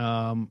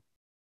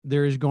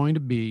there is going to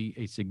be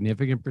a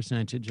significant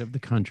percentage of the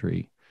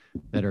country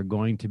that are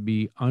going to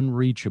be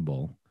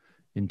unreachable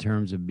in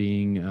terms of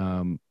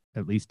being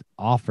at least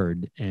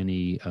offered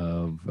any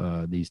of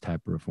these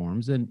type of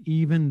reforms. And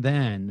even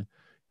then,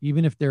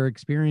 even if they're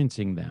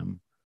experiencing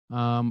them,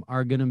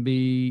 are going to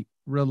be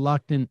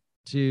reluctant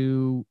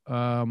to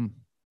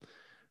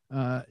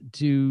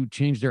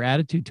change their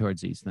attitude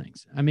towards these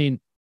things. I mean,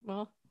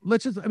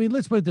 let's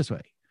put it this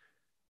way.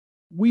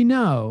 We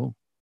know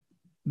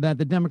that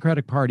the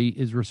Democratic Party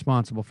is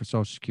responsible for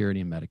Social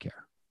Security and Medicare,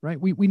 right?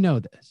 We know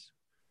this.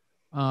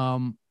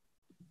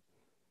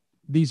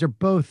 These are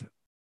both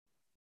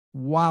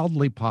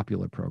wildly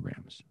popular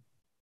programs.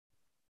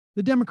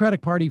 The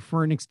Democratic Party,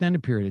 for an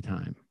extended period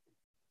of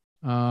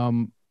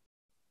time,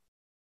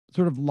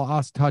 sort of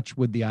lost touch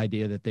with the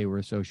idea that they were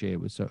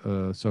associated with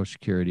Social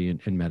Security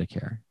and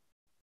Medicare.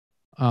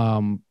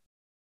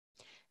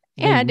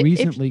 And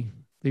recently,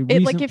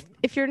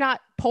 if you're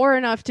not poor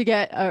enough to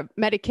get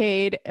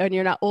Medicaid and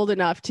you're not old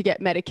enough to get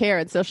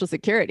Medicare and Social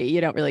Security,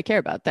 you don't really care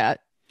about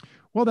that.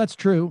 Well, that's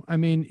true. I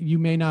mean, you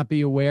may not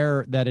be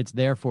aware that it's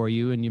there for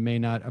you, and you may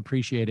not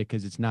appreciate it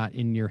because it's not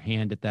in your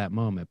hand at that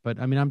moment. But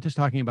I mean, I'm just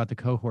talking about the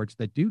cohorts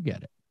that do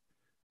get it,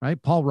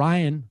 right? Paul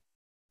Ryan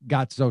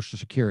got Social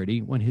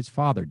Security when his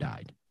father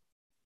died.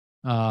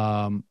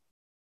 There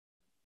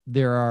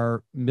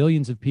are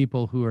millions of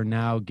people who are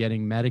now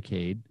getting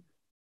Medicaid.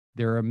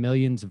 There are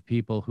millions of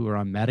people who are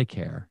on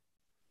Medicare.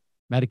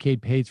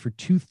 Medicaid pays for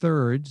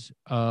 2/3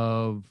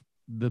 of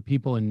the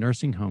people in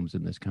nursing homes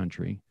in this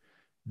country.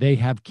 They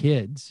have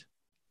kids,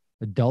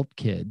 adult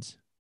kids,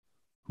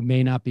 who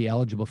may not be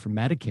eligible for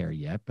Medicare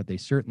yet, but they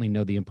certainly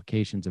know the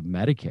implications of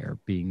Medicare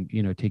being,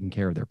 taking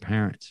care of their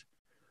parents.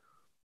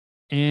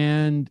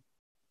 And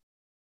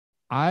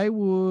I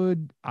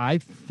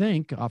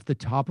think off the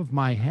top of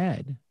my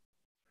head,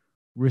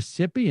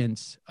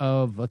 recipients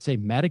of, let's say,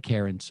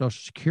 Medicare and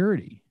Social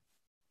Security,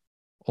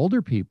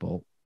 older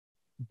people,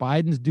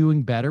 Biden's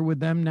doing better with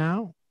them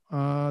now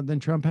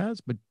than Trump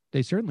has, but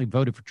they certainly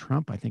voted for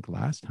Trump, I think,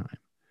 last time.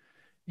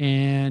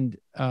 And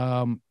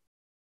now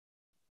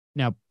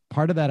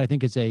part of that, I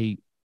think, is a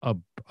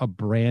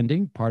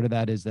branding. Part of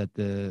that is that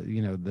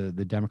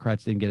the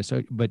Democrats didn't get it.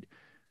 So, but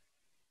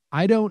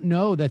I don't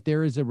know that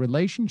there is a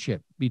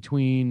relationship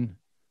between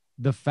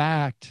the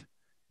fact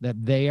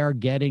that they are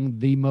getting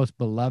the most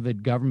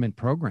beloved government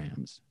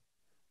programs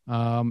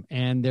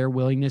and their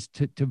willingness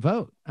to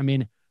vote. I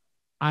mean,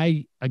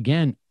 I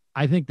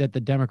think that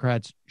the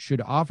Democrats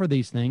should offer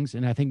these things.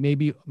 And I think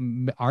maybe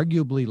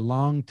arguably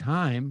long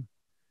time,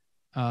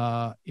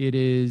 it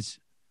is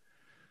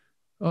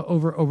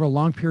over a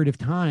long period of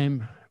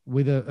time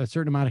with a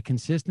certain amount of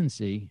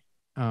consistency,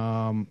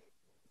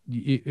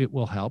 it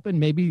will help. And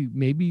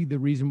maybe the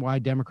reason why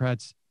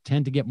Democrats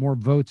tend to get more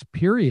votes,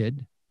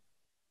 period,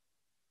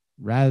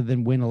 rather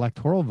than win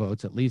electoral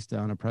votes, at least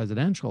on a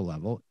presidential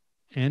level.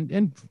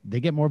 And they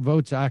get more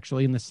votes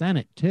actually in the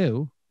Senate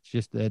too. It's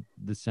just that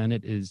the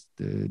Senate is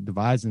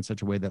devised in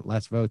such a way that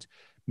less votes.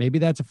 Maybe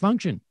that's a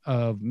function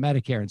of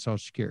Medicare and Social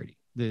Security,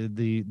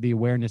 the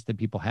awareness that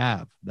people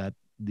have that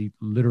the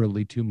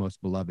literally two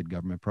most beloved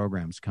government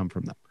programs come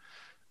from them.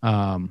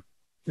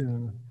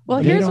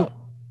 Well, here's why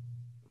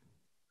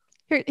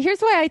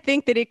I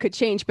think that it could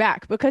change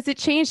back, because it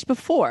changed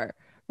before,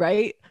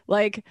 right?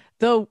 Like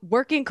the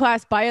working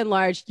class, by and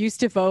large, used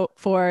to vote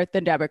for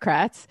the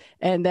Democrats,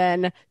 and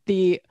then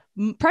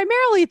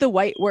primarily the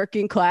white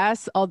working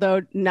class,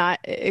 although not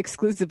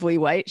exclusively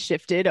white,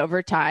 shifted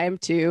over time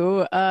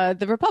to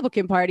the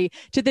Republican Party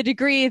to the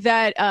degree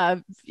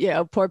that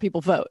poor people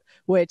vote,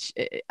 which,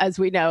 as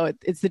we know,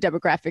 it's the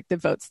demographic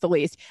that votes the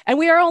least. And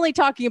we are only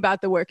talking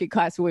about the working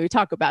class when we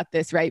talk about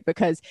this, right?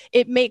 Because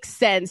it makes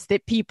sense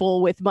that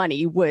people with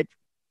money would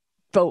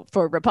vote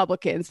for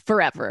Republicans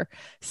forever.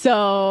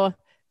 So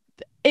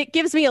it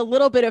gives me a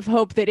little bit of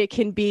hope that it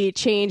can be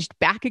changed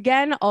back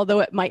again, although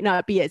it might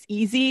not be as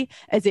easy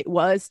as it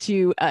was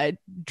to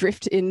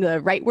drift in the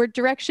rightward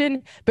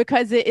direction,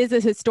 because it is a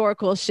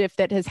historical shift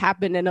that has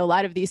happened, and a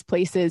lot of these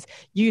places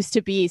used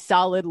to be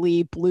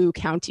solidly blue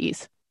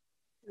counties.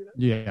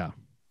 Yeah.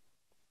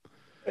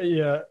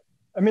 I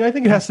mean, I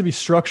think it has to be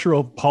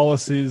structural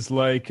policies.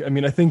 I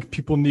think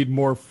people need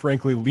more,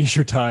 frankly,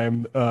 leisure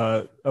time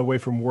away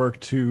from work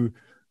to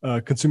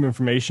consume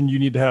information. You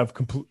need to have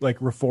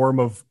reform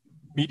of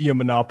media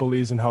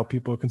monopolies and how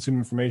people consume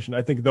information.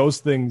 I think those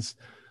things,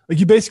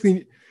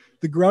 the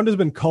ground has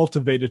been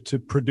cultivated to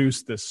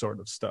produce this sort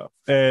of stuff.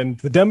 And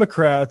the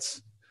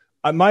Democrats,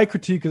 my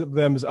critique of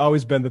them has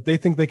always been that they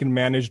think they can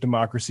manage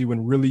democracy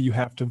when really you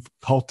have to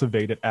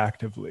cultivate it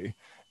actively.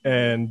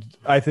 And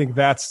I think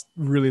that's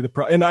really the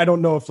problem. And I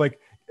don't know if I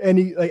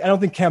don't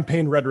think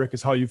campaign rhetoric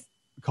is how you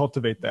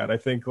cultivate that. I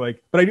think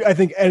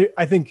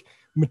I think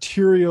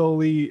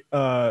materially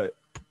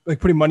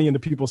putting money into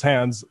people's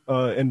hands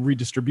and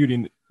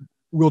redistributing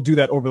will do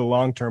that over the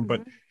long term.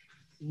 But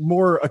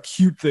more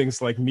acute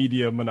things like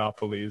media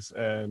monopolies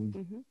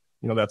and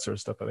that sort of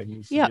stuff I think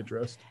needs to be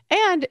addressed.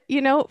 And,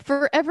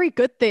 for every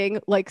good thing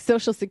like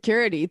Social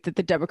Security that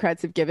the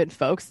Democrats have given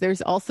folks,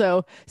 there's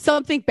also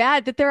something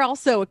bad that they're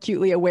also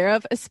acutely aware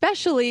of,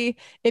 especially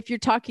if you're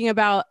talking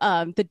about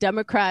the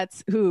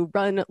Democrats who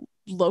run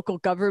local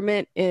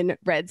government in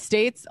red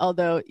states,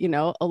 although,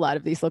 a lot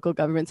of these local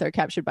governments are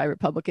captured by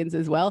Republicans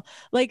as well.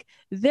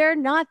 They're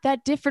not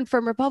that different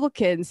from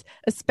Republicans,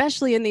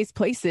 especially in these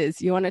places.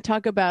 You want to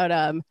talk about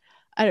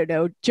I don't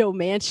know, Joe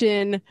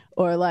Manchin,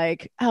 or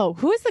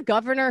who is the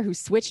governor who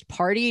switched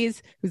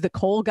parties? Who's the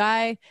coal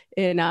guy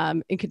in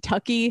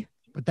Kentucky?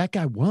 But that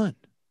guy won.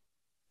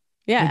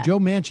 Yeah. Joe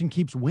Manchin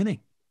keeps winning.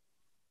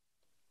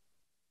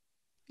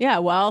 Yeah,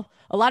 well,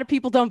 a lot of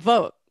people don't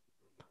vote.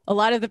 A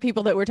lot of the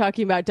people that we're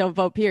talking about don't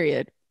vote,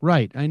 period.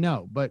 Right, I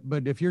know. But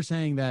if you're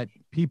saying that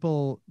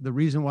people, the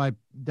reason why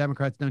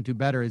Democrats don't do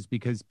better is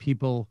because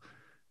people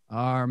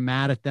are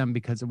mad at them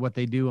because of what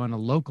they do on a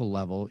local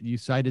level, you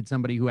cited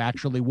somebody who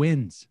actually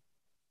wins.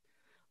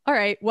 All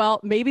right, well,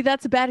 maybe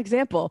that's a bad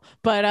example,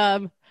 but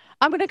I'm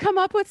going to come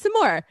up with some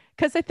more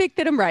because I think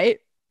that I'm right.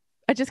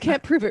 I just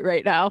can't prove it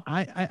right now.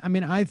 I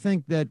mean, I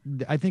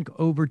think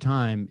over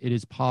time it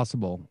is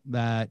possible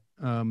that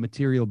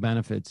material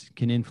benefits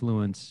can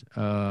influence,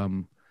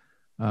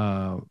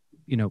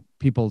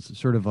 people's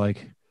sort of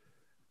like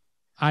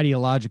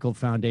ideological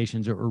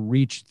foundations or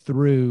reach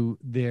through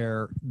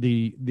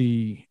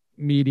the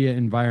media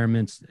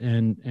environments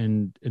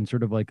and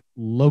sort of like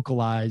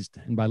localized,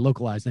 and by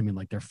localized I mean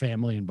like their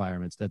family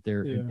environments that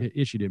they're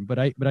issued in. But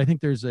I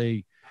think there's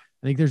a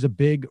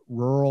big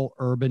rural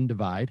urban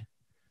divide.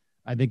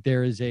 I think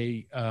there is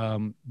a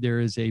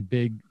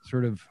big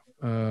sort of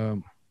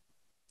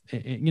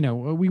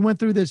we went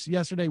through this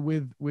yesterday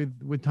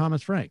with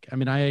Thomas Frank. I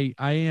mean, I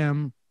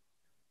am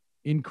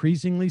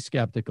increasingly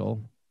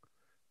skeptical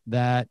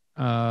that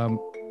that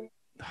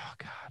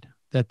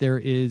there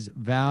is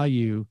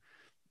value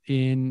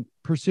in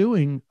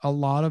pursuing a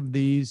lot of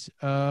these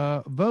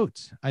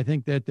votes. I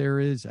think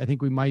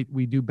that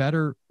we do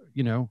better,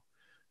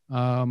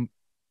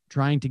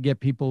 trying to get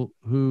people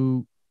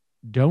who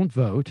don't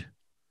vote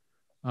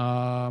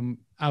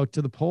out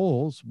to the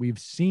polls. We've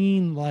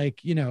seen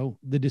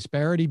the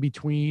disparity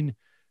between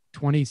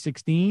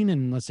 2016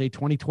 and let's say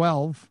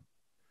 2012.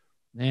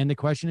 And the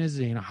question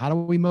is, how do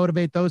we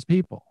motivate those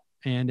people?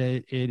 And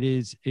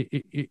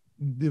it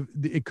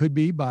could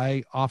be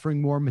by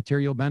offering more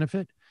material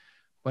benefit.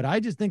 But I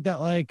just think that,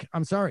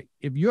 I'm sorry,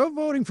 if you're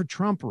voting for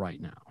Trump right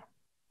now,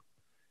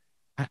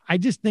 I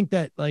just think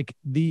that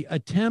the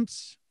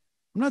attempts,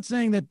 I'm not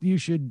saying that you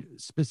should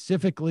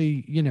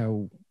specifically,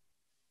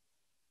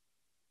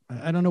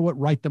 I don't know what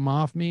write them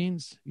off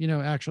means,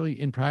 actually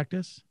in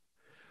practice,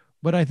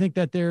 but I think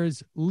that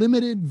there's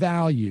limited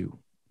value.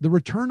 The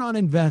return on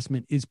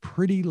investment is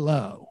pretty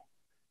low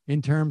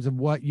in terms of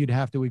what you'd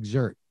have to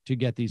exert to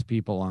get these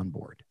people on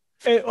board.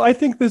 I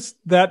think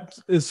that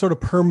is sort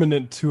of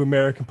permanent to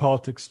American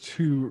politics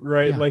too,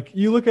 right? Yeah.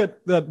 You look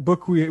at that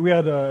book we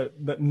had,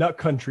 that Nut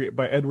Country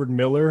by Edward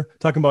Miller,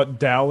 talking about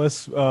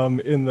Dallas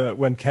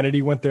when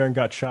Kennedy went there and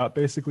got shot,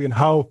 basically, and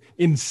how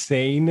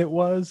insane it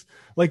was.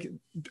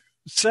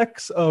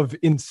 Sects of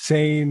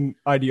insane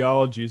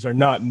ideologies are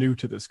not new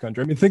to this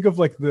country. I mean, think of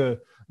the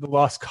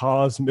lost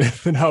cause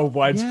myth and how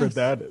widespread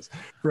that is,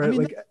 right? I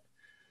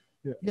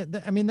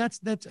mean, that is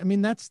that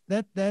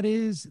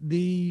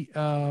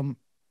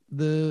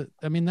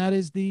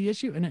is the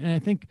issue. And I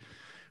think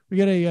we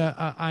got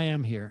I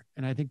am here,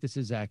 and I think this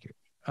is accurate.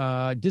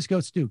 Disco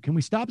Stu, can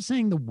we stop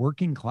saying the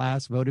working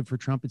class voted for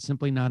Trump? It's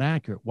simply not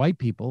accurate. White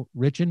people,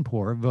 rich and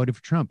poor, voted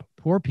for Trump.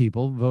 Poor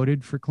people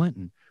voted for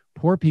Clinton.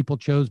 Poor people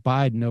chose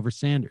Biden over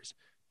Sanders.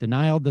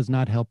 Denial does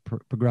not help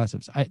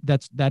progressives.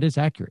 That is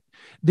accurate.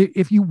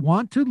 If you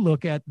want to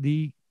look at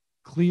the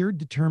clear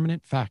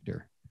determinant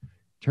factor in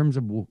terms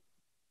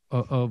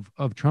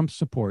of Trump's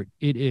support,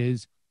 it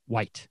is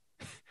white.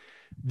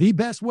 The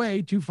best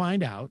way to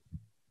find out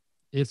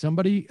if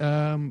somebody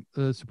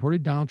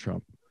supported Donald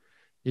Trump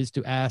is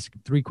to ask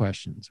three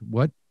questions.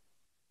 What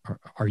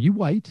are you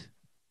white?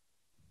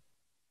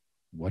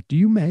 What do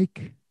you make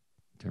in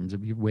terms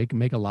of you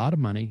make a lot of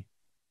money?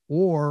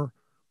 Or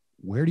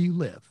where do you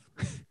live?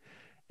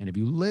 And if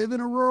you live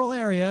in a rural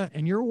area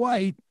and you're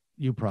white,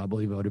 you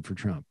probably voted for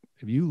Trump.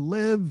 If you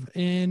live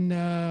in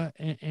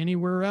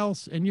anywhere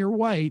else and you're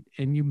white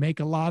and you make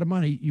a lot of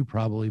money, you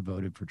probably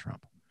voted for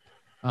Trump.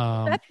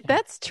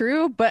 That's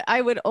true, but I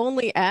would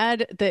only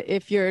add that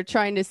if you're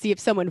trying to see if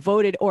someone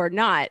voted or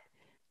not,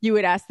 you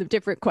would ask them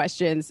different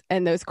questions,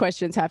 and those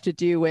questions have to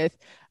do with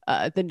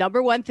the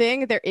number one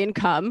thing, their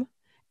income.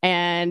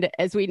 And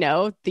as we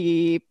know,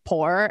 the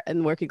poor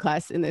and working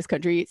class in this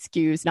country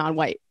skews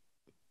non-white.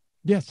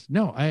 Yes,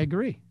 no, I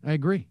agree.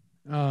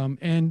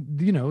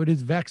 And, it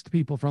has vexed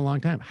people for a long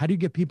time. How do you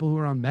get people who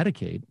are on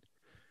Medicaid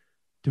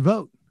to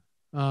vote?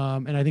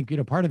 And I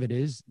think, part of it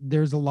is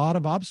there's a lot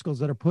of obstacles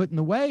that are put in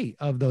the way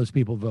of those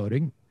people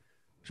voting,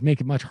 which make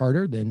it much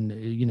harder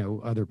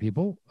than, other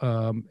people.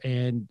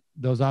 And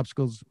those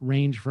obstacles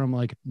range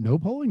from no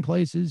polling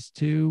places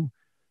to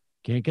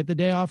can't get the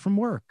day off from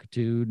work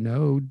to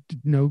no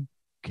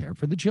care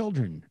for the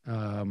children.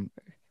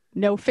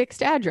 No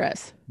fixed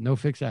address. I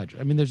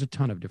mean, there's a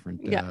ton of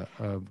different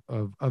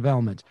of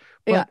elements.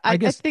 But yeah, I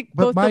guess. Think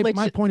both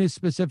my point is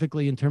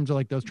specifically in terms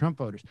of those Trump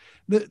voters.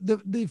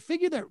 The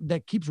figure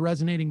that keeps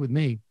resonating with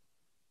me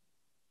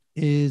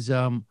is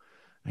I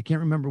can't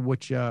remember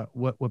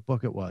what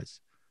book it was.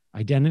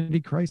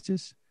 Identity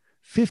Crisis.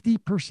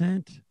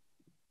 50%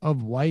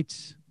 of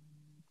whites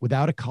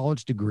without a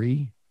college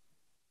degree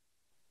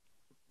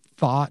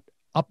thought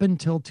up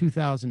until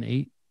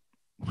 2008,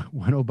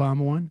 when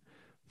Obama won,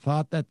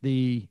 thought that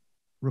the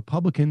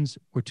Republicans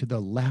were to the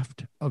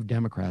left of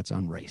Democrats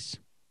on race.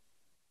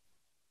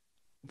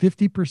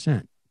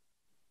 50%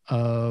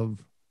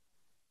 of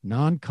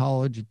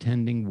non-college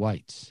attending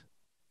whites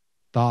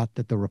thought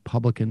that the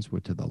Republicans were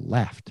to the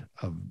left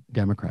of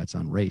Democrats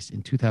on race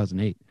in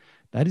 2008.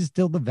 That is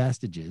still the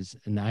vestiges,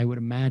 and I would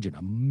imagine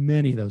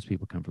many of those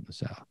people come from the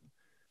South,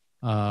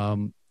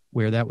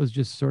 where that was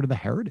just sort of the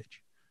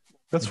heritage.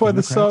 That's why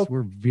Democrats the South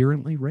were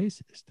virulently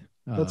racist.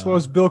 That's why it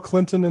was Bill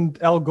Clinton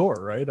and Al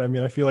Gore, right? I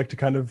mean, I feel like to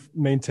kind of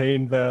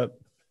maintain that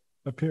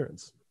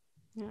appearance.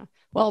 Yeah.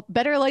 Well,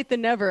 better late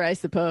than never, I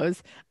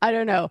suppose. I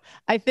don't know.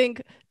 I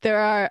think there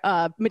are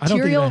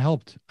material.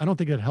 I don't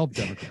think it helped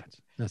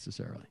Democrats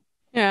necessarily.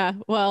 Yeah.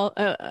 Well,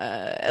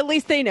 at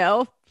least they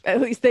know. At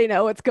least they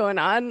know what's going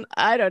on.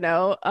 I don't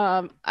know.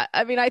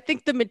 I mean, I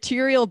think the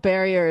material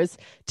barriers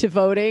to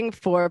voting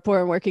for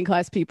poor and working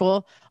class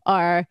people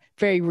are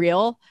very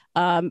real.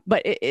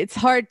 But it's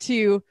hard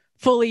to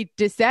fully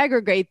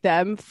disaggregate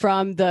them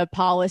from the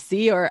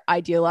policy or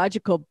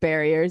ideological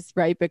barriers,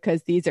 right?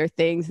 Because these are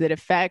things that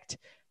affect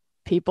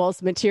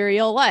people's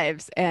material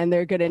lives, and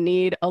they're going to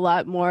need a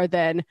lot more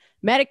than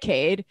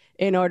Medicaid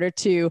in order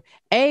to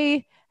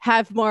A,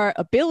 have more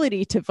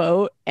ability to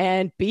vote,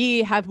 and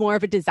B, have more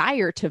of a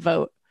desire to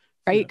vote,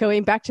 right? Yeah.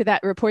 Going back to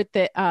that report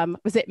that,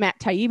 was it Matt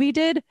Taibbi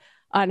did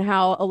on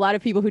how a lot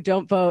of people who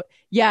don't vote,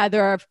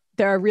 there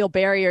are real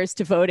barriers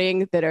to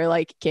voting that are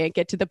like, can't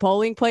get to the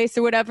polling place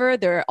or whatever.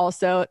 There's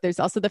also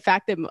the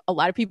fact that a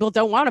lot of people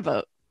don't want to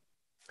vote.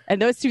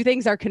 And those two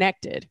things are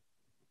connected.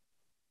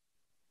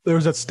 There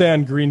was that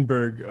Stan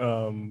Greenberg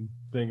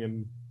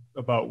thing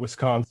about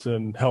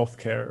Wisconsin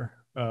healthcare.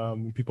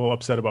 People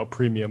upset about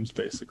premiums,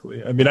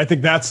 basically. I mean, I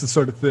think that's the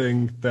sort of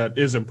thing that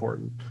is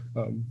important,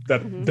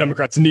 that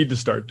Democrats need to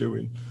start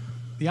doing.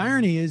 The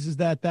irony is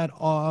that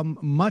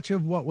much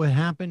of what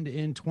happened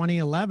in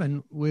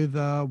 2011 with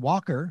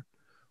Walker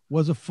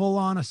was a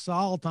full-on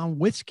assault on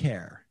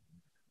WisCare,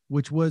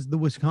 which was the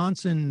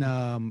Wisconsin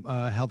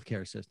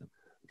healthcare system.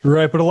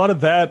 Right, but a lot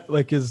of that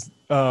is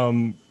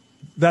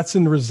that's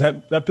in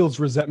that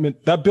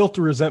built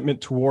a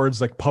resentment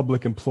towards like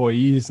public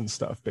employees and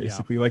stuff,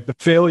 basically. Yeah. Like the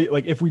failure,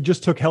 like if we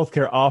just took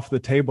healthcare off the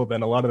table,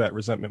 then a lot of that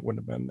resentment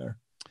wouldn't have been there.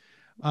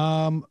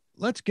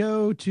 Let's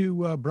go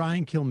to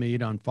Brian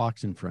Kilmeade on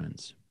Fox and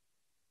Friends,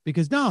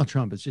 because Donald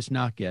Trump is just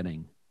not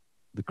getting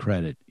the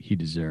credit he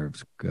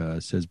deserves,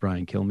 says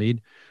Brian Kilmeade,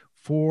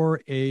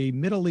 for a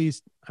Middle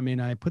East, I mean,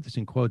 I put this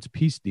in quotes,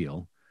 peace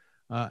deal.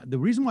 The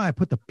reason why I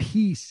put the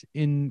peace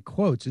in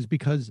quotes is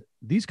because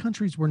these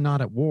countries were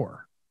not at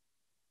war.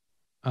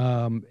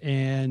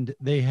 And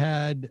they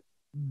had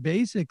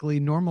basically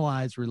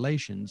normalized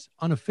relations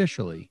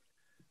unofficially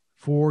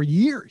for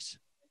years.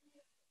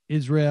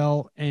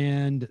 Israel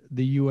and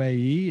the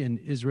U.A.E. and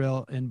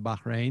Israel and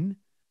Bahrain.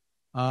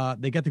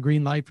 They got the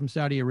green light from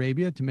Saudi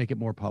Arabia to make it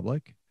more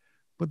public.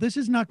 But this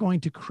is not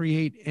going to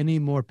create any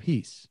more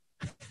peace.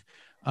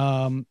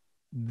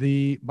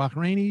 The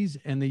Bahrainis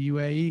and the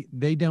U.A.E.,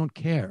 they don't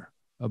care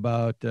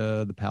about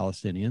the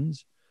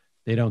Palestinians.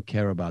 They don't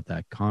care about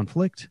that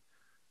conflict.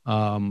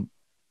 I'm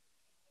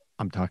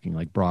talking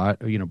like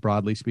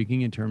broadly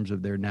speaking in terms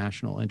of their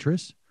national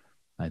interests.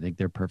 I think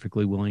they're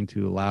perfectly willing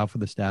to allow for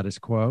the status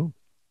quo.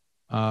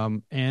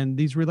 And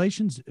these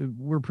relations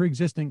were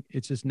pre-existing.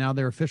 It's just now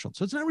they're official.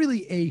 So it's not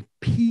really a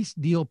peace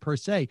deal per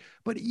se.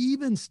 But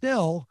even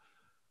still,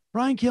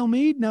 Brian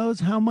Kilmeade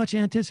knows how much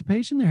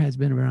anticipation there has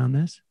been around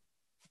this.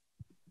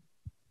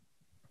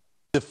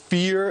 The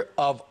fear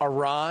of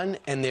Iran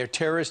and their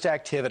terrorist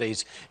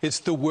activities. It's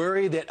the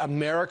worry that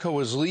America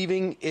was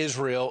leaving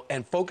Israel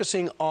and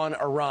focusing on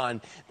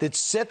Iran that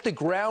set the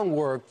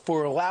groundwork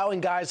for allowing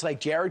guys like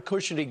Jared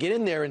Kushner to get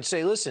in there and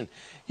say, listen,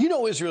 you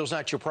know Israel's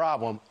not your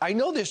problem. I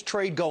know there's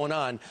trade going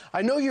on.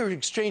 I know you're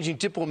exchanging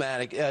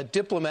diplomatic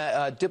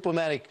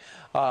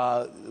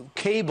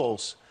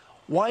cables.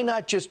 Why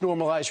not just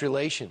normalize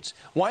relations?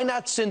 Why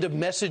not send a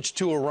message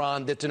to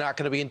Iran that they're not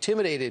going to be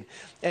intimidated?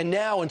 And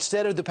now,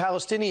 instead of the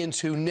Palestinians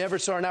who never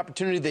saw an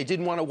opportunity they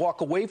didn't want to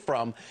walk away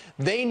from,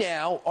 they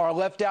now are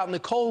left out in the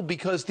cold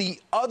because the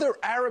other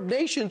Arab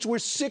nations were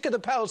sick of the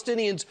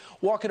Palestinians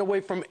walking away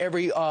from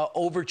every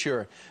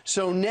overture.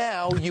 So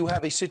now you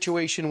have a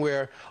situation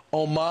where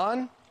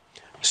Oman,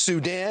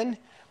 Sudan,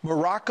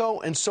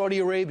 Morocco, and Saudi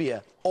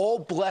Arabia all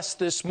bless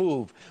this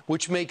move,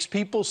 which makes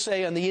people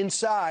say on the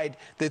inside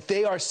that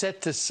they are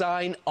set to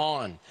sign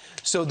on.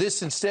 So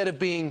this, instead of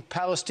being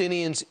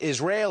Palestinians,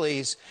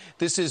 Israelis,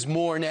 this is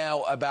more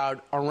now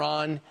about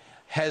Iran,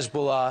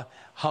 Hezbollah,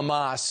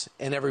 Hamas,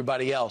 and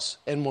everybody else.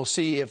 And we'll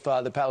see if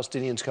the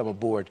Palestinians come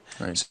aboard.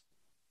 Right.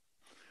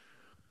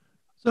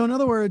 So in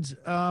other words,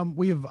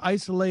 we have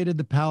isolated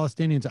the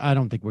Palestinians. I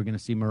don't think we're going to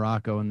see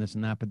Morocco and this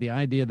and that, but the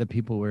idea that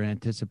people were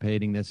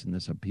anticipating this and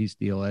this a peace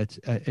deal,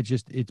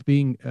 it's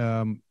being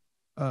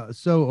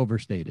so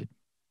overstated.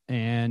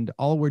 And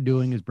all we're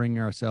doing is bringing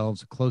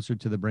ourselves closer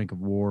to the brink of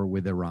war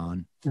with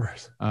Iran.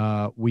 Right.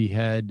 We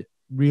had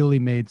really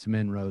made some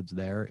inroads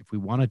there. If we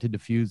wanted to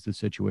diffuse the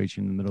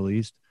situation in the Middle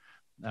East,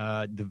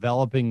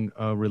 developing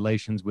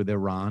relations with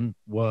Iran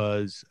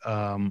was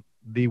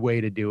the way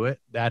to do it.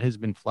 That has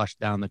been flushed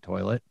down the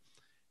toilet.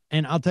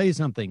 And I'll tell you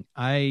something.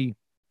 I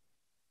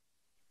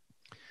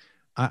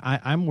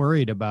I'm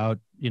worried about,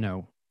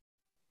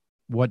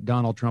 what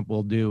Donald Trump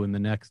will do in the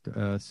next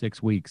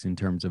 6 weeks in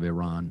terms of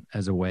Iran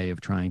as a way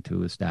of trying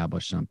to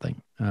establish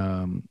something.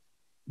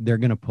 They're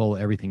going to pull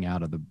everything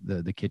out of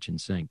the kitchen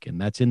sink,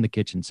 and that's in the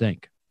kitchen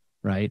sink,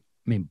 right?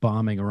 I mean,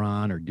 bombing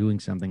Iran or doing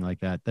something like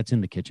that, that's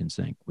in the kitchen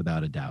sink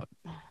without a doubt.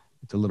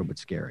 It's a little bit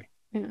scary.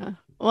 Yeah.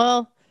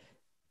 Well,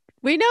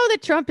 we know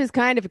that Trump is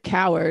kind of a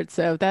coward,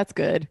 so that's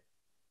good.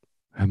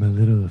 I'm a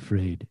little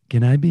afraid.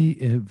 Can I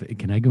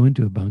go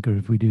into a bunker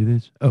if we do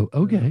this? Oh,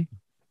 okay.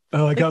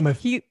 Oh, I got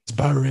it's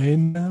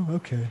Bahrain now.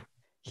 Okay.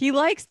 He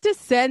likes to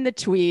send the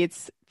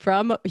tweets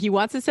he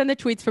wants to send the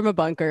tweets from a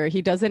bunker.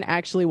 He doesn't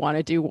actually want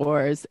to do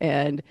wars.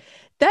 And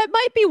that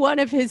might be one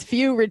of his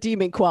few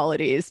redeeming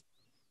qualities.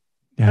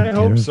 I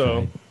hope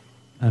so.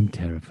 I'm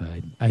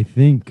terrified. I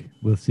think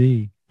we'll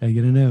see. I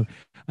gotta know.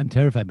 I'm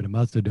terrified, but I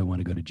also don't want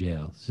to go to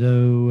jail.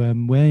 So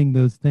I'm weighing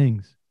those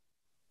things.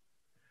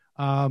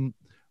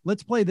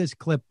 Let's play this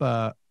clip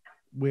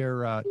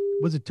where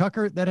was it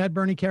Tucker that had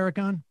Bernie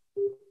Kerik on?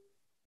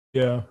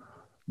 Yeah.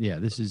 Yeah,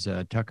 this is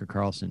Tucker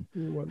Carlson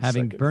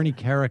having Bernie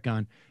Kerik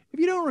on. If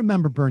you don't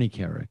remember Bernie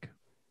Kerik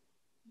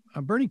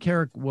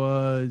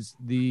was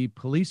the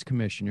police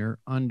commissioner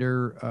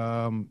under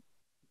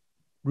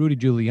Rudy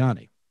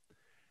Giuliani.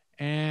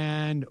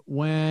 And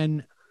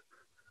when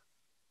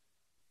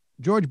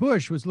George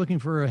Bush was looking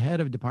for a head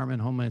of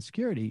Department of Homeland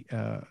Security,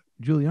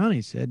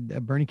 Giuliani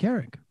said Bernie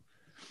Kerik.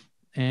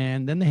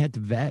 And then they had to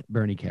vet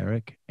Bernie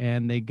Kerik,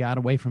 and they got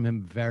away from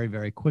him very,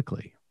 very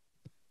quickly.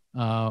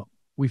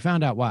 We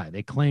found out why.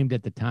 They claimed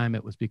at the time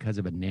it was because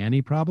of a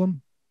nanny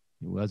problem.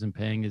 He wasn't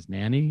paying his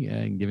nanny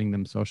and giving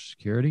them Social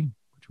Security,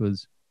 which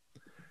was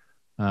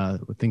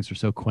things were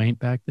so quaint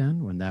back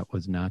then when that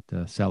was not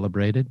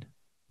celebrated,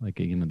 like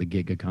the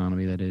gig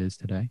economy that it is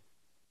today.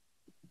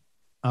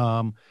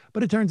 But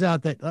it turns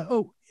out that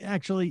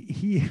actually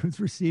he was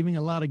receiving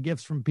a lot of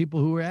gifts from people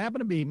who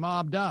happened to be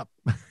mobbed up.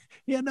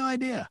 He had no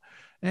idea,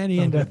 and he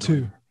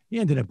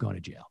ended up going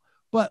to jail.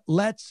 But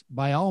let's,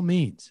 by all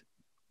means,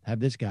 have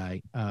this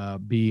guy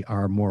be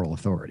our moral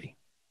authority.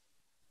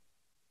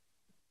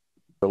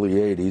 Early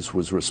 80s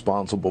was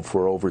responsible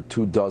for over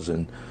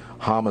 24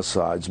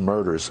 homicides,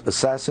 murders,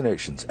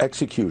 assassinations,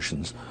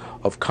 executions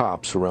of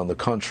cops around the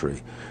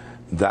country.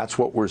 That's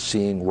what we're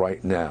seeing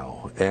right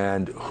now.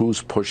 And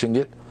who's pushing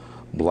it?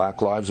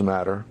 Black Lives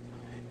Matter,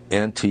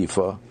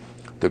 Antifa,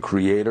 the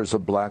creators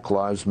of Black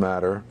Lives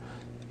Matter,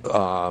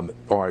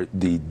 are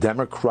the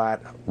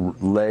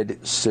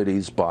Democrat-led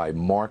cities by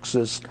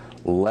Marxist,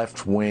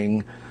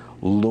 left-wing,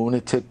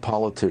 lunatic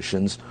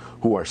politicians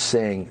who are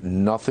saying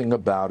nothing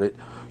about it.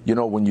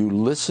 When you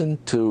listen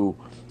to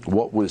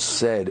what was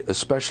said,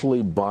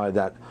 especially by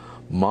that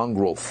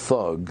mongrel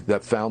thug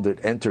that found it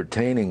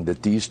entertaining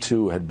that these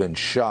two had been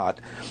shot,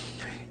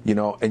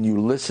 and you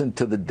listen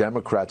to the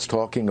Democrats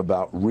talking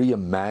about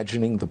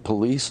reimagining the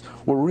police,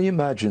 well,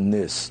 reimagine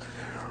this.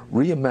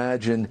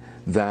 Reimagine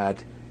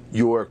that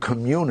your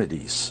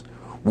communities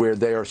where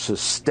they are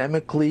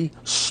systemically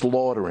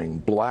slaughtering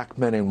black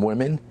men and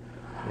women,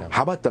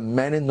 how about the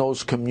men in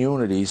those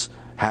communities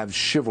have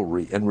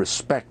chivalry and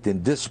respect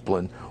and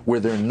discipline where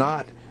they're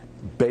not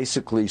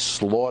basically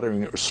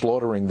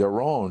slaughtering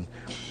their own,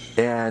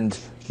 and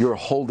you're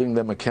holding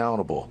them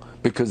accountable?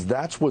 Because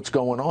that's what's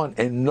going on,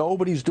 and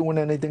nobody's doing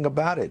anything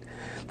about it.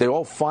 They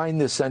all find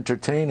this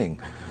entertaining.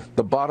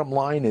 The bottom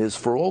line is,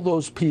 for all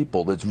those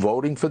people that's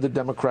voting for the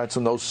Democrats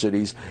in those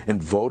cities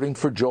and voting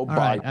for Joe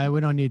Biden. Right. We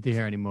don't need to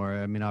hear anymore.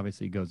 I mean,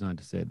 obviously, he goes on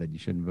to say that you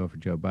shouldn't vote for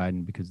Joe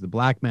Biden because the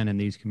black men in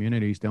these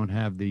communities don't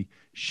have the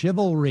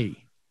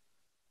chivalry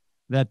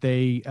that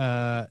they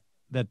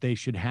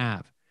should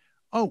have.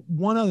 Oh,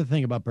 one other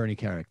thing about Bernie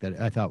Kerik that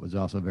I thought was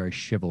also very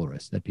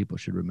chivalrous that people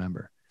should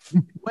remember.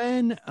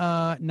 When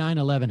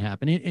 9/11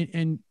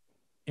 happened,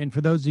 and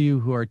for those of you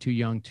who are too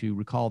young to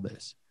recall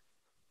this,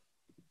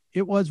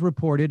 it was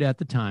reported at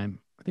the time,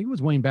 I think it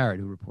was Wayne Barrett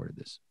who reported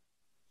this.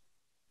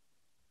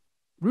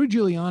 Rudy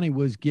Giuliani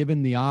was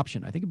given the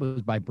option, I think it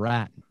was by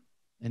Bratton,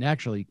 and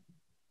actually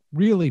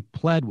really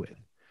pled with,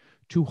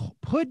 to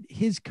put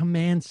his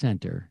command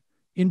center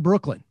in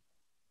Brooklyn.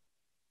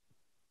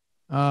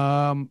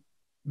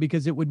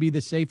 Because it would be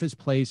the safest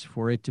place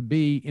for it to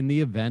be in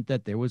the event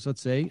that there was,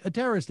 let's say, a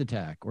terrorist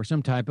attack or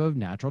some type of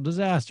natural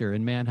disaster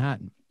in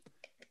Manhattan.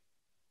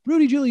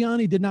 Rudy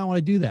Giuliani did not want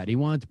to do that. He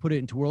wanted to put it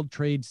into World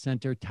Trade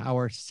Center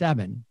Tower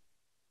 7,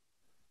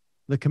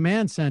 the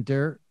command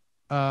center.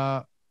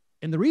 And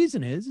the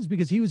reason is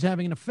because he was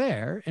having an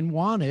affair and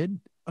wanted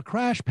a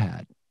crash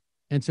pad.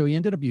 And so he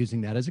ended up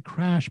using that as a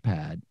crash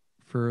pad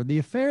for the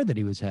affair that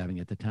he was having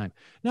at the time.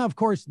 Now, of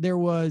course, there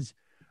was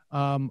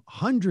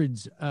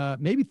hundreds,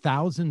 maybe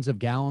thousands of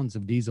gallons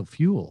of diesel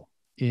fuel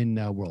in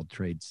World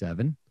Trade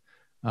 7.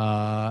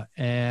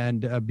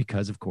 And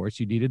because, of course,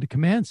 you needed a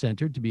command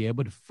center to be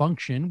able to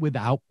function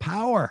without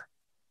power.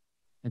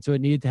 And so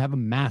it needed to have a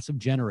massive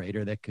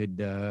generator that could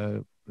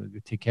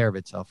take care of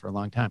itself for a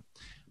long time.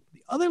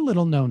 The other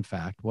little known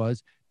fact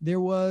was there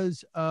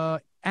was,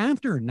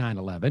 after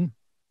 9/11,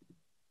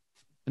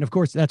 And of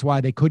course, that's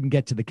why they couldn't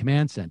get to the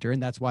command center.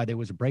 And that's why there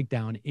was a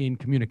breakdown in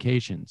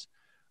communications.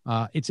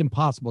 It's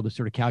impossible to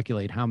sort of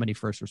calculate how many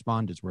first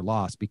responders were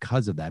lost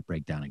because of that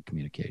breakdown in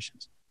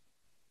communications.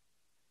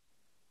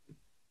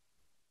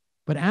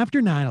 But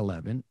after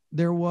 9/11,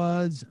 there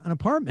was an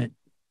apartment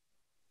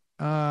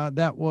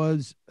that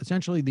was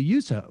essentially the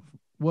use of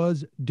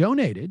was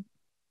donated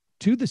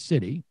to the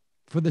city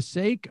for the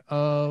sake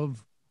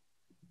of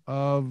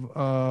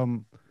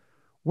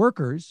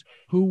workers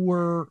who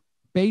were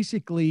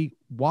basically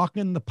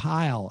walking the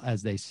pile,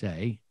 as they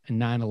say, in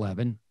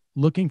 9/11,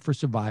 looking for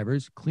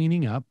survivors,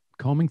 cleaning up,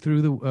 combing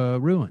through the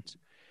ruins.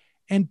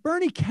 And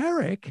Bernie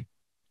Kerik,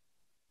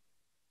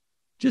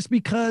 just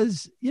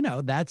because,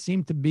 that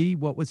seemed to be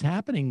what was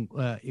happening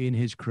in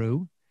his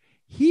crew,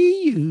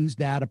 he used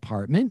that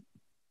apartment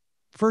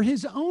for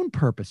his own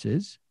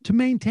purposes to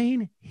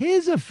maintain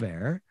his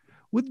affair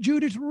with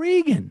Judith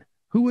Regan,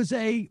 who was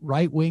a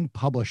right-wing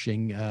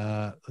publishing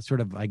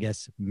sort of, I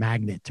guess,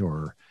 magnate,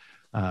 or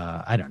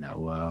I don't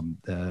know,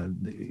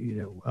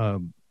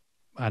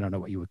 I don't know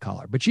what you would call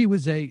her, but she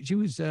was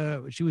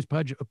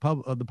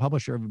the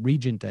publisher of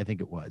Regent, I think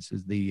it was,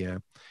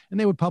 and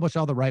they would publish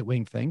all the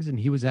right-wing things, and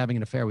he was having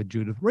an affair with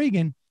Judith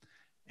Regan,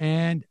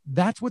 and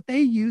that's what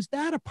they used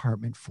that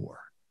apartment for.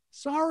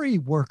 Sorry,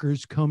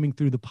 workers combing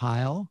through the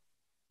pile.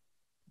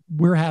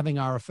 We're having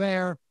our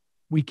affair.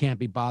 We can't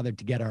be bothered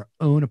to get our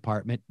own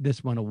apartment.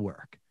 This one will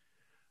work.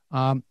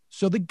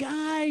 So the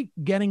guy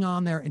getting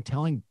on there and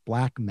telling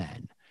black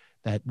men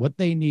that what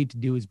they need to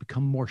do is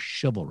become more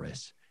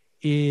chivalrous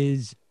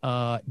is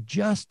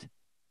just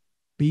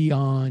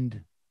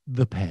beyond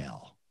the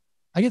pale.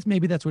 I guess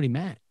maybe that's what he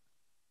meant.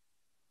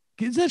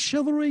 Is that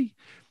chivalry?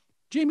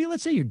 Jamie,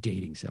 let's say you're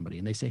dating somebody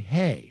and they say,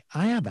 hey,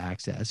 I have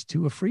access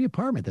to a free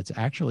apartment that's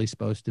actually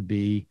supposed to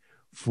be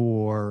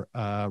for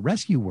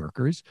rescue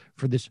workers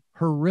for this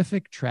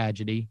horrific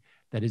tragedy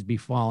that has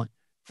befallen.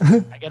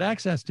 I get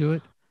access to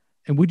it.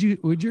 And would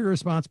your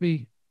response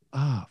be,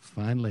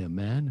 finally a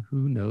man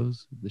who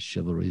knows the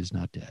chivalry is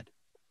not dead?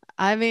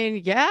 I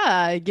mean,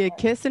 yeah, you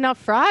kiss enough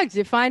frogs,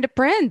 you find a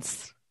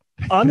prince.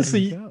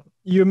 Honestly,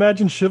 you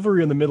imagine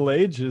chivalry in the Middle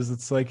Ages.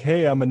 It's like,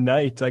 hey, I'm a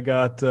knight. I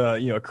got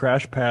a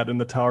crash pad in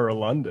the Tower of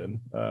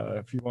London.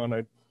 If you want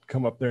to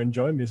come up there and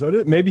join me. So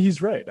maybe he's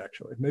right,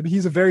 actually. Maybe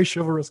he's a very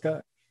chivalrous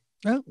guy.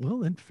 Oh, well,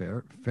 then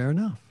fair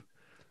enough.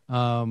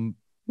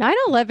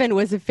 9/11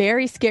 was a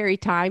very scary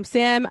time,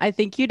 Sam. I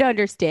think you'd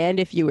understand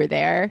if you were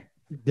there.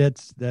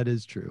 That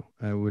is true.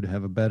 I would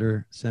have a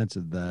better sense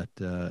of that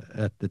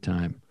at the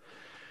time.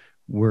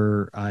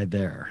 Were I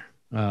there?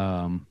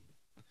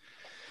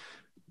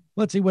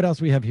 Let's see what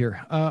else we have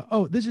here.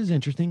 This is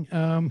interesting.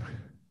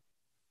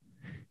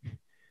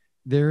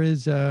 There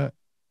is I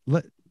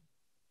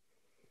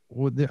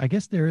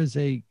guess there is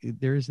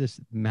this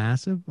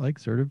massive, like,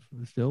 sort of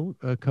still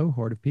a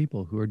cohort of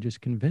people who are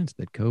just convinced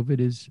that COVID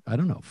is, I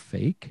don't know,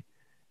 fake,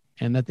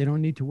 and that they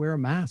don't need to wear a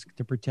mask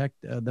to protect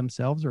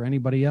themselves or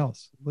anybody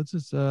else. Let's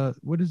just,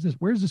 what is this?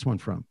 Where's this one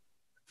from?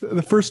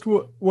 The first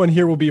one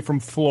here will be from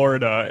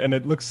Florida, and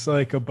it looks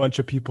like a bunch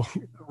of people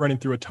running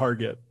through a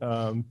Target,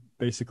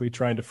 basically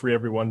trying to free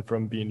everyone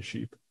from being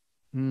sheep.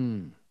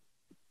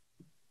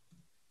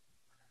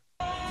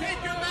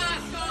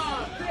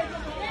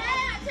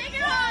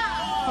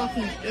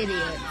 Fucking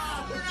idiot.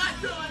 We're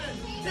not doing it.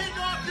 Take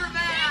off your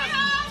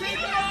mask. Take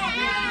it off.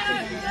 Take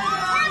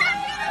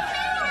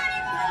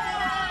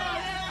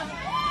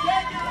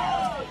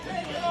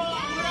it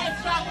off. We're not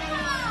stopping you.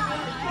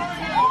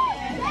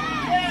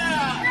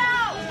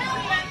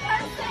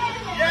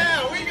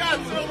 Yeah, we got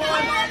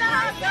someone.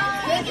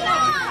 Take it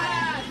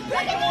off.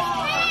 Look at these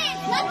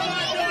kids. Let me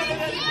give you an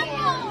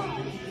example.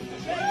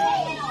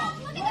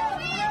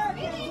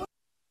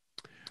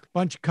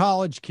 Bunch of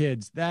college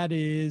kids. That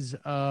is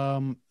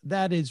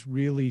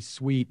really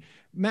sweet.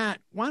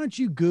 Matt, why don't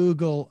you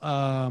Google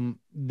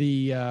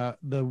the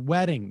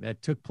wedding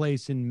that took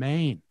place in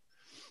Maine?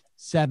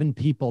 7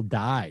 people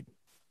died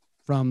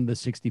from the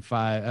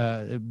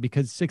 65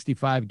 because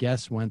 65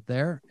 guests went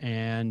there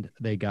and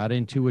they got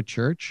into a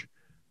church.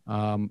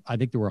 I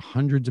think there were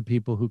hundreds of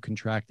people who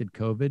contracted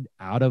COVID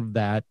out of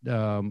that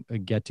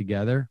get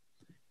together,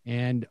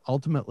 and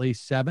ultimately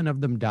 7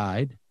 of them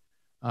died.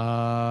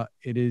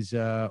 It is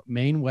a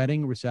Maine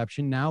wedding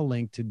reception now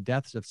linked to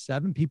deaths of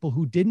 7 people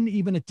who didn't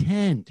even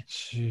attend.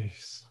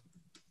 Jeez.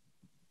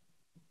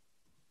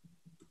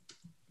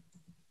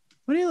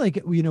 What do you like?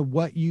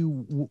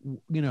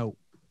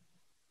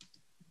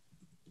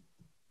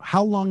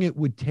 How long it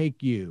would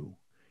take you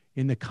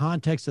in the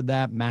context of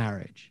that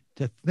marriage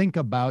to think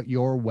about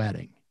your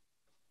wedding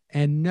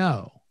and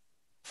know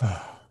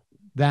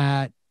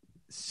that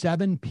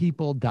 7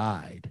 people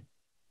died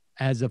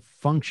as a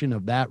function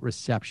of that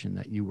reception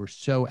that you were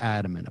so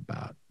adamant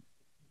about?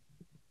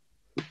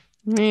 I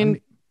mean,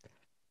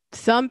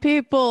 some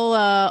people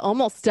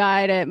almost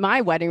died at my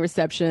wedding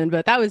reception,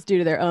 but that was due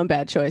to their own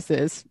bad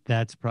choices.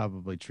 That's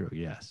probably true.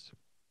 Yes.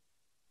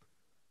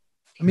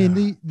 I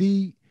mean,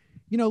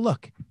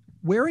 look,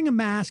 wearing a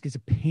mask is a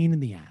pain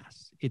in the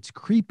ass. It's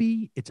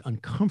creepy. It's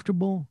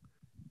uncomfortable.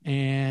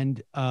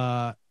 And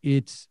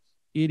this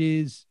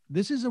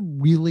is a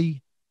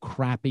really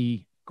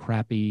crappy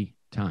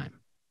time.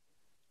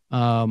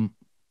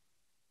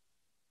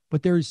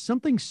 But there is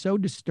something so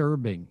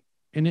disturbing,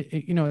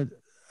 and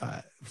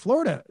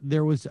Florida.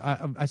 There was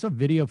I saw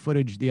video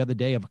footage the other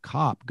day of a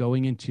cop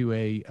going into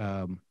a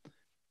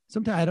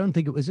I don't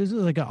think this was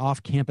like an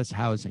off-campus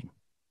housing,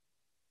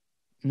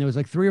 and there was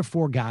like 3 or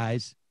 4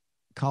 guys,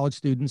 college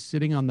students,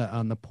 sitting on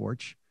the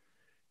porch,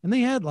 and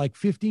they had like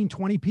 15,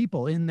 20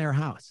 people in their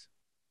house.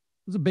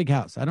 It was a big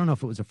house. I don't know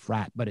if it was a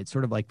frat, but it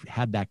sort of like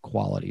had that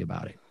quality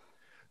about it.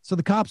 So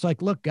the cop's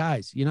like, look,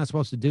 guys, you're not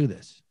supposed to do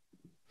this.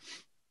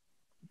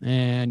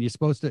 And you're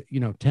supposed to,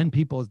 10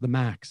 people is the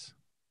max.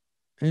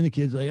 And the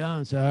kid's like, oh,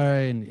 I'm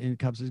sorry. And the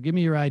cop says, give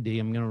me your ID.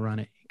 I'm going to run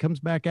it. He comes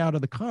back out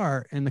of the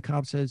car, and the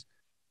cop says,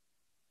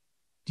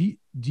 do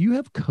you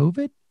have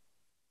COVID?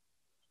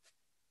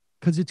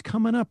 Because it's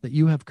coming up that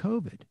you have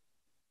COVID.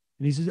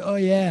 And he says, oh,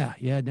 yeah.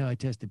 Yeah, no, I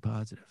tested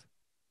positive.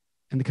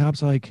 And the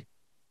cop's like,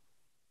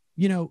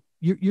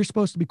 you're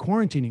supposed to be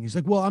quarantining. He's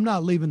like, well, I'm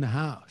not leaving the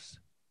house.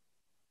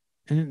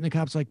 And the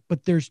cop's like,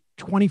 but there's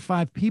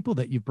 25 people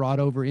that you've brought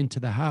over into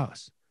the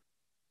house.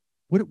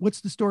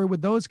 What's the story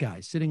with those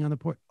guys sitting on the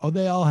porch? Oh,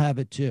 they all have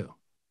it too.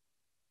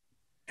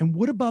 And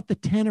what about the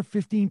 10 or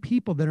 15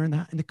 people that are in the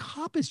house? And the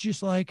cop is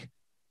just like,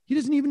 he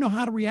doesn't even know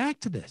how to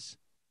react to this.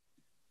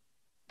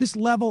 This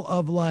level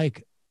of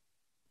like,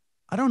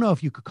 I don't know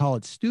if you could call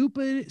it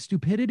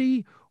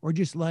stupidity or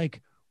just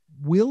like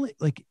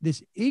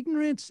this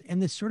ignorance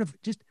and this sort of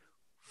just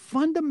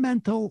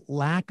fundamental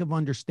lack of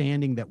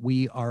understanding that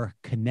we are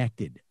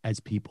connected as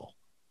people.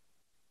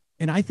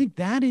 And I think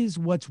that is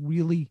what's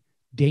really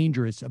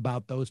dangerous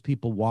about those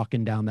people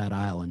walking down that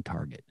aisle in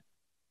Target.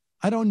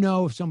 I don't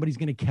know if somebody's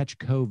going to catch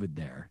COVID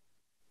there,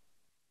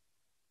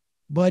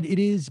 but it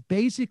is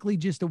basically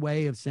just a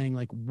way of saying,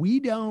 like, we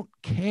don't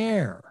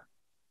care.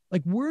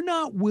 Like, we're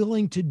not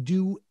willing to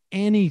do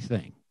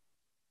anything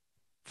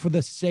for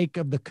the sake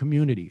of the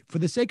community, for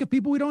the sake of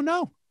people we don't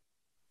know.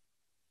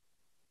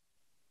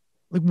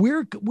 Like,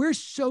 we're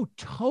so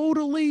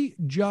totally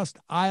just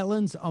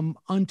islands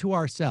unto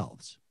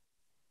ourselves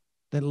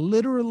that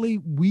literally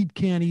we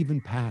can't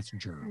even pass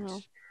germs. No.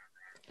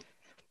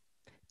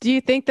 Do you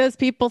think those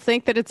people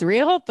think that it's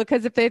real?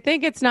 Because if they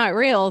think it's not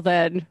real,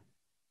 then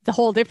it's a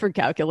whole different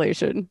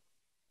calculation.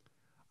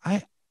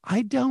 I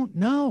don't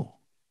know.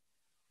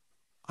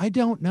 I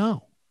don't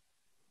know.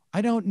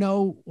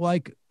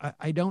 Like,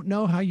 I don't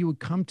know how you would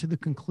come to the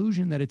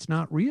conclusion that it's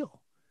not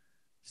real.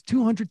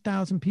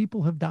 200,000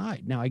 people have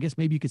died. Now, I guess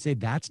maybe you could say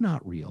that's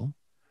not real.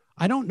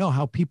 I don't know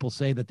how people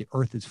say that the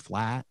earth is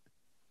flat.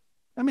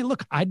 I mean,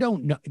 look, I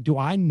don't know. Do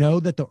I know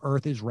that the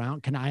earth is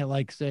round? Can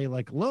I say,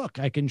 look,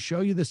 I can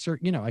show you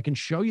I can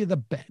show you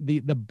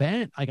the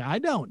bent. Like, I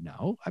don't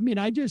know. I mean,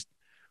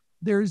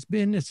 there's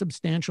been a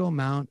substantial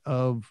amount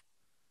of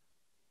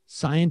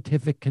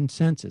scientific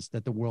consensus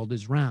that the world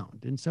is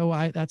round. And so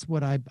that's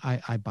what I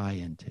buy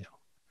into.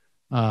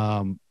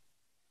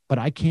 But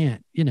I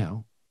can't,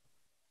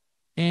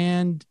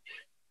 and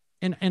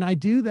I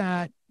do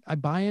that. I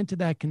buy into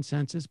that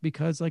consensus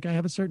because, like, I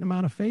have a certain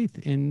amount of faith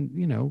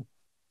in,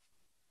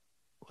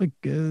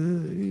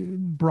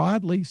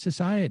 broadly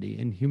society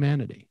and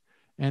humanity.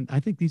 And I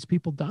think these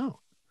people don't.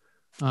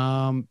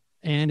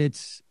 And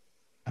it's,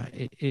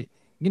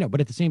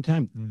 but at the same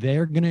time,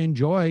 they're going to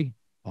enjoy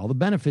all the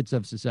benefits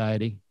of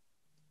society.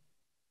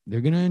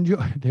 They're going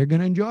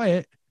to enjoy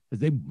it as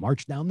they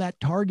march down that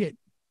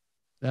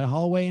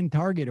hallway in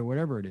Target or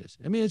whatever it is.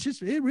 I mean,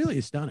 it really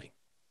is stunning.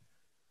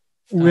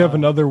 We have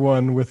another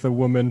one with a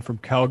woman from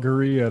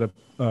Calgary at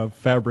a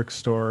fabric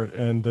store,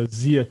 and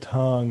Zia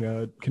Tong,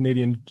 a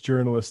Canadian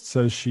journalist,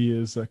 says she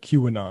is a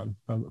QAnon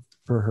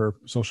for her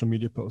social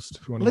media post.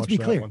 If you want to Let's be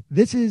clear. One.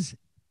 There's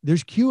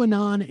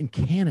QAnon in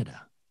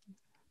Canada.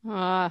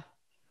 Yeah,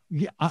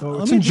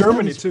 it's in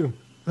Germany too.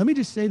 Let me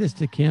just say this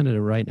to Canada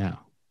right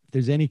now. If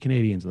there's any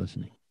Canadians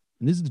listening,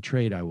 and this is the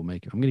trade I will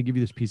make. I'm going to give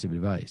you this piece of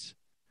advice.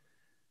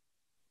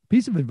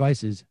 Piece of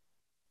advice is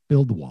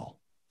build a wall.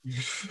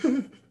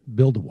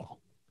 Build a wall.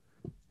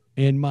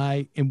 And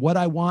what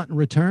I want in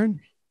return,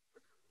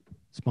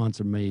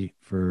 sponsor me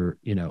for,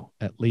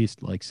 at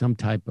least like some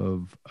type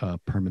of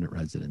permanent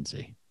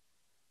residency,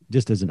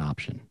 just as an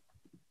option.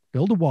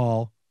 Build a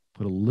wall,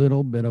 put a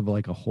little bit of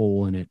like a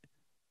hole in it,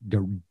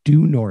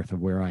 due north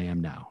of where I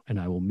am now. And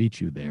I will meet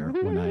you there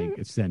when I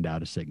send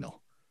out a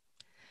signal.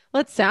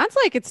 Well, it sounds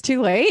like it's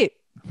too late.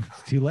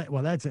 Too late.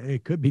 Well,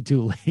 it could be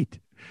too late.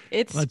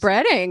 It's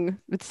spreading.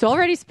 It's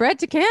already spread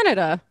to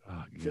Canada.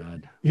 Oh,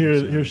 God.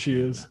 Here she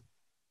is.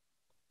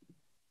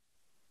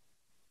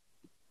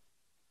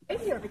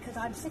 Here because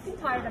I'm sick and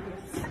tired of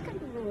your second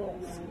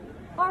rules.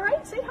 All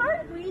right,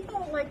 sweetheart. We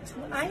don't like to.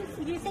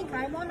 Do you think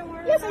I want to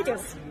wear? Yes, I do.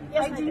 Yes,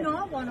 I do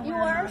not want to wear. You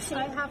are.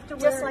 I have to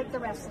wear just like the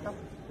rest of them.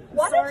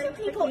 Why don't you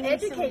people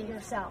educate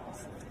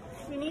yourselves?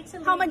 You need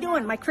to. How am I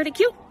doing? Am I pretty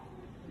cute?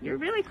 You're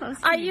really close.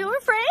 Are you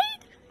afraid?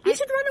 You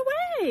should run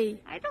away.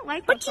 I don't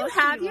like But how you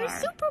close have you your are.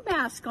 super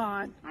mask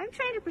on. I'm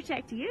trying to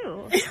protect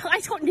you. I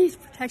don't need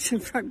protection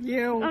from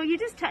you. Oh, you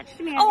just touched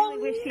me. I Oh,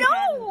 really wish you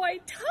no, I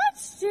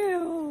touched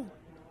you.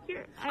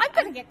 Here, I'm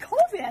going to get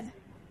COVID.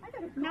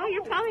 No,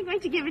 you're probably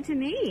going to give it to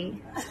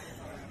me.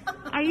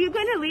 Are you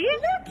going to leave?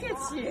 Look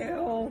at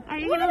you. Are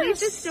you going to leave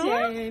the store?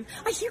 Are you going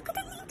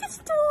to leave the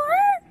store?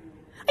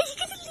 Are you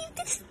going to leave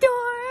the store?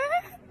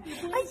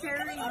 You're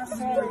very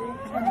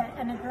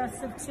and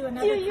aggressive to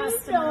another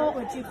customer.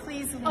 Would you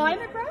please leave?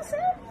 I'm aggressive?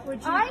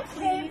 Would you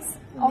please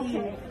leave?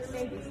 Okay.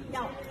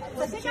 No.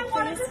 The thing I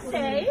wanted to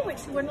say,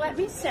 which you wouldn't let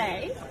me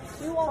say,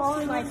 you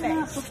won't see my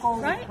face,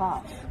 right?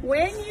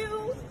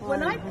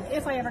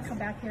 If I ever come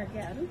back here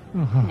again,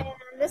 and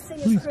this thing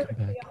is proved to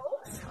be a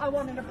hoax, I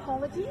want an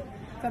apology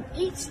from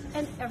each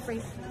and every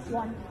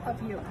one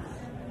of you.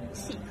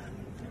 See.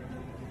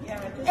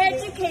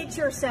 Educate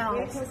yourselves.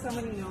 Wait till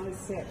somebody knows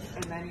sick,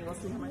 and then you will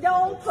see how much.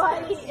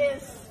 Nobody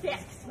is sick,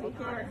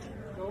 sweetheart.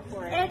 Go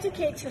for it.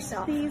 Educate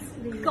yourself. Please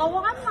leave. Go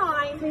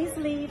online. Please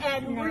leave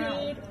and now.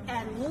 read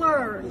and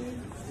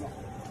learn.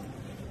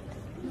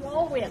 You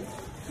all win.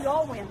 You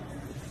all win.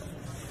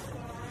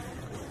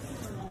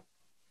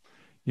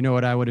 You know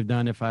what I would have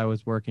done if I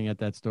was working at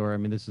that store? I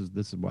mean, this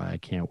is why I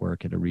can't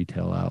work at a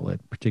retail outlet,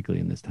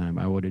 particularly in this time.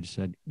 I would have just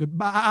said,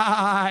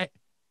 goodbye.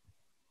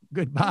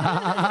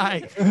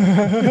 Goodbye.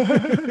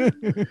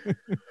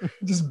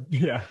 just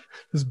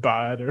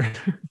bye or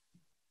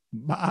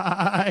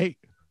bye.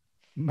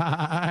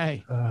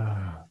 I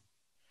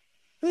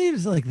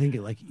just like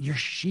thinking like you're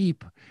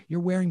sheep.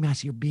 You're wearing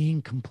masks. You're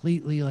being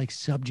completely like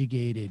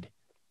subjugated.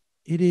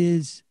 It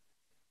is,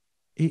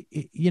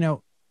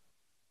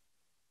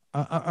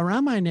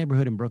 around my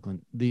neighborhood in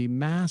Brooklyn, the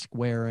mask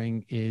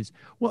wearing is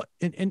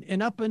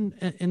and up in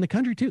the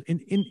country too.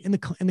 In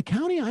the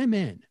county I'm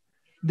in,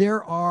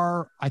 there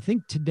are, I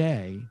think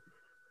today,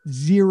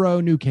 0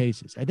 new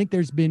cases. I think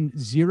there's been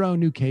 0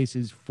 new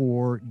cases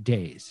for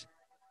days.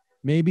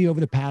 Maybe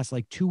over the past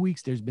like 2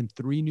 weeks, there's been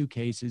 3 new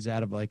cases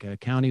out of like a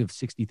county of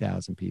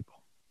 60,000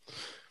 people.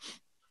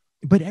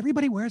 But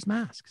everybody wears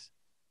masks.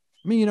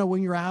 I mean,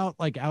 when you're out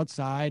like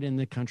outside in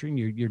the country and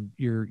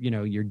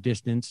you're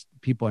distanced,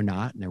 people are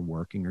not, and they're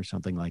working or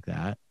something like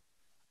that.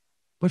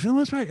 But for the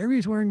most part,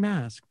 everybody's wearing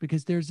masks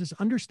because there's this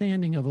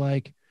understanding of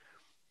like,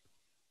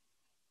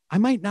 I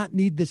might not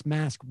need this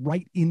mask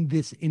right in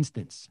this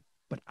instance,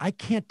 but I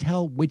can't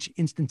tell which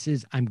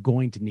instances I'm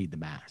going to need the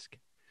mask.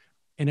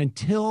 And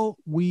until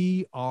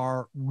we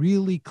are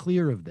really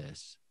clear of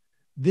this,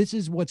 this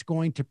is what's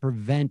going to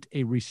prevent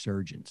a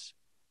resurgence.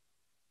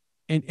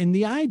 And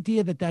the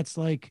idea that that's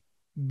like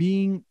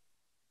being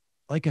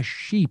like a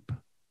sheep,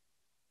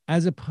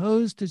 as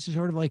opposed to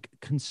sort of like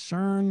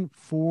concern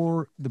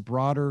for the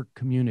broader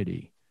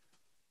community,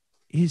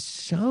 is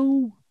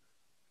so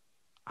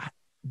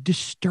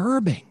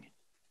disturbing.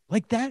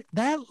 Like that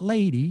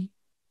lady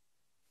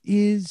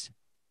is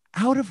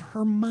out of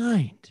her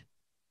mind.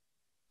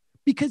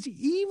 Because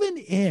even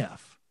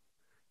if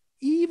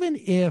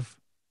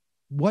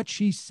what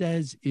she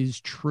says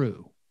is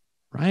true,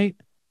 right?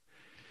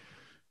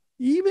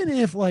 Even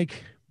if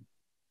like,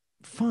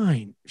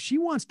 fine, she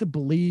wants to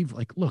believe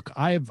like, look,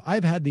 I've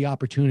had the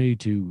opportunity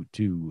to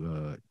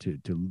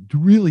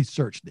really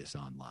search this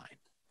online.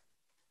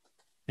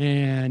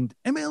 And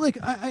I mean, like,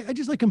 I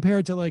just like compare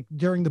it to like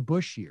during the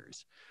Bush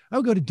years. I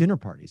would go to dinner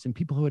parties and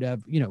people who would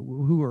have,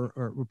 who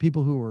were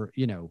people who were,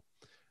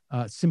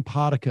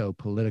 simpatico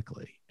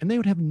politically, and they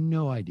would have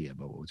no idea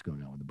about what was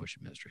going on with the Bush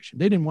administration.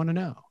 They didn't want to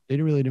know. They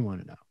really didn't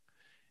want to know.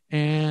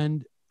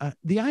 And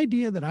the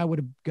idea that I would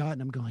have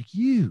gotten, I'm going like,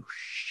 you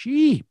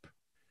sheep,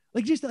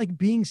 like just like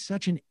being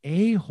such an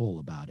a-hole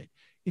about it.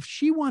 If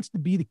she wants to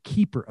be the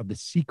keeper of the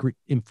secret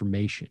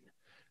information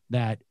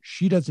that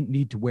she doesn't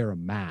need to wear a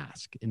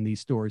mask in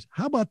these stores,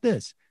 how about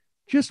this?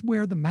 Just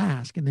wear the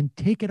mask and then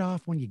take it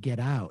off when you get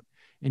out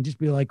and just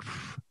be like,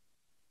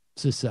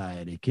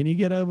 society, can you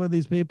get over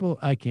these people?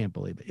 I can't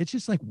believe it. It's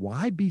just like,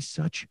 why be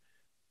such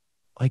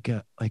like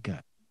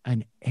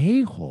an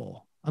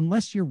a-hole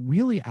unless you're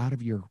really out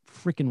of your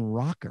freaking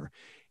rocker?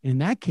 And in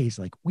that case,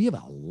 like we have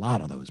a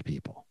lot of those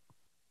people.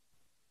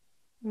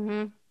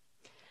 Mm-hmm.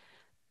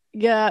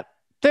 Yeah.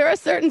 There are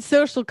certain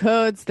social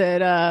codes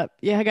that,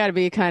 you got to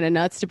be kind of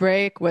nuts to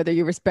break, whether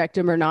you respect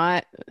them or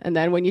not. And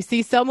then when you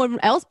see someone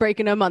else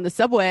breaking them on the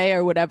subway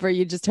or whatever,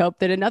 you just hope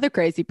that another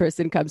crazy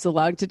person comes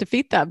along to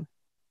defeat them.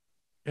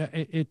 Yeah,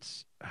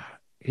 it's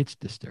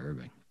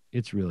disturbing.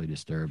 It's really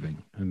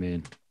disturbing. I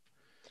mean,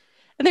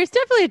 and there's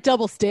definitely a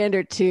double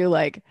standard too.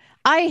 Like,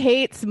 I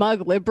hate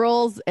smug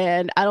liberals,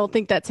 and I don't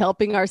think that's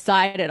helping our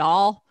side at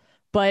all.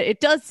 But it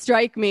does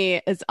strike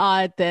me as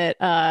odd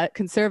that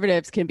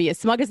conservatives can be as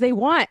smug as they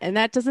want, and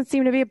that doesn't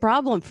seem to be a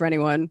problem for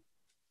anyone.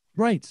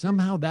 Right.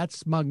 Somehow that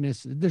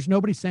smugness, there's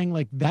nobody saying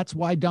like, that's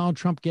why Donald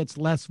Trump gets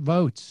less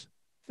votes.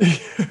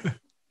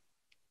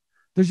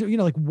 There's,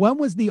 like, when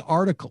was the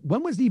article?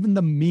 When was even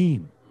the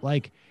meme?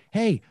 Like,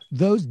 hey,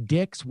 those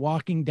dicks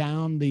walking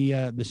down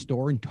the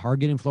store in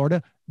Target in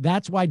Florida,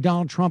 that's why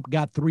Donald Trump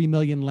got 3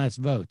 million less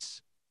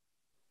votes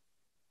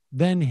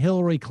than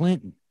Hillary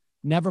Clinton.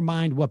 Never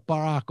mind what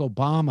Barack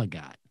Obama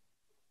got.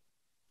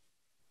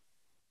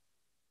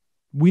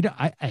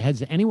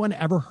 Has anyone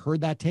ever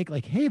heard that take?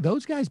 Like, hey,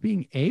 those guys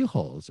being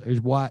a-holes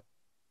is what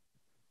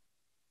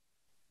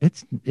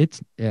let's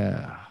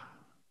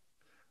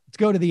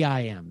go to the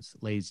IMs,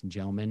 ladies and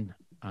gentlemen.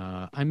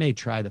 I may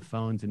try the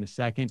phones in a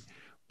second,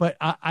 but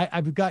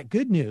I've got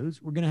good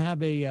news. We're going to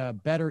have a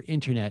better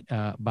internet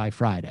by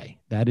Friday.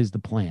 That is the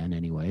plan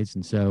anyways.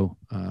 And so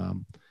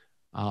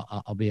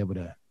I'll be able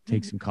to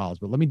take some calls,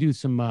 but let me do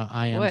some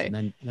IMs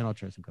and then I'll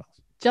try some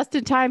calls. Just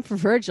in time for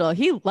Virgil.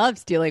 He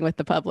loves dealing with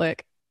the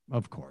public.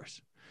 Of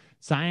course.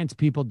 Science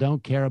people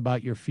don't care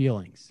about your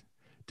feelings.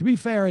 To be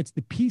fair, it's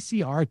the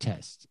PCR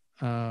tests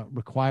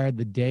require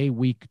the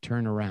day-week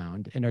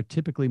turnaround and are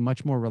typically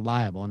much more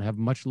reliable and have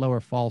much lower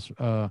false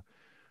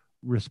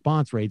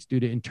response rates due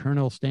to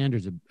internal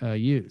standards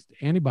used.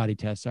 Antibody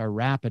tests are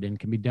rapid and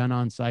can be done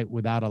on site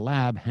without a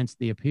lab, hence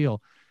the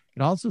appeal.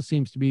 It also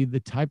seems to be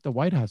the type the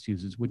White House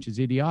uses, which is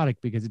idiotic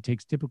because it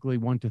takes typically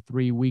 1 to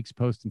 3 weeks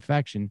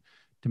post-infection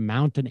to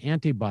mount an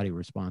antibody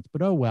response.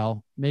 But oh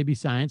well, maybe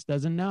science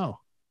doesn't know.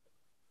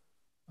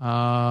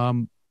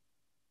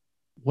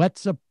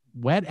 What's a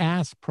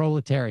wet-ass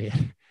proletariat?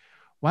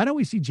 Why don't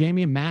we see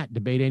Jamie and Matt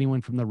debate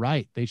anyone from the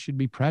right? They should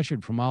be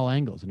pressured from all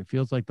angles, and it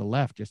feels like the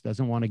left just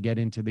doesn't want to get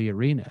into the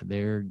arena.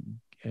 They're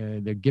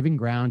giving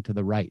ground to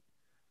the right.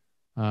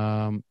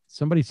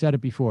 Somebody said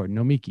it before.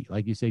 No Miki,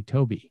 like you say,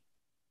 Toby,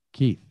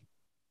 Keith.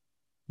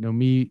 No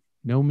me,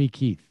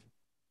 Keith.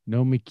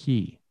 No me,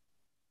 Key.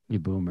 You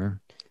boomer.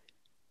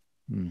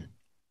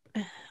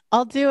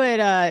 I'll do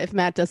it if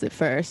Matt does it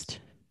first.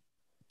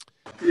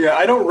 Yeah,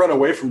 I don't run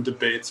away from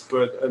debates,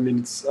 but I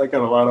mean, I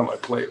got a lot on my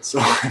plate. So,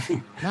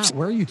 Matt,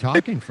 where are you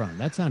talking from?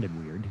 That sounded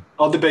weird.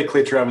 I'll debate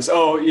Clay Travis.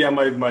 Oh, yeah,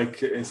 my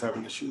mic is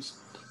having issues.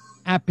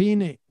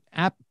 Apneva.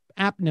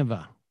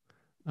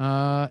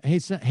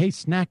 Hey,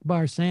 Snack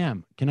Bar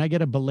Sam, can I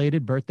get a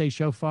belated birthday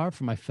shofar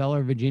for my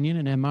fellow Virginian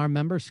and MR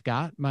member,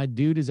 Scott? My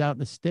dude is out in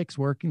the sticks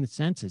working the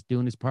census,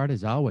 doing his part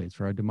as always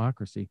for our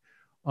democracy.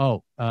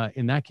 Oh,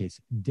 in that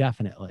case,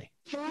 definitely.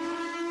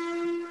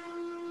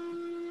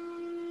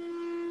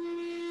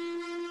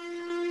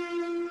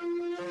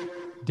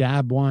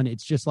 Dab one,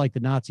 it's just like the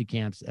Nazi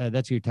camps. That's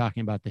what you're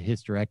talking about, the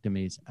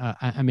hysterectomies.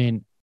 I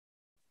mean,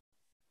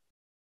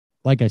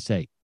 like I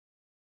say,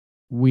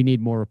 we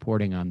need more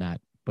reporting on that,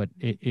 but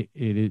it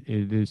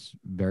is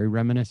very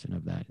reminiscent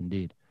of that,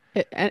 indeed.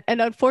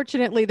 And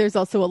unfortunately, there's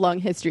also a long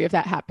history of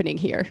that happening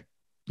here.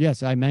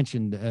 Yes, I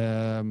mentioned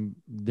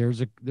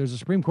there's a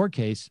Supreme Court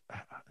case.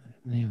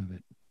 The name of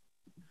it,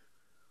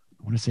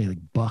 I want to say like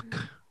Buck,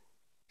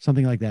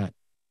 something like that.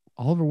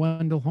 Oliver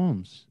Wendell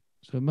Holmes.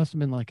 So it must have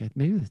been like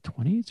maybe the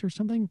 20s or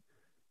something,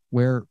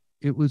 where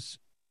it was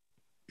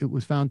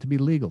found to be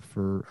legal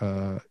for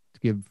to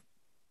give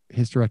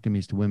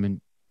hysterectomies to women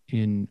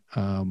in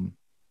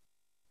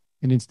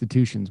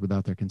institutions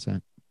without their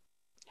consent.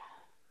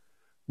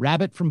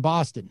 Rabbit from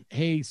Boston.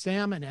 Hey,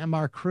 Sam and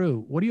MR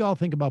crew, what do you all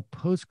think about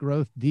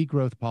post-growth,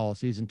 degrowth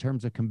policies in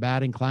terms of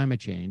combating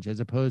climate change as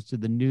opposed to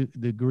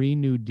the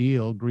Green New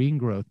Deal, green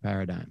growth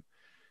paradigm?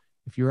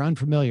 If you're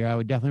unfamiliar, I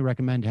would definitely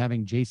recommend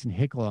having Jason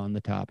Hickel on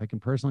the topic.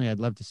 And personally, I'd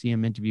love to see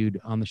him interviewed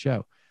on the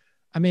show.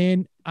 I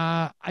mean,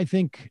 I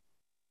think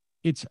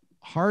it's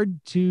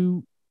hard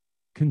to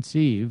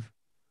conceive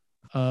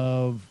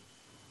of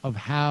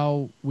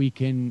how we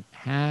can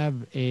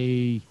have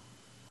a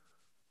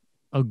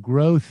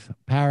growth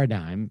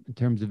paradigm in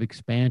terms of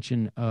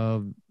expansion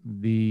of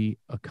the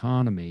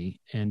economy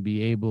and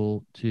be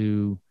able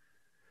to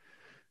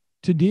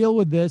deal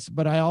with this.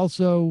 But I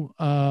also,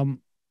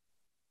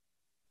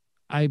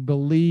 I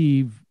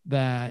believe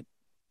that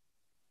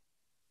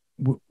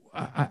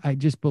I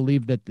just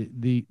believe that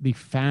the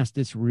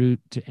fastest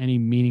route to any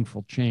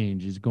meaningful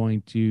change is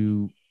going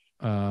to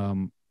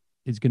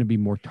be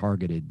more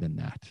targeted than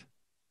that.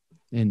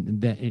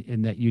 And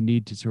that you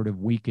need to sort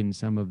of weaken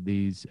some of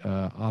these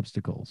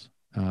obstacles.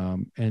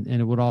 And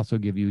it would also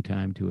give you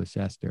time to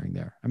assess during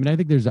there. I mean, I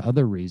think there's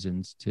other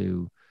reasons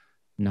to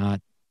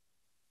not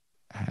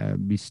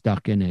be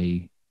stuck in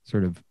a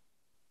sort of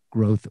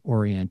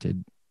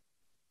growth-oriented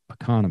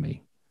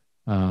economy.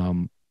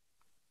 I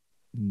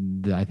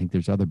think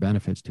there's other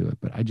benefits to it,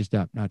 but I just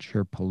not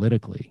sure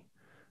politically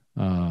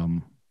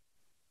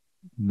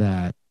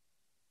that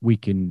we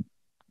can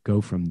go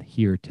from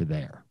here to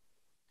there.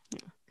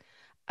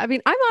 I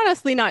mean, I'm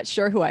honestly not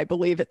sure who I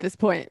believe at this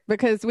point,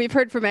 because we've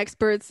heard from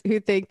experts who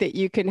think that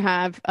you can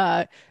have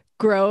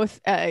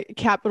growth,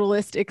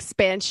 capitalist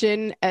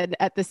expansion, and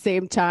at the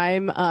same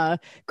time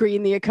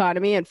green the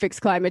economy and fix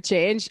climate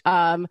change.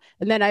 And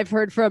then I've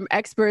heard from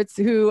experts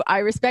who I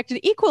respect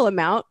an equal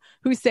amount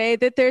who say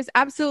that there's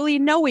absolutely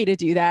no way to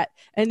do that.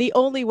 And the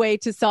only way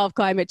to solve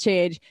climate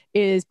change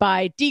is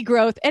by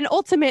degrowth and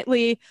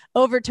ultimately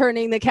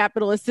overturning the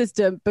capitalist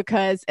system,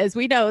 because as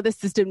we know, the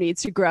system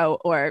needs to grow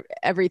or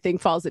everything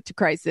falls into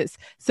crisis.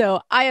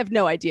 So I have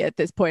no idea at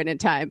this point in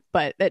time,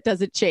 but that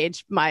doesn't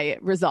change my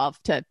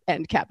resolve to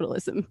end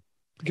capitalism.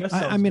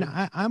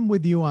 I'm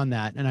with you on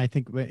that, and I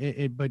think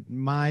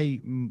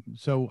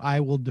so I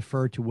will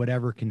defer to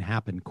whatever can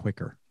happen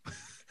quicker.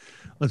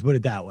 Let's put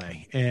it that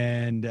way.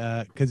 And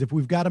because if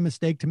we've got a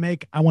mistake to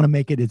make, I want to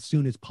make it as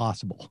soon as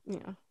possible. Yeah.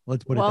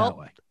 Let's put it that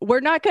way. We're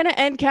not going to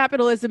end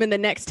capitalism in the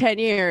next 10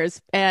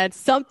 years, and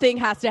something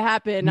has to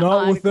happen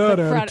on the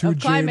front of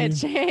climate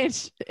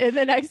change in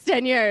the next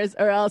 10 years,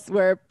 or else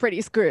we're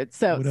pretty screwed.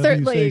 So whatever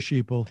certainly, you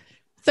say, sheeple.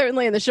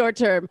 Certainly in the short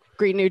term,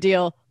 Green New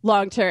Deal,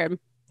 long term,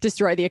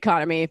 destroy the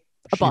economy,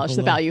 abolish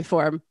the value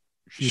form.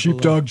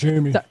 Sheepdog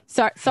Jamie.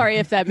 Sorry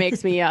if that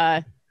makes me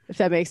a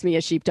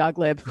sheepdog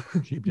lib.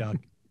 Sheepdog.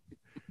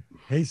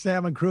 Hey,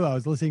 Sam and crew, I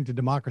was listening to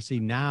Democracy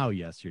Now!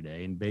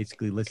 Yesterday and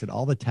basically listed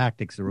all the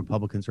tactics the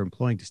Republicans are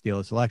employing to steal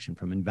this election,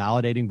 from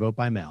invalidating vote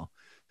by mail,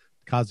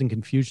 causing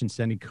confusion,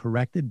 sending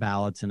corrected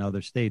ballots in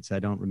other states, I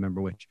don't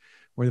remember which,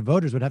 where the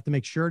voters would have to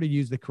make sure to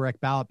use the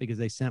correct ballot because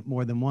they sent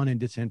more than one,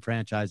 and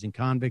disenfranchising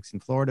convicts in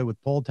Florida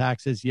with poll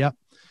taxes. Yep.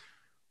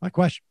 My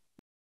question,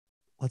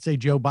 let's say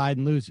Joe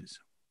Biden loses.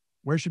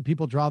 Where should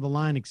people draw the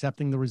line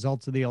accepting the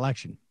results of the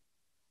election?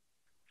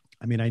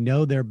 I mean, I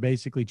know they're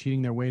basically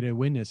cheating their way to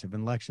win this if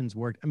elections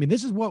work. I mean,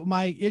 this is what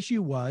my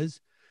issue was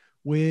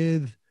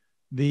with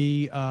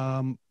the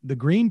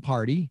Green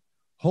Party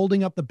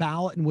holding up the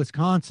ballot in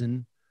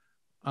Wisconsin,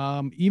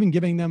 even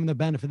giving them the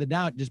benefit of the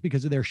doubt just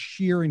because of their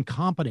sheer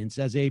incompetence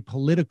as a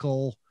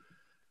political,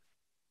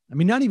 I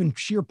mean, not even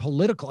sheer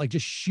political, like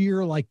just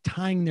sheer like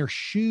tying their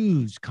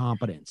shoes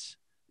competence,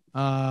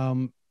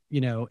 and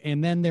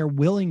then their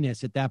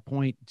willingness at that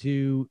point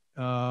to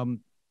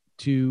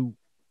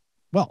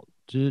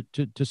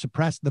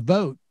suppress the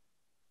vote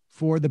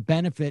for the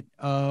benefit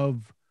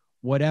of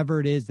whatever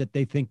it is that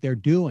they think they're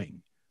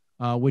doing,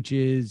 which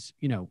is,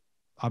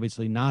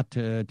 obviously not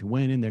to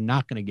win, and they're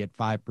not going to get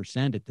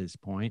 5% at this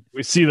point.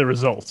 We see the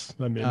results.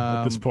 I mean,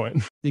 at this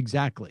point.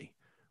 Exactly.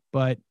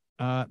 But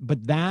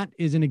that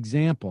is an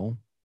example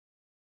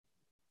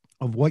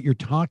of what you're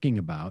talking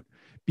about,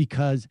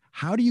 because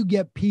how do you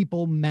get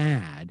people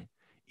mad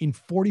in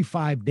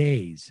 45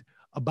 days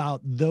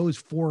about those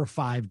 4 or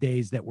 5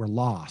 days that were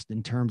lost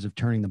in terms of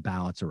turning the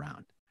ballots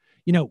around?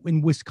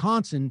 In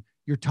Wisconsin,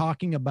 you're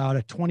talking about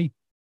a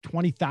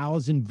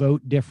 20,000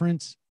 vote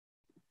difference.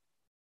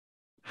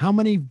 How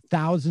many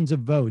thousands of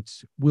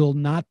votes will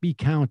not be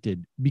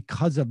counted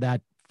because of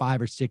that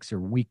 5 or 6 or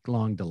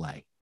week-long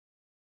delay?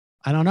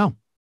 I don't know.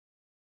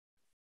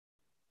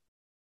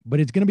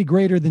 But it's going to be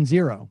greater than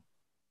zero.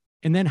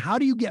 And then how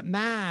do you get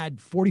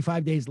mad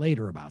 45 days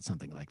later about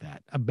something like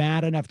that?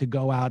 Mad enough to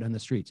go out on the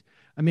streets?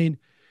 I mean,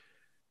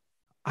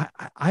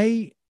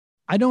 I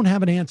don't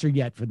have an answer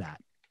yet for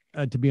that,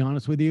 to be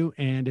honest with you.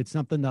 And it's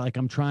something that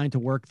I'm trying to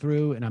work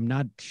through, and I'm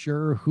not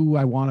sure who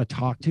I want to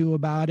talk to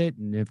about it.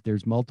 And if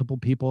there's multiple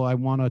people I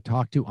want to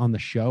talk to on the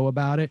show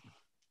about it.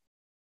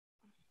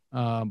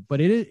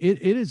 But it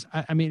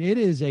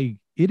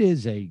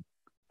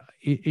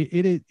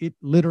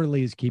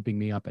literally is keeping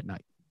me up at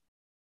night.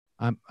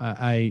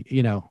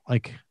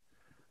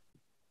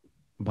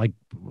 Like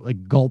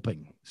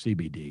gulping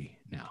CBD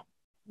now,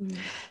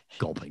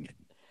 gulping it.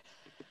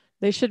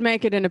 They should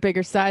make it in a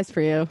bigger size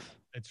for you.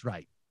 That's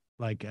right.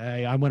 Like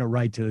I want to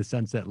write to the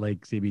Sunset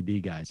Lake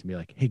CBD guys and be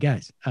like, hey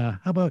guys, how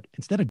about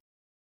instead of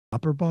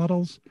upper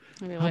bottles,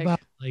 about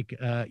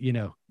yeah,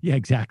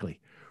 exactly.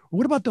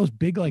 What about those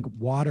big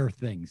water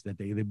things that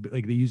they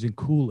use in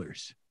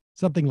coolers,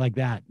 something like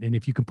that? And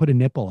if you can put a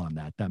nipple on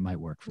that, that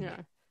might work for me.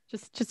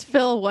 Just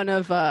fill one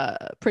of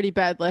Pretty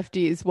Bad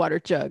Lefty's water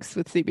jugs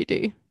with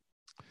CBD.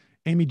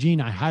 Amy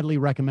Jean, I highly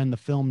recommend the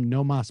film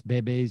No Mas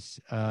Bebes.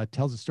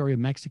 Tells the story of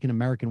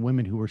Mexican-American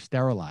women who were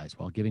sterilized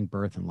while giving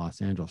birth in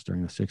Los Angeles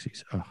during the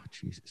 60s. Oh,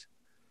 Jesus.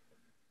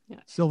 Yeah.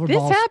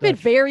 This happened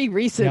very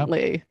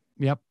recently.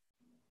 Yep.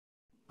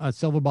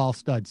 Silver ball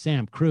stud.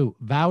 Sam, crew.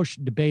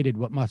 Vaush debated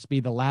what must be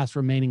the last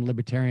remaining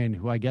libertarian,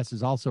 who I guess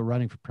is also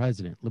running for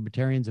president.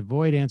 Libertarians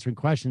avoid answering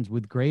questions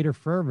with greater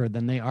fervor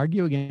than they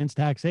argue against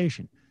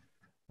taxation.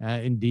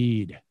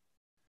 Indeed.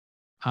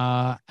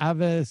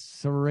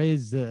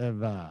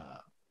 Avesarezeva.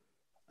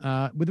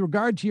 With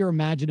regard to your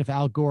imagine if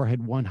Al Gore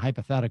had won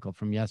hypothetical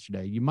from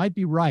yesterday, you might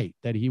be right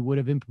that he would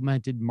have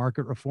implemented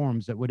market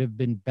reforms that would have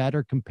been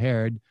better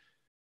compared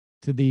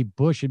to the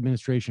Bush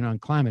administration on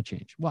climate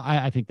change. Well,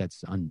 I think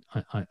that's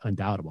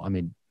undoubtable. I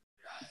mean,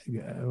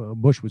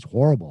 Bush was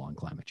horrible on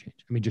climate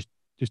change. I mean, just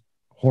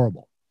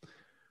horrible.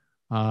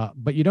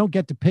 But you don't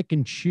get to pick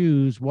and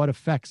choose what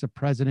effects a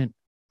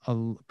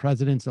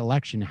president's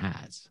election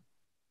has.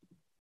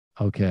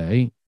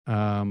 Okay.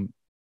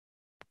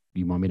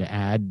 You want me to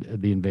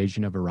add the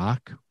invasion of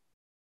Iraq?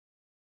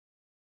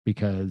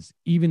 Because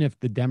even if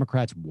the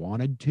Democrats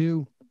wanted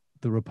to,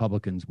 the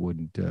Republicans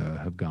wouldn't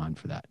have gone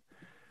for that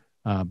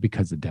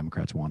because the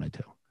Democrats wanted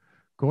to.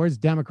 Gore's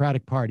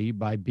Democratic Party,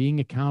 by being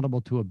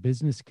accountable to a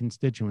business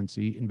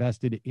constituency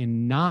invested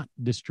in not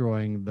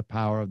destroying the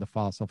power of the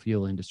fossil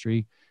fuel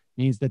industry,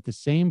 means that the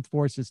same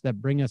forces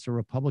that bring us a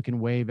Republican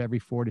wave every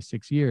 4 to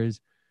 6 years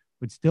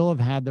would still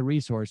have had the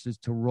resources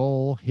to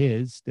roll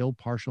his still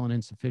partial and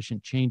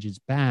insufficient changes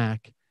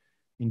back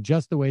in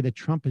just the way that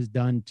Trump has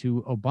done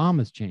to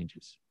Obama's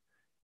changes.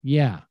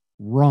 Yeah,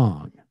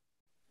 wrong.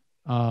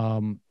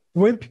 The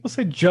way that people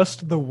say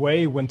just the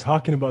way when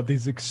talking about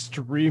these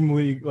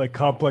extremely like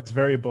complex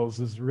variables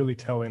is really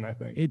telling, I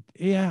think.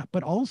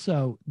 But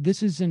also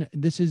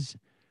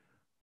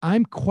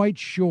I'm quite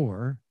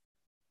sure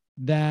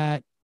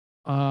that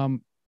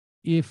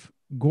if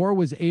Gore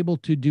was able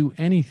to do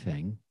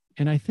anything,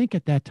 and I think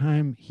at that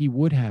time he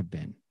would have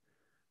been,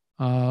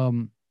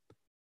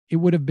 it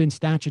would have been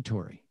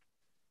statutory.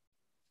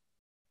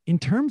 In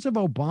terms of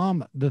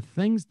Obama, the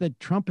things that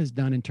Trump has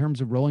done in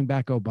terms of rolling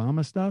back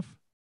Obama stuff,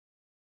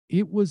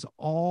 it was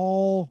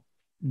all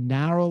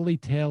narrowly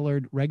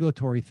tailored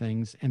regulatory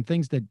things and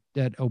things that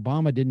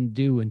Obama didn't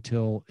do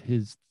until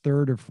his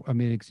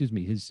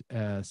his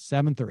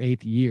 7th or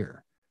 8th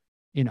year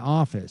in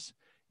office.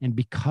 And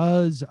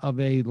because of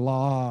a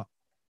law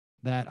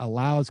that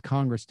allows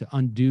Congress to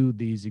undo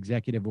these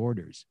executive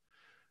orders.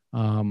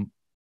 So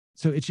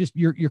it's just,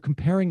 you're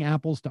comparing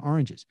apples to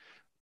oranges.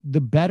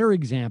 The better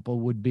example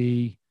would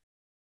be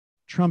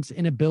Trump's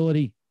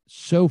inability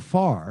so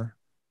far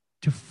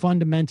to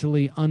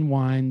fundamentally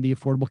unwind the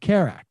Affordable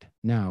Care Act.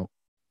 Now,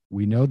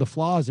 we know the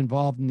flaws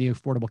involved in the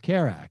Affordable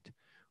Care Act,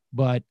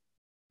 but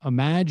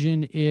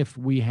imagine if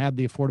we had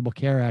the Affordable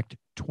Care Act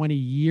 20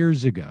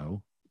 years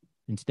ago,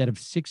 instead of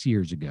 6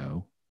 years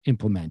ago,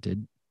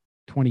 implemented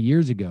 20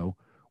 years ago,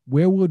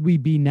 where would we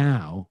be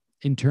now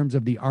in terms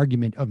of the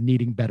argument of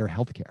needing better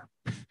healthcare?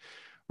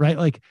 Right?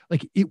 Like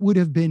it would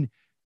have been,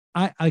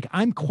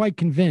 I'm quite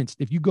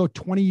convinced if you go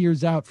 20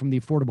 years out from the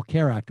Affordable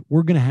Care Act,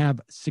 we're going to have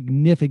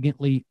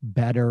significantly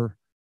better,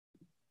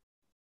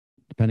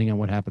 depending on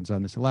what happens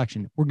on this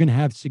election, we're going to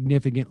have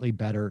significantly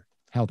better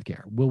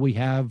healthcare. Will we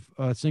have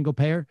a single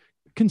payer?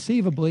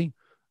 Conceivably,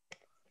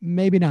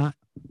 maybe not,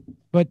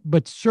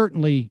 but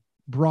certainly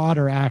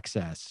broader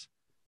access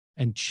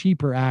and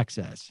cheaper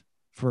access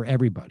for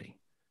everybody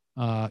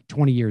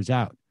 20 years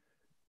out.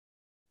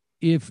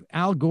 If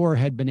Al Gore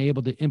had been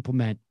able to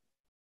implement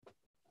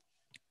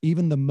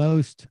even the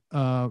most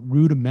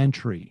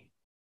rudimentary,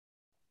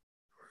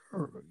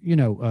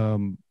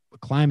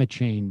 climate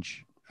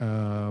change,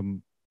 at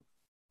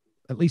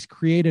least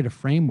created a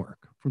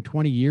framework from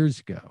 20 years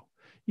ago,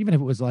 even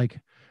if it was like,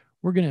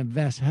 we're going to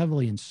invest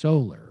heavily in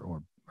solar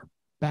or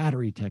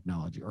battery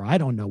technology, or I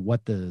don't know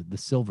what the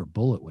silver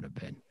bullet would have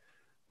been,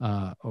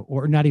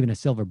 or not even a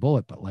silver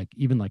bullet, but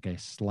even a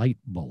slight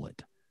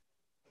bullet,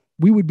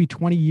 we would be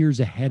 20 years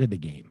ahead of the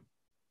game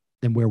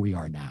than where we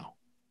are now.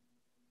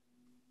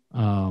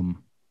 I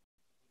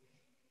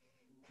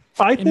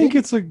think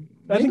it's a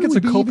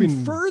coping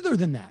even further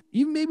than that,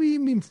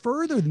 even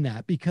further than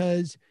that,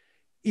 because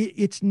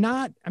it's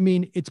not,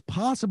 it's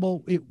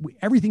possible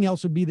everything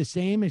else would be the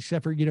same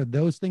except for,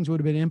 those things would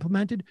have been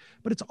implemented,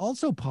 but it's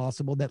also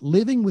possible that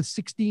living with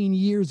 16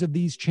 years of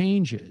these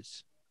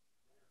changes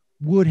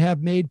would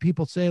have made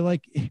people say,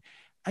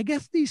 I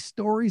guess these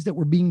stories that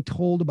were being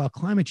told about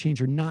climate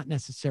change are not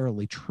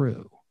necessarily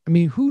true.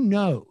 Who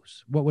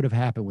knows what would have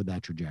happened with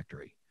that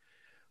trajectory?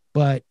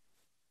 But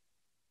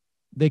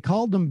they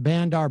called him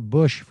Bandar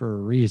Bush for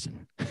a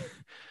reason,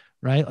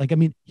 right?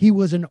 He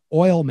was an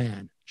oil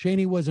man.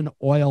 Cheney was an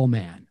oil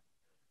man.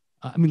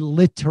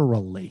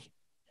 Literally.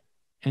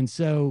 And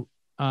so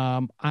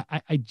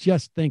I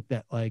just think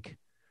that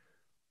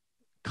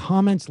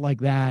comments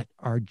like that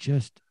are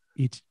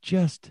it's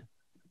just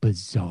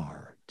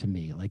bizarre to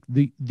me.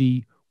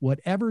 The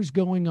whatever's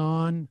going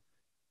on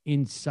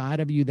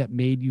inside of you that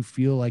made you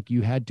feel like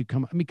you had to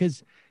come,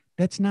 because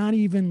that's not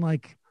even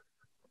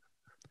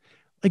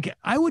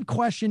I would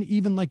question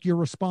even your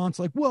response,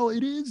 well,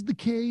 it is the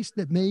case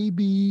that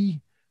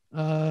maybe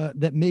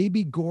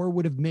Gore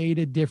would have made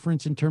a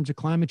difference in terms of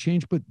climate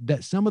change, but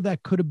that some of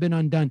that could have been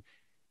undone.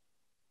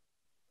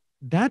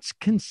 That's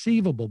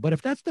conceivable. But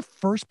if that's the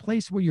first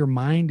place where your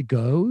mind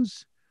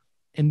goes,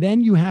 and then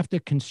you have to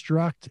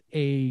construct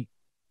a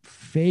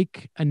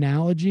fake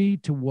analogy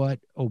to what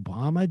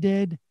Obama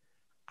did,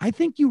 I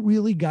think you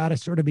really got to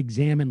sort of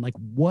examine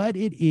what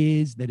it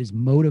is that is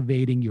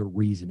motivating your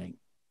reasoning.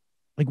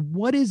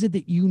 What is it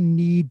that you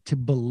need to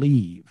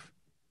believe?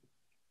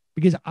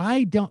 Because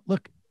I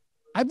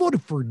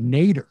voted for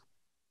Nader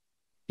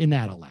in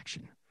that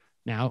election.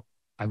 Now,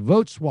 I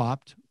vote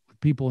swapped with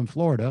people in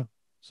Florida,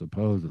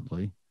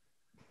 supposedly,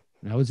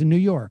 and I was in New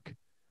York.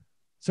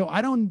 So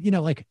I don't,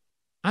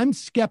 I'm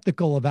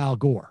skeptical of Al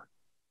Gore.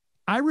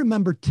 I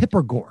remember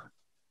Tipper Gore.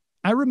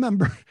 I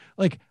remember,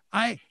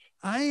 I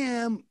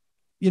am,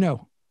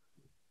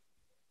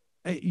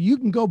 you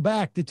can go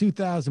back to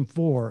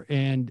 2004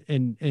 and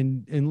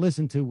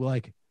listen to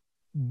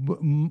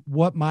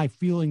what my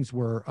feelings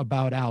were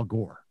about Al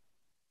Gore.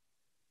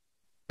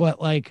 But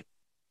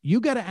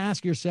you got to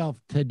ask yourself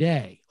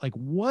today,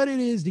 what it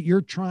is that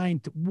you're trying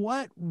to,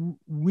 what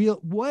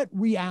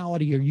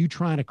reality are you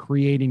trying to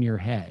create in your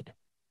head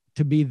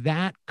to be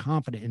that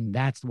confident? And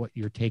that's what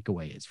your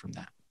takeaway is from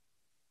that.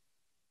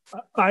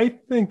 I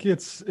think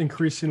it's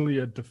increasingly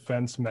a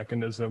defense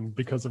mechanism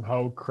because of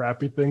how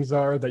crappy things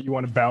are that you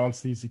want to balance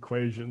these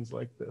equations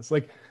like this.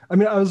 Like, I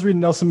mean, I was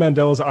reading Nelson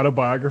Mandela's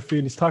autobiography,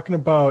 and he's talking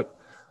about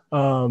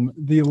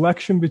the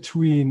election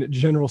between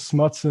General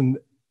Smuts and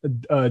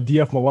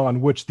D.F.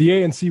 Milan, which the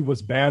ANC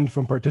was banned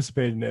from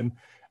participating in,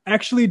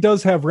 actually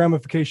does have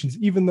ramifications,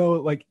 even though,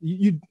 like,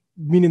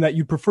 meaning that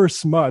you prefer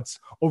Smuts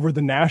over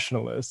the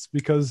nationalists,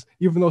 because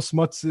even though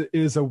Smuts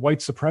is a white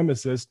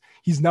supremacist,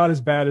 he's not as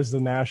bad as the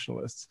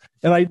nationalists.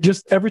 And I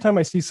just, every time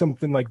I see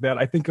something like that,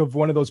 I think of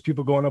one of those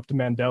people going up to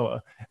Mandela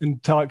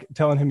and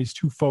telling him he's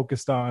too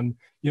focused on,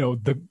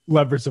 the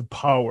levers of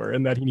power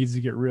and that he needs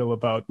to get real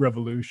about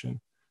revolution.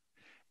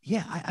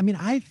 Yeah. I mean,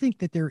 I think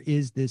that there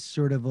is this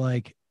sort of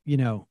like,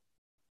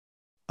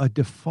 a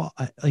default,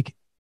 like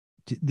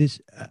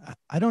this,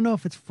 I don't know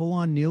if it's full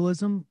on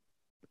nihilism.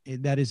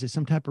 That is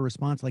some type of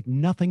response, like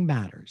nothing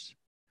matters,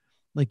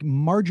 like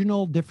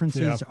marginal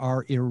differences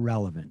are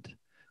irrelevant,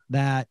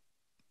 that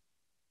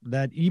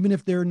even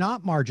if they're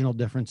not marginal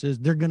differences,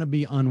 they're going to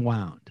be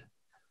unwound.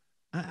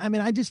 I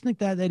mean, I just think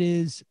that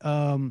is,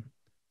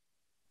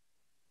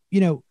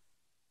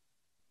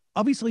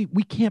 obviously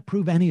we can't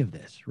prove any of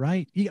this,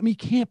 right? I mean, you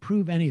can't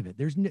prove any of it.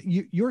 There's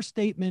your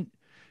statement,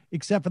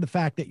 except for the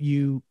fact that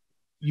you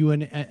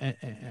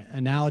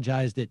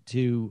analogized it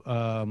to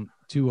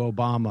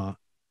Obama.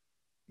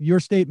 Your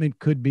statement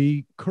could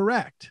be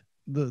correct.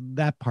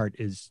 That part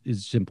is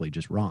simply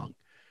just wrong.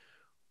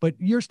 But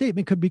your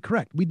statement could be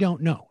correct. We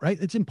don't know, right?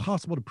 It's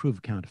impossible to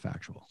prove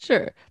counterfactual.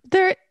 Sure.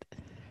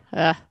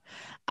 I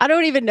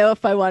don't even know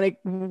if I want to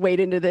wade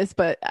into this,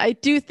 but I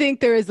do think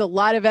there is a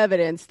lot of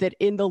evidence that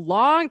in the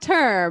long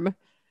term,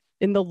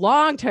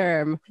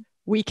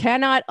 we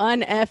cannot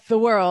un-F the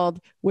world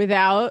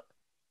without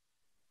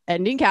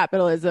ending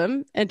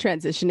capitalism and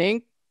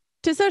transitioning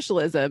to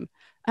socialism.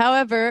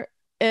 However,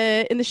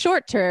 in the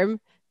short term,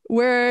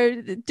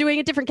 we're doing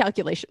a different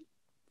calculation.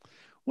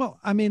 Well,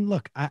 I mean,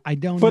 look, I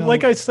don't know. But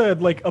like I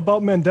said, like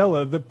about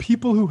Mandela, the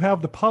people who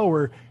have the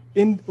power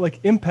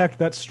impact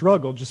that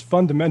struggle just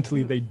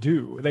fundamentally. They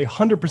do. They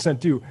 100%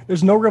 do.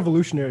 There's no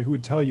revolutionary who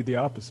would tell you the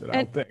opposite, I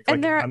don't think.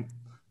 And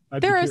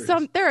there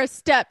are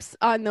steps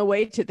on the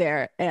way to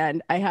there.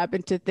 And I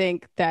happen to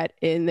think that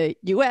in the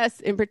U.S.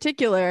 in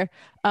particular,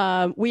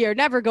 we are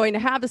never going to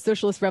have a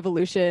socialist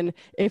revolution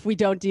if we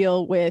don't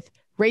deal with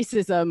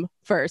racism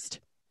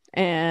first.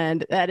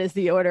 And that is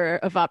the order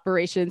of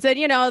operations. And,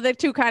 the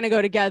two kind of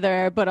go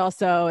together, but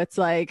also it's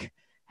like,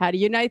 how do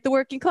you unite the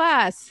working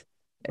class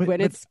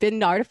when it's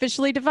been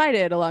artificially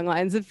divided along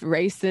lines of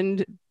race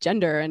and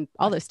gender and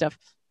all this stuff?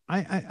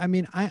 I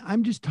mean,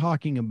 I'm just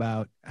talking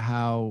about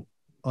how,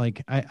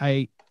 like,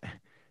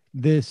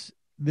 this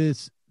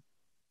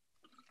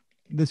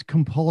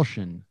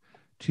compulsion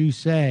to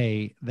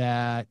say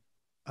that,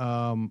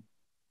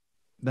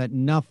 that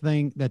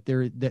nothing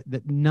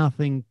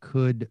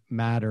could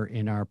matter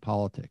in our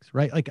politics,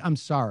 right? Like, I'm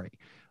sorry.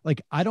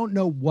 Like, I don't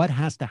know what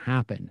has to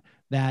happen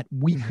that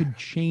we could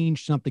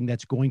change something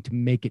that's going to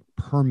make it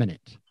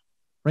permanent,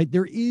 right?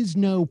 There is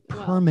no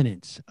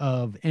permanence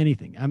of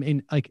anything. I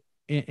mean, like,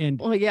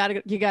 well, you got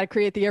to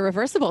create the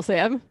irreversible,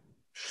 Sam.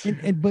 Show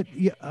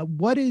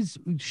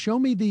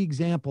me the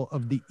example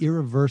of the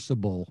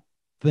irreversible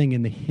thing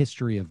in the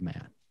history of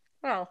man.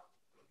 Well,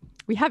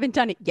 we haven't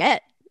done it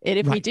yet. And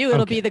if we do,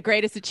 it'll be the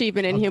greatest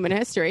achievement in human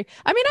history.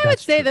 I mean, I would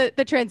say that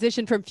the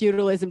transition from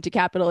feudalism to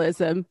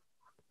capitalism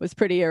was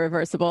pretty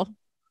irreversible.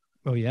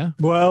 Oh, yeah?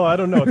 Well, I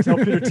don't know. Tell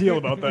Peter Thiel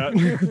about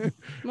that.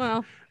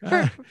 Well,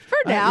 for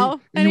now,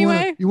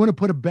 anyway. You want to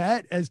put a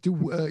bet as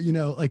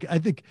to, I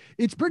think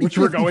it's pretty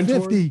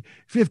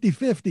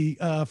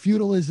 50-50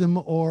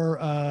 feudalism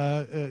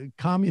or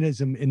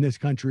communism in this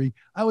country.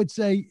 I would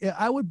say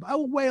I would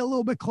weigh a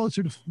little bit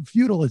closer to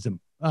feudalism,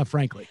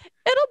 frankly.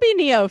 It'll be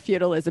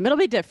neo-feudalism. It'll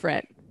be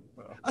different.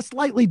 A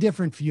slightly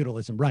different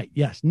feudalism, right?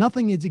 Yes,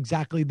 nothing is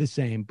exactly the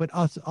same, but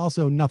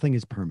also nothing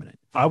is permanent.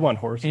 I want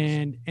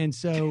horses, and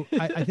so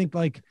I think,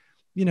 like,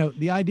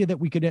 the idea that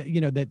we could,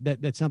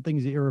 that something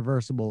is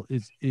irreversible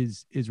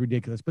is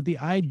ridiculous. But the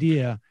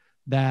idea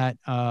that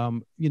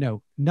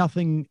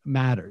nothing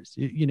matters,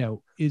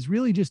 is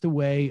really just a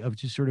way of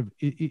just sort of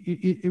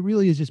it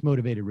really is just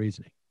motivated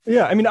reasoning.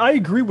 Yeah, I mean, I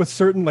agree with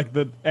certain, like,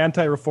 the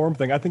anti-reform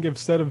thing. I think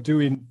instead of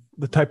doing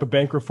the type of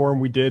bank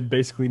reform we did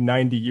basically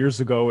 90 years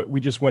ago,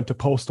 we just went to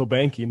postal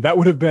banking. That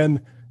would have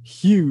been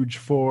huge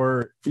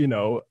for,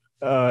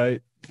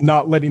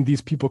 not letting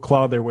these people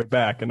claw their way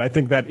back. And I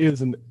think that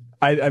is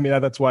I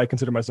mean, that's why I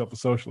consider myself a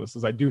socialist,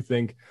 is I do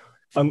think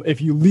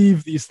if you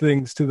leave these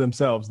things to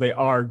themselves, they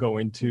are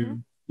going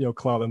to,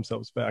 claw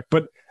themselves back.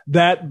 But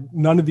that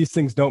none of these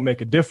things don't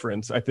make a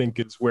difference, I think,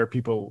 is where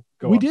people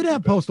go. We did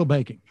have postal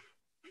banking.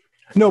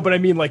 No, but I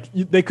mean, like,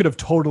 they could have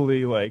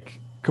totally, like,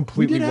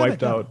 completely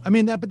wiped out. I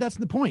mean, but that's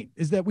the point,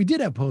 is that we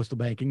did have postal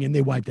banking and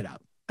they wiped it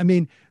out. I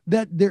mean,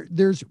 that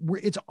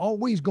it's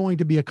always going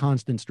to be a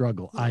constant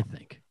struggle, I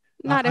think.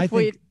 Not if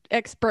we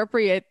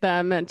expropriate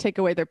them and take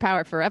away their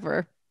power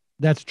forever.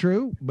 That's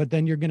true. But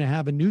then you're going to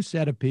have a new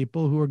set of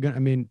people who are going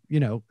to,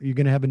 you're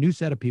going to have a new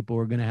set of people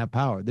who are going to have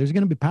power. There's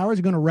going to be power is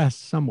going to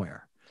rest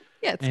somewhere.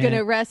 Yeah, it's going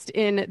to rest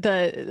in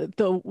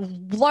the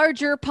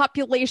larger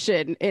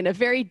population in a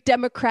very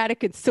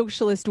democratic and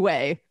socialist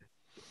way.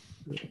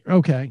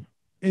 Okay.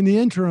 In the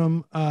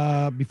interim,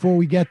 before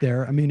we get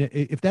there, I mean,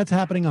 if that's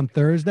happening on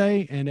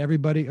Thursday and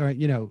everybody, or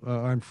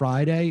on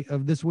Friday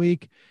of this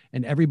week,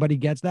 and everybody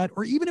gets that,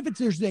 or even if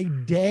there's a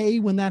day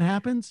when that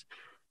happens,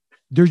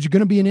 there's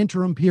going to be an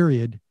interim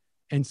period,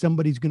 and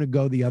somebody's going to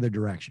go the other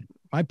direction.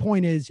 My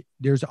point is,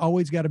 there's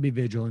always got to be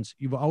vigilance.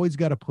 You've always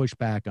got to push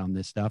back on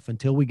this stuff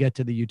until we get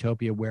to the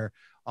utopia where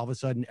all of a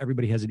sudden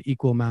everybody has an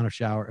equal amount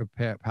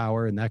of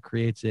power, and that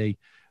creates a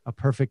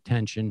perfect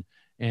tension.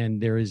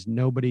 And there is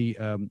nobody,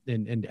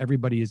 and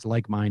everybody is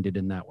like-minded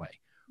in that way.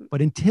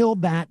 But until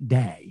that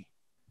day,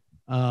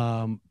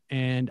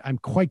 and I'm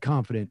quite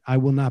confident I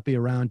will not be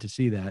around to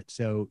see that.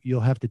 So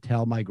you'll have to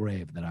tell my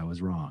grave that I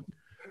was wrong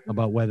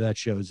about whether that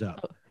shows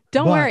up.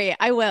 Don't worry,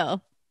 I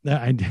will.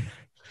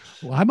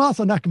 Well, I'm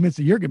also not convinced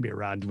that you're going to be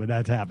around when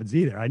that happens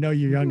either. I know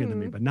you're younger than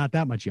me, but not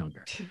that much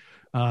younger.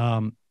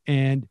 But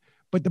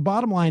the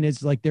bottom line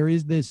is, like, there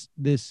is this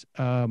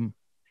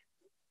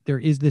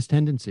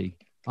tendency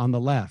on the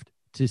left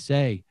to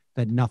say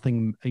that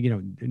nothing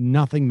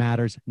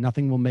matters,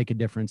 nothing will make a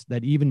difference,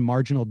 that even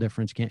marginal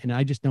difference can't. And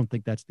I just don't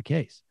think that's the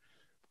case.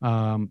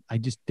 I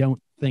just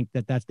don't think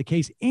that that's the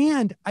case.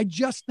 And I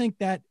just think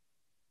that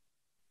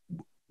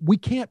we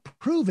can't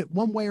prove it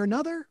one way or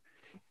another.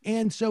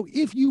 And so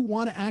if you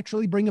want to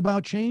actually bring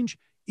about change,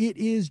 it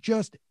is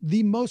just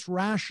the most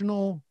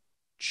rational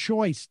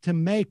choice to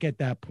make at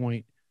that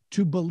point,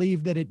 to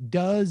believe that it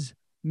does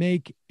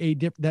make a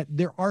difference, that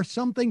there are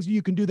some things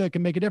you can do that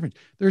can make a difference.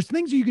 There's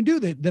things you can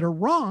do that are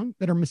wrong,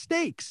 that are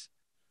mistakes.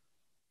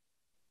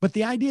 But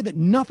the idea that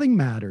nothing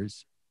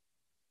matters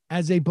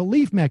as a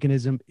belief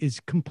mechanism is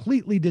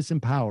completely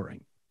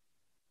disempowering.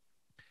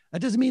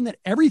 That doesn't mean that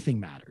everything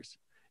matters.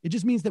 It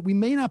just means that we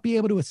may not be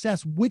able to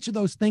assess which of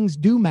those things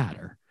do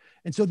matter.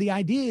 And so the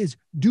idea is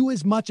do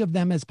as much of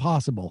them as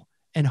possible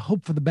and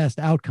hope for the best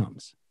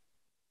outcomes.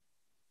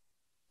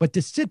 But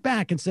to sit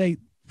back and say,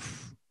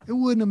 it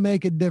wouldn't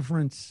make a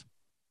difference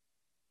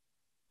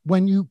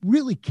when you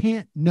really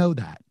can't know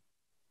that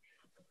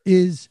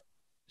is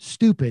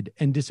stupid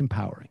and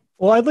disempowering.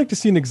 Well, I'd like to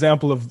see an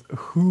example of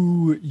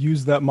who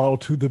used that model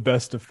to the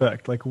best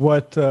effect. Like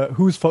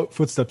whose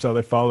footsteps are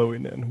they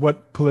following in?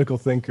 What political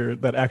thinker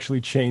that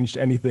actually changed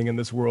anything in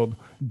this world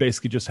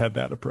basically just had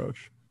that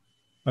approach?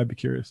 I'd be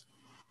curious.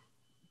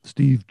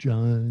 Steve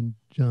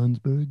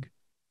Johnsburg.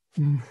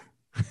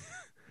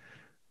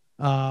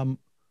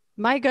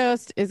 My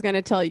ghost is going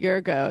to tell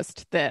your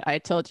ghost that I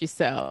told you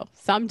so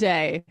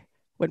someday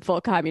when full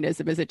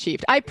communism is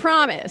achieved. I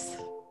promise.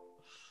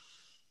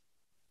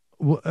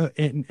 Well,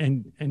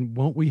 and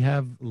won't we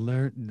have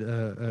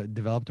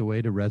developed a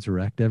way to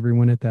resurrect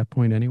everyone at that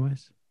point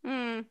anyways?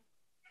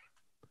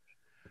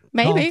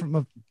 Maybe.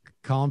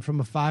 Calling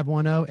from a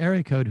 510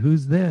 area code.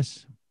 Who's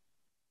this?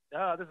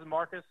 This is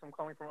Marcus. I'm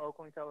calling from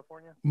Oakland,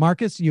 California.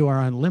 Marcus, you are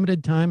on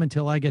limited time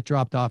until I get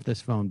dropped off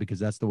this phone, because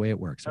that's the way it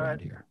works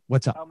around here.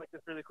 What's up? I'll make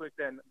this really quick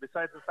then.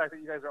 Besides the fact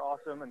that you guys are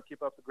awesome and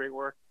keep up the great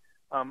work,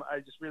 I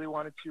just really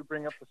wanted to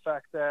bring up the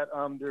fact that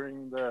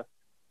during the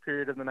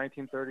period of the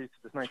 1930s to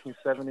the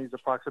 1970s,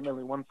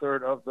 approximately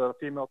 1/3 of the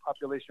female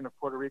population of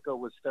Puerto Rico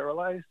was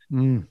sterilized.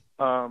 It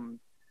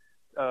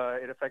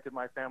affected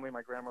my family.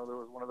 My grandmother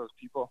was one of those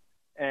people.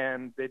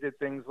 And they did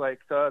things like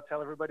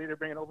tell everybody to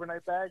bring an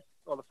overnight bag,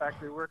 all the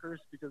factory workers,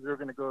 because they were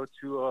going to go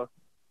to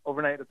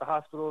overnight at the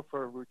hospital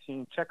for a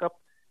routine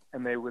checkup,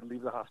 and they would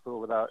leave the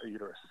hospital without a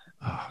uterus.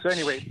 So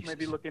anyway,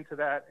 maybe look into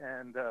that,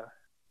 and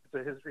it's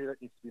a history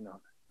that needs to be known.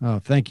 Oh,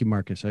 thank you,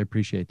 Marcus. I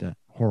appreciate that.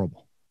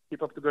 Horrible.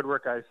 Keep up the good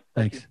work, guys.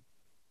 Thanks.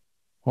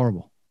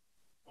 Horrible.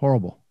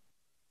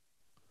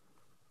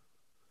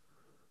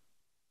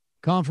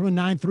 Calling from a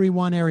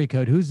 931 area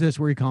code. Who's this?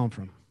 Where are you calling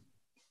from?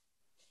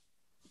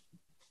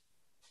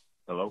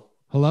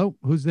 Hello?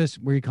 Who's this?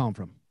 Where are you calling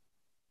from?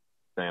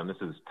 Sam, this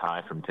is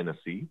Ty from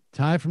Tennessee.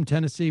 Ty from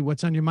Tennessee.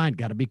 What's on your mind?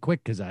 Got to be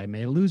quick because I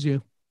may lose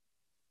you.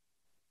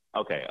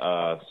 Okay,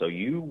 so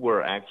you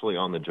were actually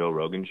on the Joe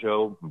Rogan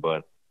show,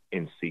 but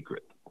in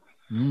secret.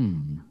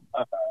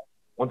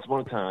 Once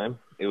upon a time,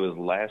 it was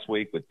last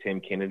week with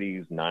Tim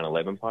Kennedy's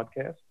 9/11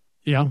 podcast.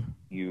 Yeah.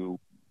 You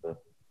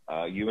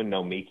and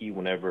Nomiki,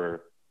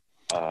 whenever,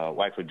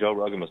 actually Joe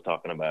Rogan was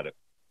talking about it.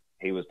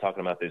 He was talking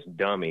about this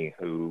dummy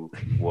who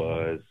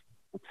was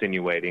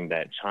insinuating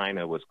that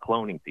China was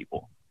cloning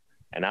people.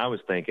 And I was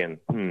thinking,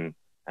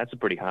 that's a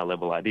pretty high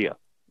level idea.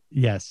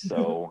 Yes.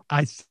 So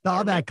I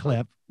saw that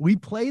clip. We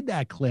played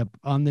that clip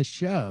on the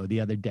show the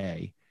other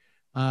day.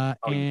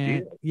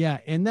 And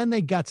then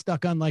they got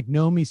stuck on like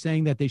Nomi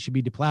saying that they should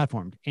be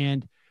deplatformed.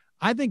 And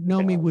I think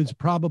Nomi was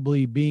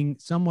probably being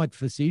somewhat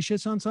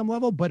facetious on some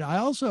level, but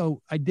I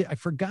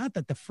forgot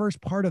that the first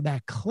part of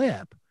that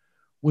clip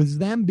was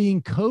them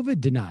being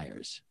COVID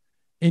deniers.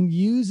 and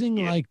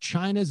using like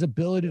China's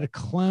ability to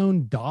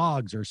clone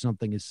dogs or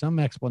something is some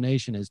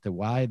explanation as to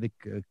why the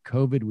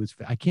COVID was.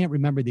 I can't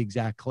remember the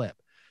exact clip.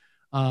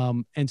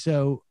 And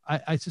so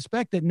I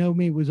suspect that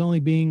Nomi was only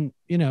being,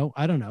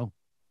 I don't know,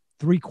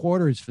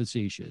 3/4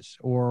 facetious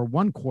or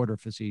 1/4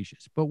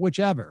 facetious, but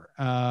whichever.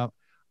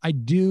 I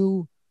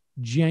do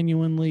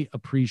genuinely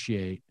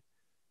appreciate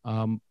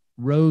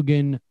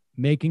Rogan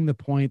making the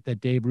point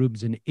that Dave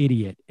Rubin's an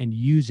idiot and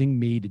using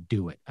me to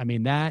do it. I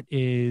mean,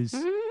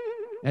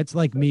 that's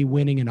like me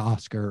winning an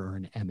Oscar or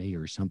an Emmy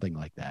or something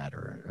like that,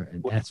 or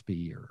an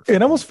ESPY.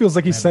 It almost feels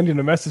like he's sending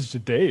a message to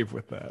Dave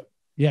with that.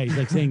 Yeah, he's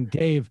like saying,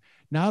 Dave,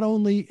 not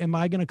only am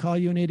I going to call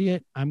you an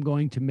idiot, I'm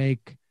going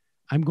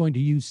to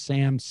use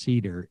Sam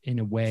Cedar in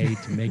a way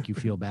to make you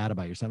feel bad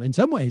about yourself. In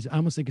some ways, I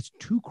almost think it's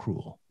too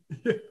cruel.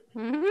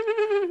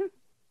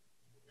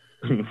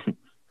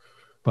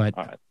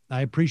 But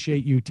I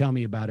appreciate you telling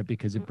me about it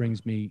because it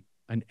brings me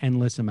an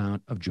endless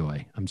amount of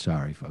joy. I'm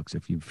sorry, folks,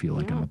 if you feel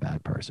like I'm a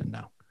bad person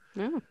now.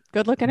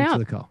 Good looking Thanks out. for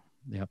the call.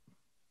 Yep.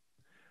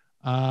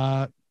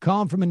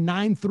 Calling from a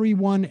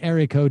 931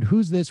 area code.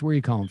 Who's this? Where are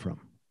you calling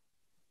from?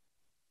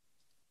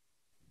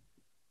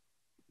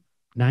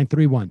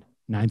 931.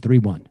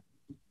 931.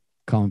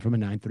 Calling from a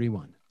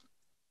 931.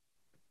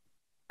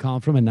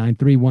 Calling from a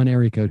 931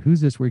 area code. Who's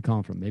this? Where are you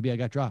calling from? Maybe I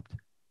got dropped.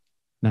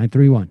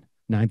 931.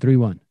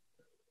 931.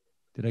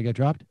 Did I get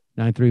dropped?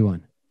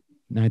 931.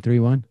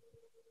 931.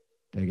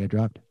 Did I get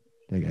dropped?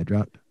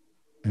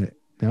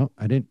 No,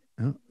 I didn't.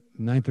 No,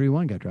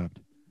 931 got dropped.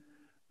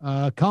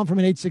 Calling from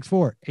an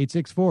 864.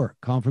 864.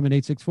 Calling from an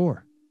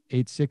 864.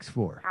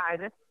 864. Hi,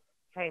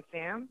 hey,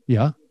 Sam.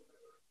 Yeah.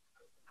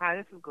 Hi,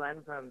 this is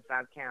Glenn from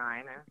South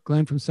Carolina.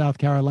 Glenn from South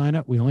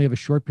Carolina. We only have a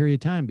short period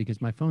of time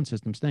because my phone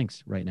system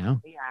stinks right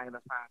now. Yeah, the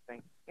phone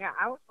thing. Yeah,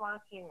 I was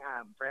watching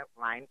Brett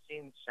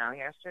Weinstein's show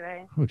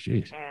yesterday. Oh,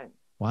 jeez. And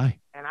why?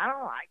 And I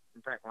don't like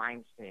Brett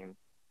Weinstein.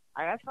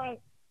 I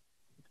don't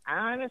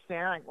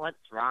understand what's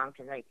wrong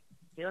because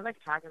he was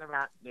talking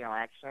about the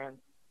election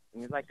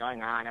and he's like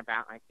going on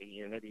about like the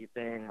unity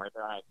thing where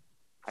they're like,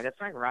 I just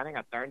like running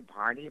a third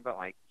party, but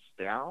like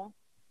still,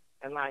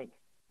 and like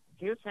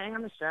he was saying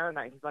on the show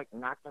that he's like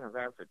not going to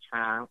vote for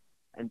Trump,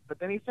 but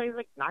then he says he's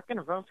like not going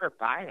to vote for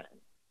Biden,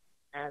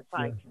 and it's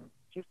like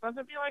he's supposed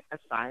to be like a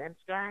science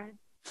guy.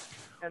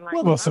 And, like,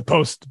 well,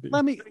 supposed to be.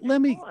 Let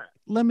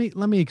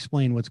me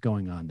explain what's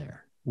going on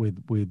there.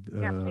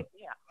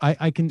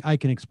 I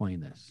can explain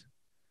this.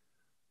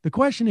 The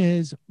question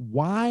is,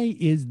 why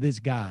is this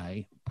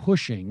guy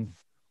pushing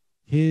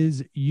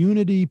his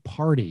unity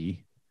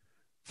party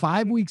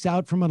 5 weeks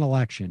out from an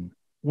election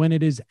when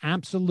it is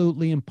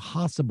absolutely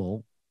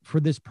impossible for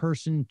this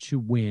person to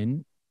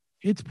win?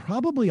 It's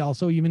probably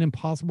also even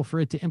impossible for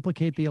it to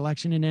implicate the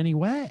election in any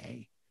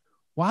way.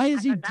 Why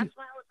is he?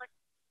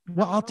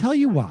 Well, I'll tell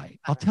you why.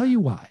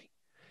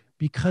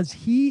 Because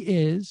he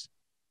is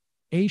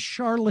a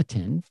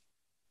charlatan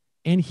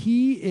and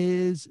he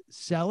is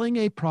selling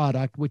a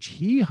product which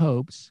he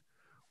hopes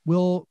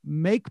will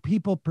make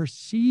people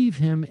perceive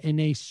him in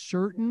a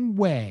certain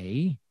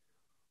way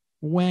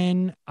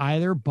when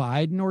either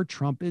Biden or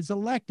Trump is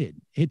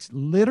elected. It's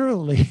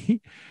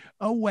literally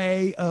a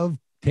way of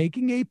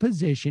taking a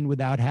position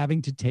without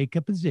having to take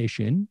a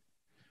position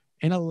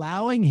and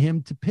allowing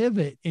him to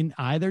pivot in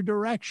either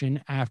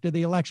direction after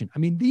the election. I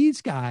mean,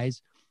 these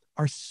guys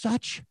are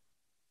such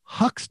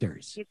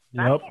hucksters.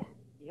 Yep.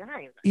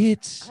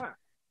 It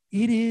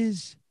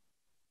is.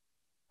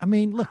 I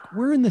mean, look,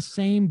 we're in the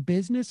same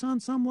business on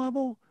some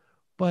level,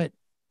 but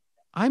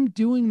I'm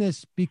doing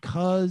this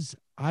because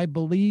I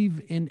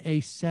believe in a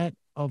set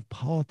of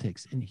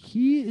politics, and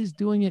he is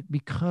doing it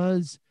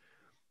because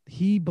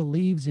he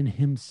believes in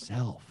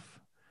himself.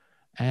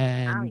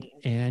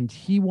 And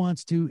he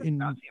wants to.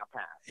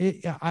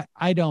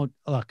 I don't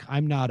look.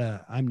 I'm not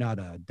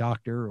a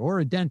doctor or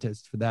a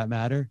dentist for that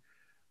matter.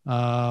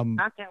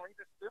 That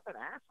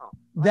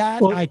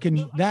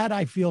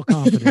I feel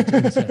confident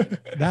in saying.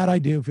 That I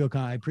do feel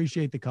confident. I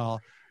appreciate the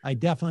call. I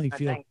definitely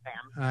feel.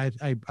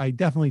 I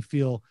definitely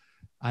feel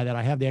that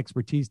I have the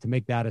expertise to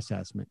make that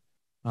assessment.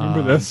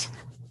 Remember this.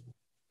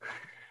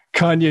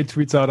 Kanye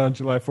tweets out on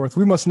July 4th,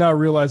 "We must now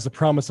realize the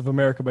promise of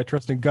America by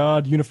trusting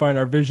God, unifying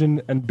our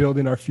vision, and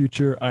building our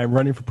future. I am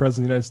running for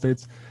president of the United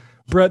States."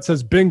 Brett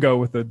says bingo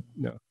with a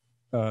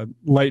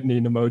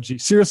lightning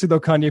emoji. Seriously, though,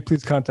 Kanye,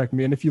 please contact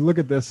me. And if you look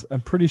at this, I'm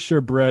pretty sure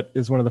Brett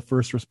is one of the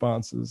first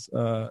responses.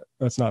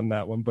 That's not in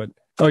that one, but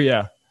oh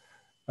yeah.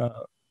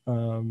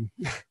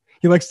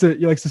 He likes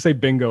to say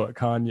bingo at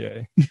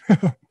Kanye.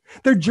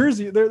 They're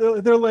Jersey.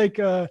 They're like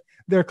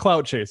they're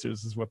clout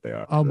chasers is what they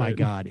are. Oh my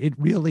God. It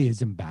really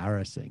is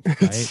embarrassing.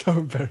 Right? It's so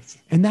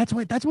embarrassing. And that's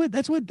what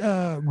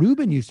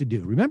Rubin used to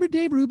do. Remember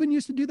Dave Rubin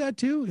used to do that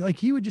too? Like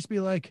he would just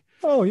be like,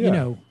 oh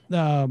yeah,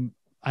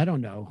 I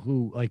don't know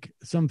who, like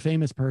some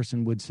famous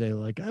person would say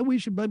like, we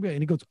should, and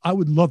he goes, I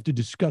would love to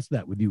discuss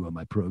that with you on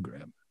my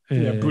program.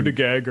 Yeah,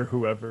 Buttigieg or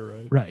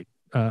whoever, right?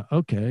 Right.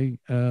 Okay.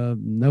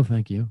 No,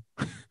 thank you.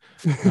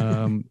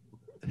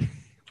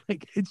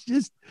 Like it's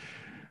just,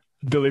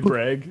 Billy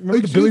Bragg.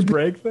 Remember the Billy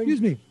Bragg thing?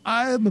 Excuse me.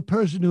 I am a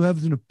person who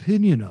has an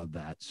opinion on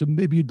that. So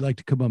maybe you'd like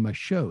to come on my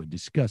show and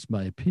discuss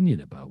my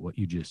opinion about what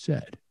you just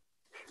said.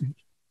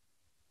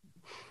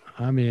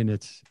 I mean,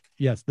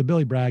 yes, the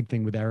Billy Bragg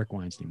thing with Eric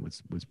Weinstein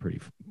was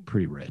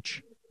pretty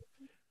rich.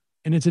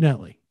 And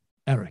incidentally,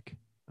 Eric,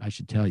 I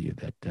should tell you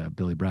that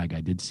Billy Bragg,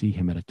 I did see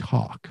him at a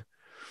talk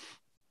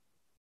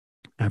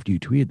after you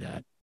tweeted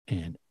that.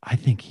 And I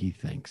think he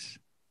thinks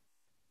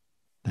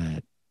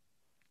that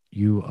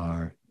you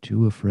are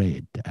too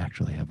afraid to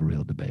actually have a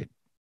real debate.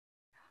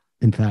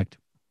 In fact,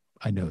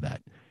 I know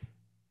that.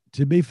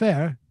 To be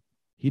fair,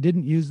 he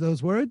didn't use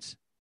those words.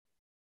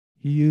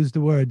 He used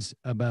the words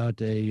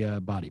about a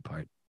body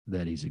part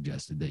that he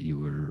suggested that you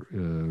were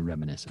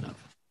reminiscent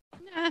of.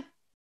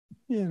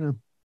 You know,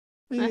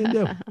 he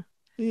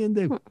didn't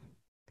do.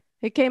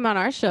 It came on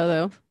our show,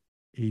 though.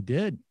 He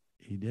did.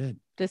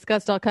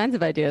 Discussed all kinds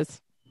of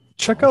ideas.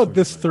 Check out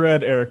this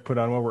thread Eric put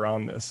on while we're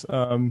on this.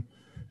 I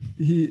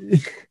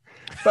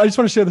just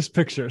want to share this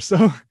picture.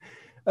 So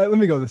let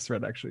me go to this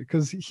thread, actually,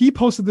 because he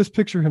posted this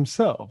picture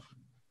himself.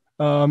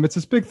 It's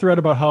this big thread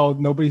about how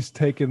nobody's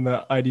taken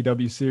the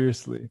IDW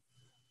seriously.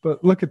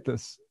 But look at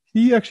this.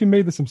 He actually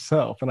made this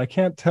himself, and I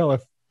can't tell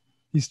if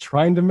he's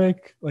trying to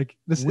make like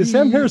this. Is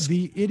Sam Harris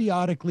the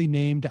idiotically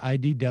named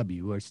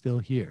IDW are still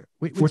here?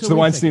 Which the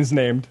Weinsteins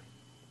named.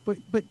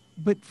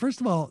 But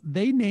first of all,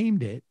 they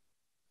named it,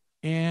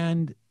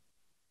 and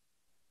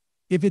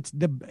if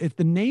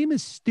the name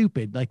is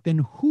stupid, like then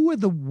who are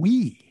the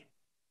we?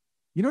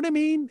 You know what I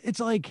mean? It's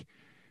like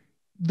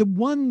the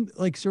one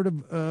like sort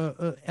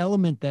of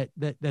element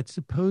that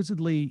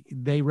supposedly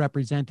they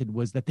represented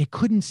was that they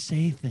couldn't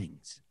say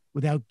things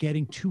without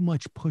getting too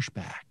much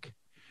pushback.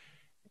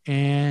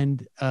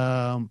 And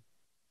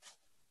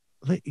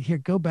here,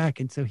 go back.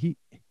 And so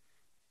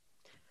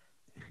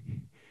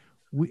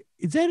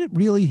is that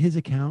really his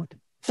account?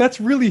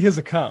 That's really his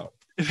account.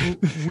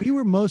 We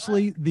were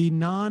mostly the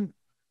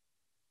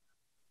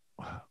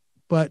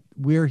but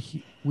we're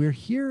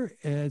here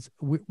as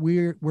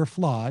we're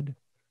flawed,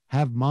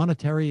 have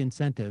monetary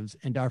incentives,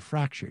 and are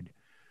fractured.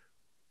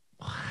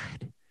 What?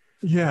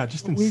 Yeah,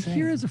 just insane. We're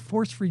here as a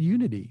force for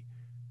unity.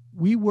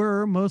 We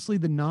were mostly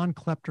the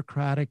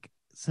non-kleptocratic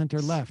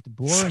center-left,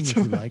 boring if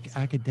you like,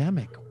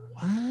 academic.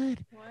 What?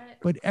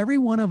 But every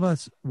one of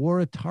us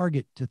wore a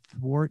target to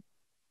thwart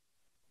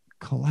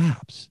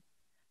collapse.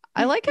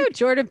 I like how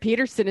Jordan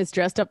Peterson is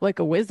dressed up like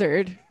a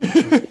wizard.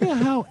 You know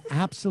how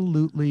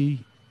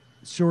absolutely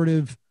sort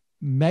of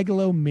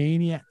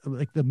megalomania,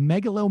 like the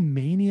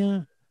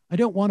megalomania, I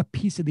don't want a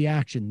piece of the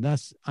action,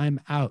 thus I'm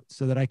out,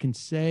 so that I can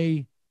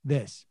say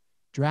this: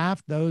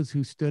 draft those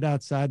who stood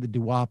outside the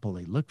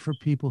duopoly. Look for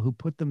people who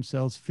put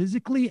themselves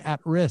physically at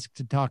risk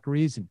to talk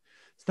reason.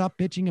 Stop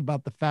bitching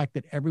about the fact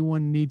that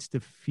everyone needs to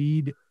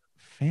feed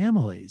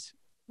families.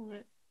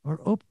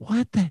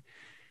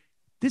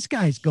 This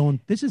guy's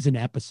going, this is an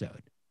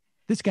episode.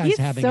 This guy's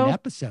having an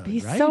episode,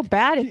 he's right? so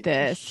bad at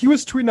this. He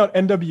was tweeting out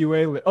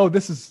NWA. Oh,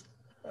 this is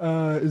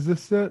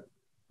this it?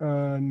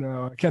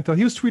 No, I can't tell.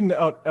 He was tweeting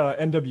out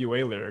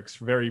NWA lyrics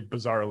very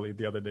bizarrely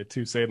the other day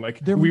too, saying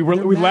like we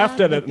laughed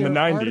at it in the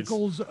 90s.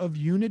 Articles of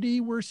Unity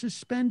were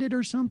suspended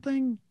or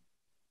something.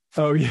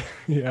 Oh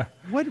yeah.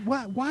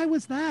 Why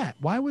was that?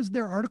 Why was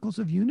their Articles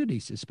of Unity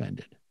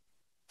suspended?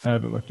 I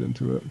haven't looked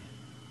into it.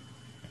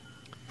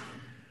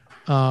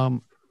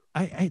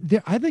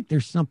 I think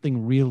there's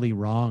something really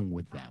wrong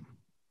with them.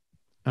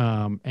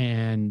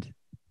 And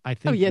I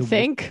think. Oh, you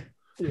think?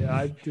 Yeah,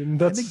 I think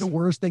the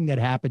worst thing that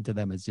happened to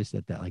them is just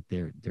that like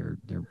their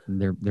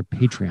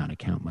Patreon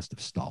account must have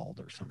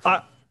stalled or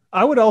something.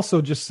 I would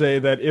also just say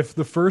that if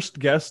the first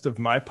guest of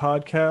my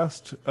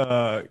podcast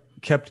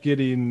kept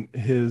getting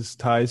his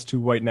ties to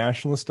white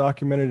nationalists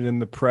documented in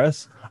the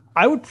press,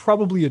 I would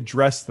probably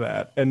address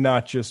that and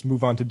not just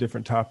move on to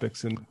different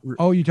topics. And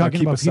you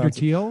talking about Peter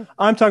Thiel?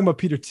 I'm talking about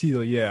Peter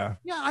Thiel. Yeah.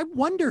 Yeah. I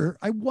wonder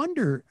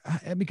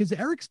because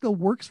Eric still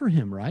works for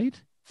him,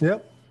 right?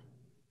 Yep.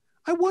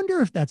 I wonder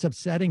if that's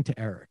upsetting to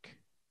Eric.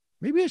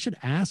 Maybe I should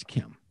ask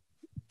him.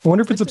 I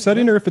wonder if it's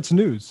upsetting or if it's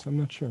news. I'm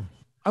not sure.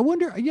 I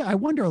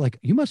wonder, like,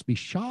 you must be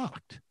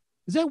shocked.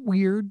 Is that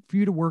weird for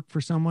you to work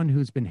for someone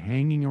who's been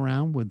hanging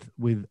around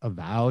with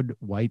avowed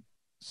white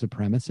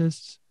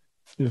supremacists?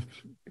 If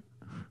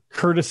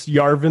Curtis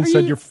Yarvin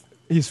said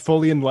he's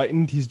fully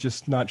enlightened, he's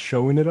just not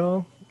showing it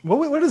all.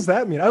 What does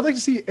that mean? I'd like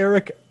to see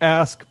Eric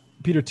ask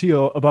Peter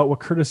Thiel about what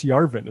Curtis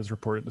Yarvin is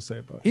reported to say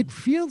about him. It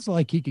feels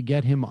like he could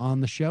get him on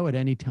the show at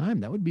any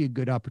time. That would be a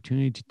good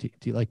opportunity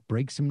to like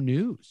break some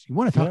news. You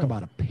want to talk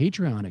about a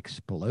Patreon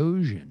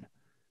explosion?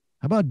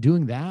 How about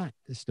doing that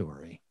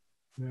story?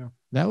 Yeah,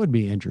 that would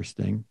be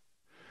interesting.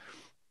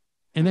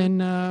 And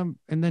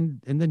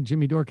then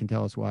Jimmy Dore can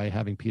tell us why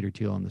having Peter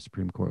Thiel on the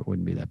Supreme Court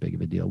wouldn't be that big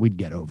of a deal. We'd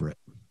get over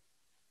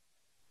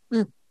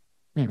it.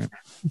 Anyway,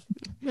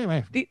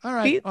 all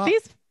right.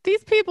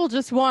 These people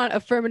just want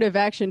affirmative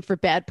action for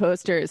bad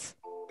posters.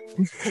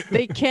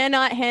 They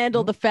cannot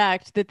handle the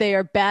fact that they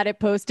are bad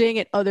at posting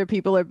and other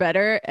people are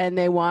better, and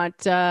they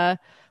want a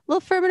little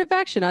affirmative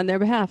action on their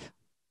behalf.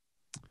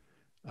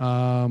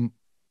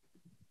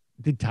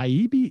 Did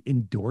Taibbi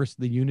endorse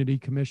the Unity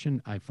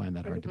Commission? I find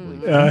that hard to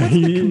believe. What's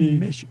the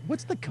commission?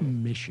 What's the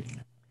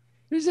commission?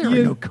 Is there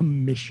no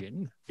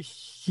commission?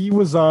 He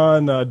was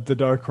on the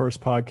Dark Horse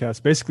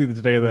podcast, basically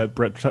the day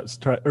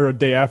that a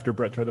day after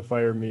Brett tried to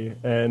fire me,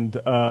 and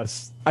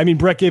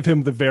Brett gave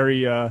him the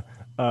very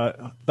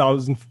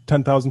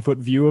 10,000 foot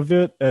view of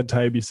it, and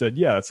Taibbi said,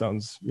 "Yeah, it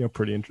sounds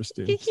pretty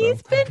interesting."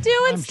 He's been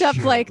doing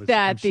stuff like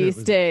that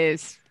these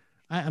days.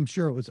 I'm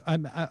sure it was.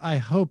 I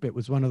hope it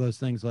was one of those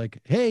things like,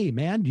 "Hey,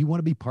 man, do you want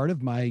to be part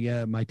of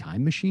my my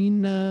time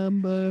machine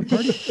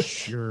party?"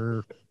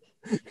 Sure.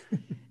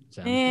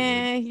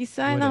 He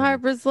signed the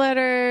Harper's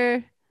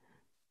letter.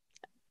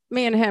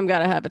 Me and him got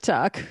to have a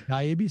talk.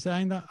 Taibbi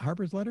signed the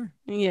Harper's letter?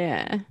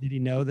 Yeah. Did he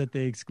know that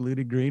they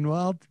excluded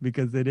Greenwald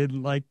because they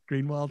didn't like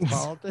Greenwald's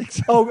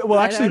politics? Oh, well,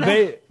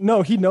 actually,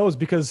 he knows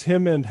because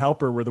him and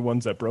Halper were the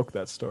ones that broke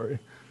that story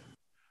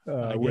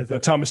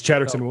with Thomas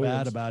Chatterton Williams.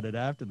 Bad about it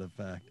after the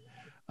fact.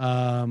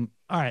 All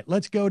right,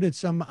 let's go to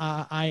some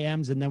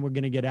IMs and then we're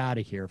going to get out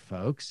of here,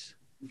 folks.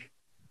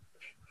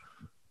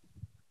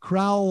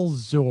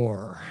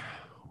 Kralzor.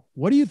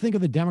 What do you think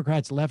of the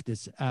Democrats,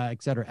 leftists,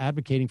 et cetera,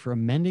 advocating for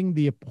amending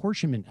the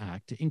Apportionment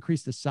Act to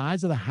increase the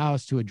size of the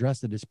House to address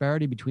the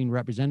disparity between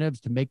representatives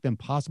to make them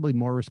possibly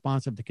more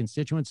responsive to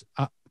constituents?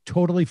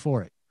 Totally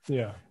for it.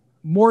 Yeah.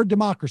 More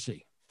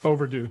democracy.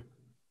 Overdue.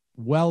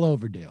 Well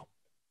overdue.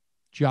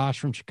 Josh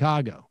from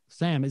Chicago.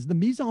 Sam, is the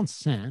mise en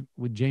scène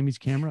with Jamie's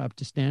camera up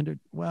to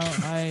standard? Well,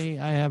 I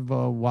have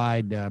a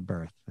wide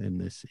berth in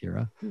this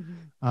era.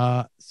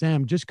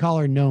 Sam, just call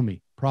her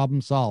Nomi.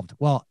 Problem solved.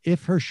 Well,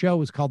 if her show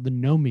was called the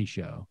Nomi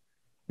Show,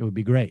 it would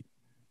be great.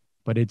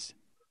 But it's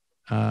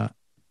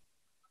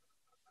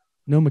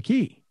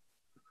Nomaki.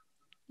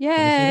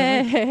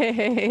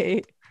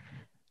 Yay!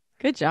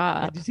 Good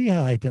job. Did you see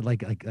how I did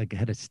like I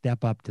had to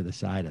step up to the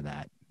side of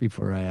that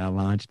before I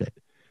launched it?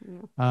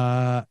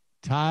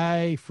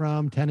 Ty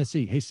from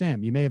Tennessee. Hey,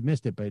 Sam, you may have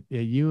missed it, but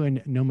you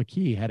and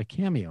Nomaki had a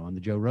cameo on the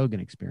Joe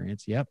Rogan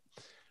Experience. Yep.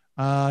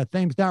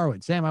 Thames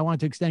Darwood. Sam, I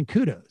want to extend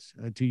kudos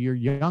to your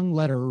young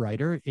letter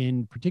writer,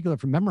 in particular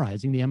for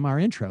memorizing the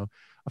MR intro,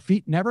 a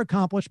feat never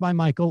accomplished by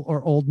Michael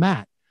or old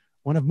Matt.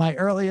 One of my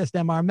earliest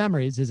MR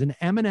memories is an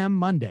M&M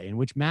Monday in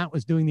which Matt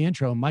was doing the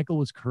intro and Michael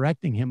was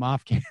correcting him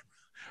off camera,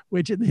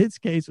 which in this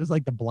case was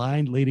like the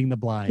blind leading the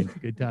blind.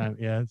 Good time.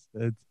 Yes.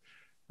 I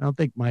don't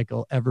think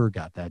Michael ever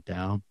got that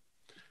down.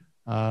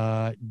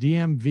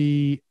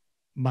 DMV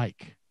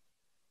Mike.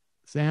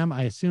 Sam,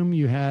 I assume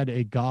you had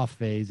a golf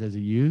phase as a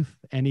youth.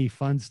 Any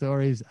fun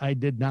stories? I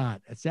did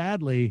not.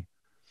 Sadly,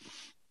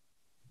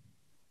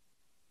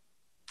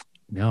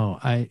 no.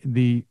 I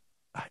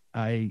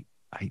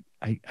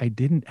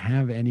didn't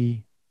have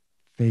any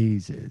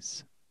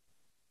phases.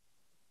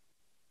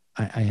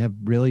 I have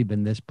really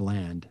been this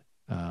bland.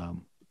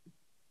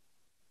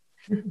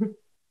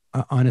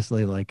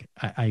 Honestly, like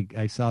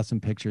I saw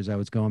some pictures. I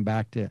was going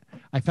back to.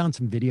 I found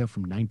some video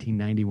from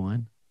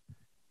 1991,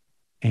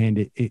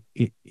 and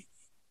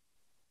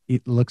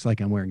it looks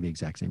like I'm wearing the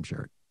exact same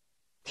shirt.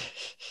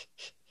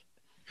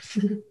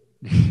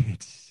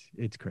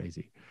 It's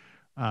crazy.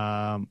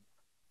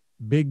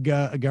 Big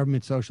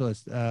government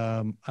socialist.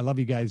 I love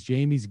you guys.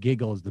 Jamie's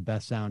giggle is the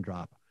best sound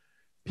drop.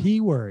 P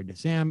word.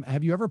 Sam,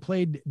 have you ever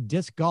played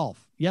disc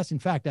golf? Yes, in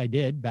fact, I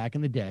did back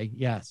in the day.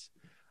 Yes.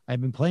 I've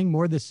been playing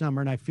more this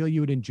summer and I feel you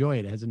would enjoy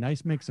it. It has a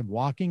nice mix of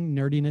walking,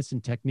 nerdiness,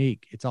 and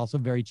technique. It's also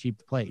very cheap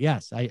to play.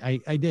 Yes, I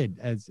did.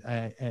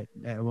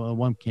 At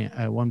one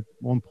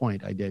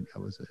point I did. I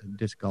was a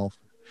disc golf.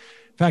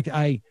 In fact,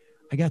 I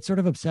got sort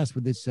of obsessed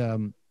with this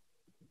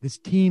this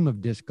team of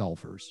disc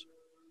golfers.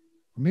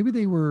 Or maybe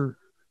they were,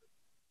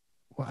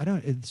 well, I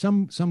don't,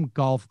 some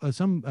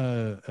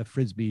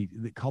frisbee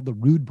called the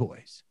Rude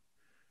Boys.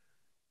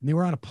 And they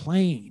were on a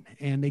plane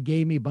and they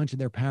gave me a bunch of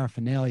their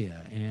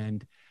paraphernalia,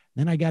 and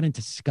then I got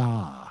into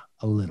ska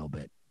a little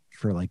bit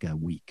for like a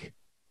week.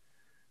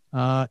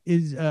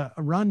 Is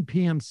Run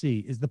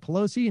PMC, is the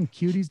Pelosi and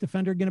Cuties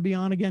Defender going to be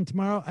on again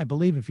tomorrow? I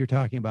believe if you're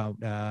talking about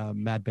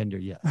Matt Bender,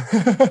 yes.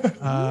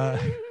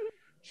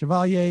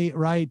 Chevalier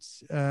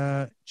writes,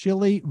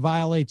 Chile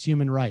violates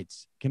human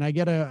rights. Can I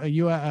get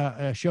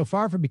a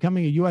shofar for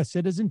becoming a U.S.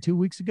 citizen 2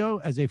 weeks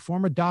ago? As a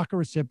former DACA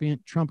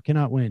recipient, Trump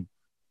cannot win.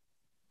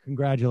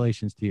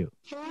 Congratulations to you.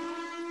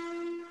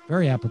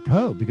 Very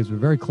apropos, because we're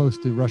very close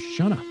to Rosh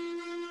Hashanah.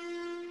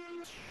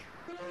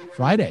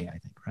 Friday, I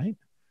think, right?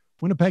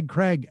 Winnipeg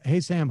Craig. Hey,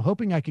 Sam,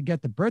 hoping I could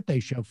get the birthday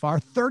shofar.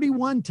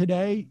 31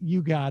 today.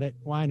 You got it.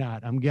 Why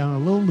not? I'm getting a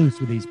little loose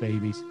with these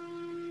babies.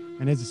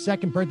 And as a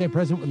second birthday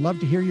present, would love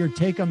to hear your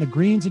take on the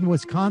Greens in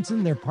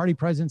Wisconsin. Their party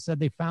president said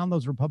they found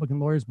those Republican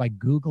lawyers by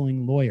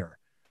Googling lawyer.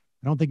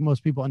 I don't think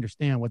most people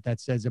understand what that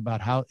says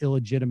about how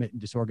illegitimate and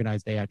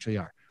disorganized they actually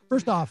are.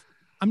 First off,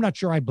 I'm not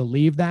sure I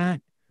believe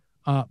that.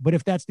 But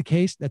if that's the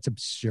case, that's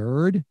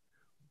absurd.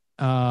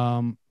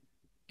 And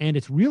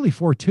it's really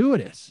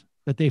fortuitous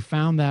that they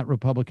found that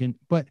Republican.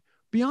 But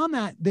Beyond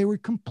that, they were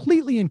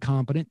completely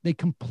incompetent. They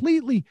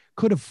completely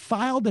could have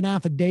filed an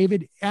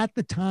affidavit at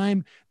the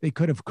time. They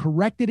could have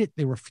corrected it.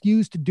 They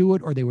refused to do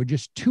it, or they were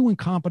just too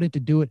incompetent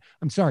to do it.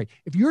 I'm sorry.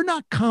 If you're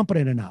not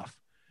competent enough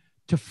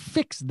to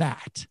fix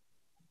that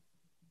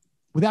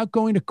without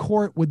going to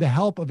court with the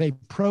help of a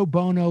pro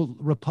bono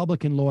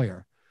Republican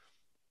lawyer,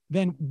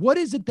 then what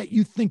is it that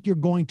you think you're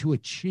going to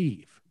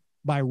achieve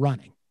by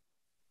running?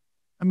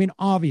 I mean,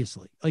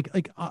 obviously,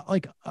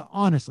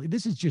 honestly,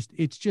 this is just,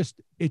 it's just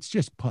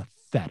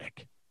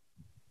pathetic.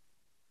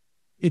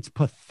 It's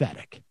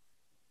pathetic.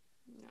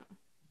 No.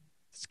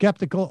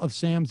 Skeptical of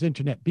Sam's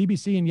internet.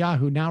 BBC and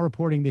Yahoo now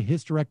reporting the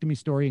hysterectomy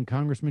story, and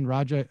Congressman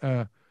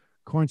Raja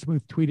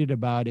Cornsmooth tweeted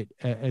about it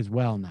as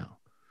well now.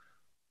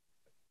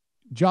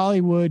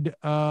 Jollywood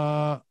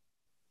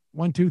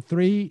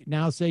 123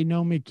 now say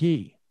no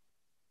McKee.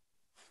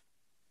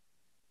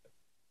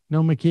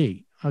 No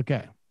McKee.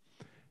 Okay.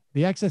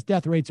 The excess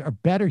death rates are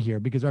better here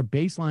because our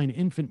baseline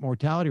infant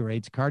mortality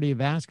rates,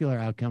 cardiovascular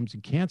outcomes,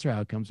 and cancer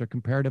outcomes are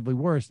comparatively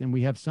worse, and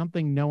we have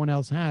something no one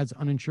else has,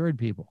 uninsured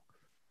people.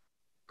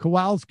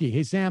 Kowalski,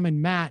 hey, Sam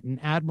and Matt and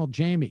Admiral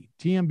Jamie.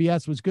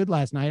 TMBS was good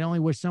last night. I only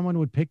wish someone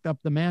would pick up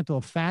the mantle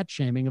of fat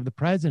shaming of the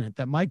president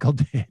that Michael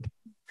did.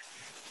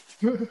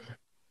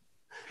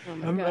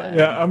 I'm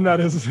not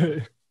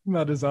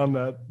as on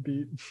that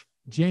beat.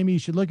 Jamie, you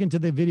should look into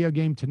the video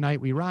game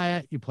Tonight We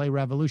Riot. You play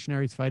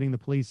revolutionaries fighting the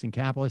police and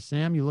capitalists.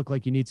 Sam, you look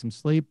like you need some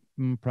sleep.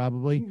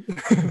 Probably.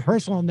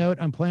 Personal note,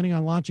 I'm planning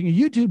on launching a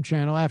YouTube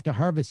channel after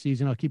harvest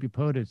season. I'll keep you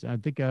posted. I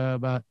think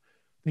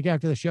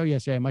after the show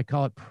yesterday, I might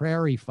call it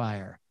Prairie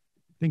Fire.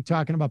 I think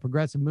talking about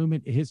progressive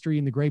movement history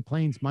in the Great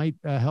Plains might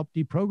help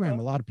deprogram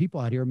a lot of people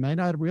out here. Might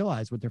not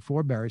realize what their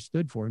forebears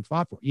stood for and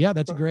fought for. Yeah,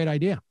 that's a great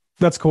idea.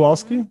 That's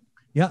Kowalski?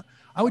 Yeah.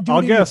 I would do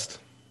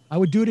I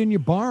would do it in your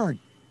barn,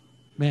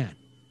 man.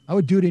 I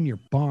would do it in your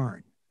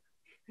barn.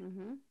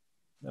 Mm-hmm.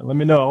 Yeah, let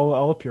me know.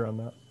 I'll appear on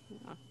that.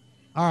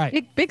 All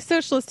right. Big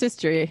socialist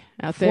history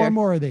out there. 4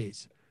 more of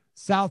these.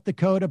 South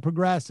Dakota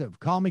progressive.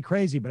 Call me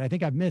crazy, but I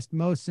think I've missed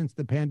most since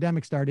the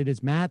pandemic started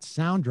is Matt's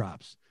sound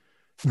drops.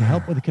 To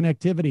help with the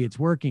connectivity. It's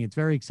working. It's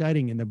very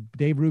exciting. And the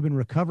Dave Rubin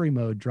recovery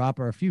mode drop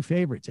are a few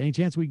favorites. Any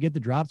chance we get the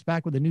drops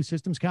back with the new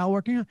systems Cal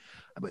working on?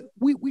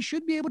 We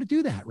should be able to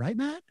do that, right,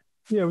 Matt?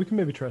 Yeah, we can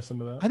maybe try some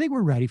of that. I think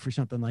we're ready for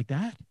something like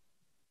that.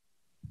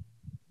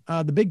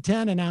 The Big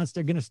Ten announced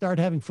they're going to start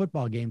having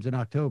football games in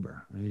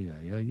October.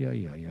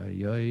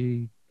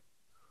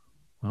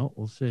 Well,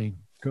 we'll see.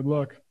 Good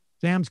luck.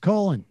 Sam's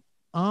colon.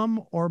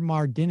 Or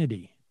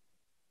Mardinity.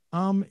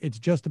 It's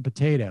just a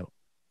potato.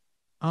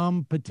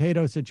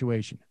 Potato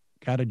situation.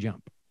 Gotta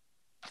jump.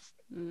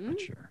 Not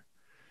sure.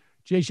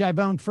 Jay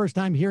Shivone, first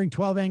time hearing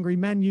 12 angry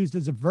men used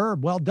as a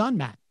verb. Well done,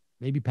 Matt.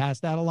 Maybe pass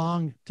that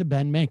along to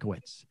Ben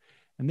Mankiewicz.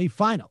 And the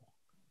final,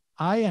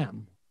 I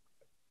am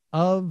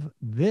of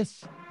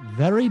this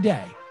very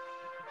day.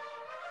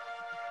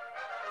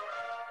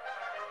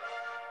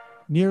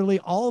 Nearly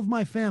all of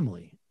my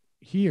family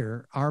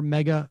here are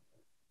mega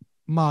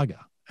MAGA.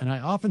 And I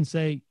often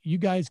say, you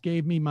guys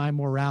gave me my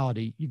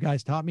morality. You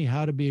guys taught me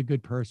how to be a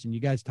good person.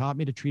 You guys taught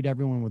me to treat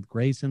everyone with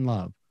grace and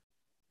love.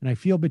 And I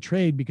feel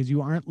betrayed because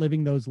you aren't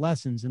living those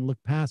lessons and look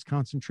past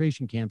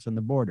concentration camps on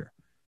the border.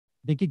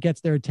 I think it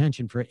gets their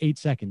attention for 8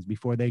 seconds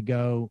before they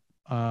go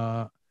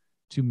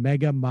to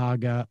mega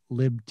MAGA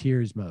lib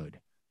tears mode.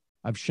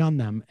 I've shunned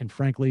them and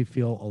frankly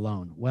feel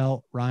alone.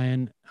 Well,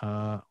 Ryan,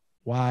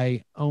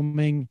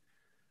 Wyoming,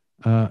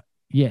 yeah,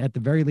 at the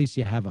very least,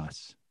 you have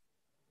us.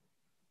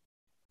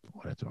 For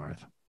what it's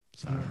worth.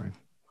 Sorry.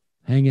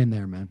 Hang in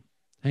there, man.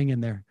 Hang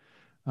in there.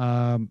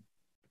 I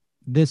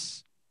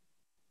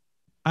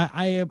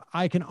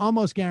can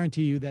almost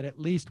guarantee you that at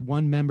least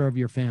one member of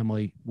your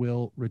family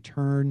will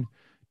return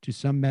to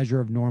some measure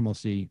of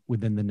normalcy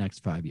within the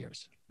next 5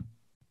 years.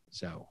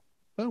 So,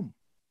 boom.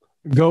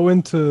 Go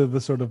into the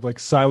sort of like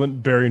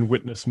silent bearing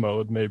witness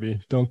mode,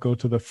 maybe. Don't go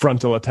to the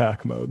frontal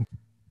attack mode.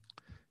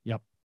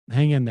 Yep.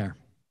 Hang in there.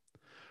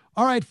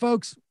 All right,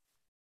 folks.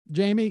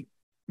 Jamie,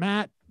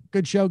 Matt,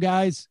 good show,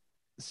 guys.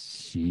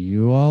 See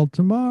you all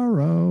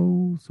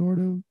tomorrow, sort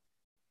of.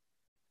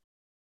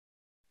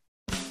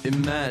 It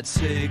might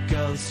take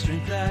all the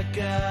strength I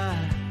got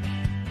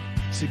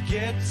to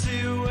get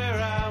to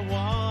where I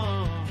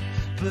want,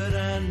 but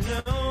I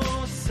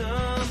know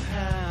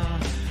somehow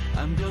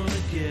I'm gonna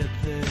get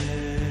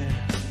there.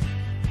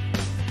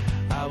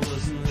 I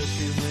wasn't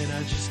looking when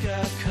I just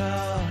got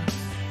caught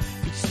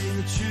between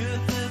the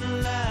truth and the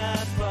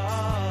light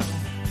bulb,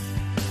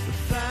 but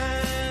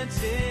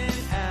finding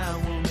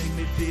out won't make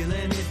me feel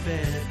any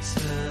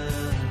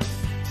better.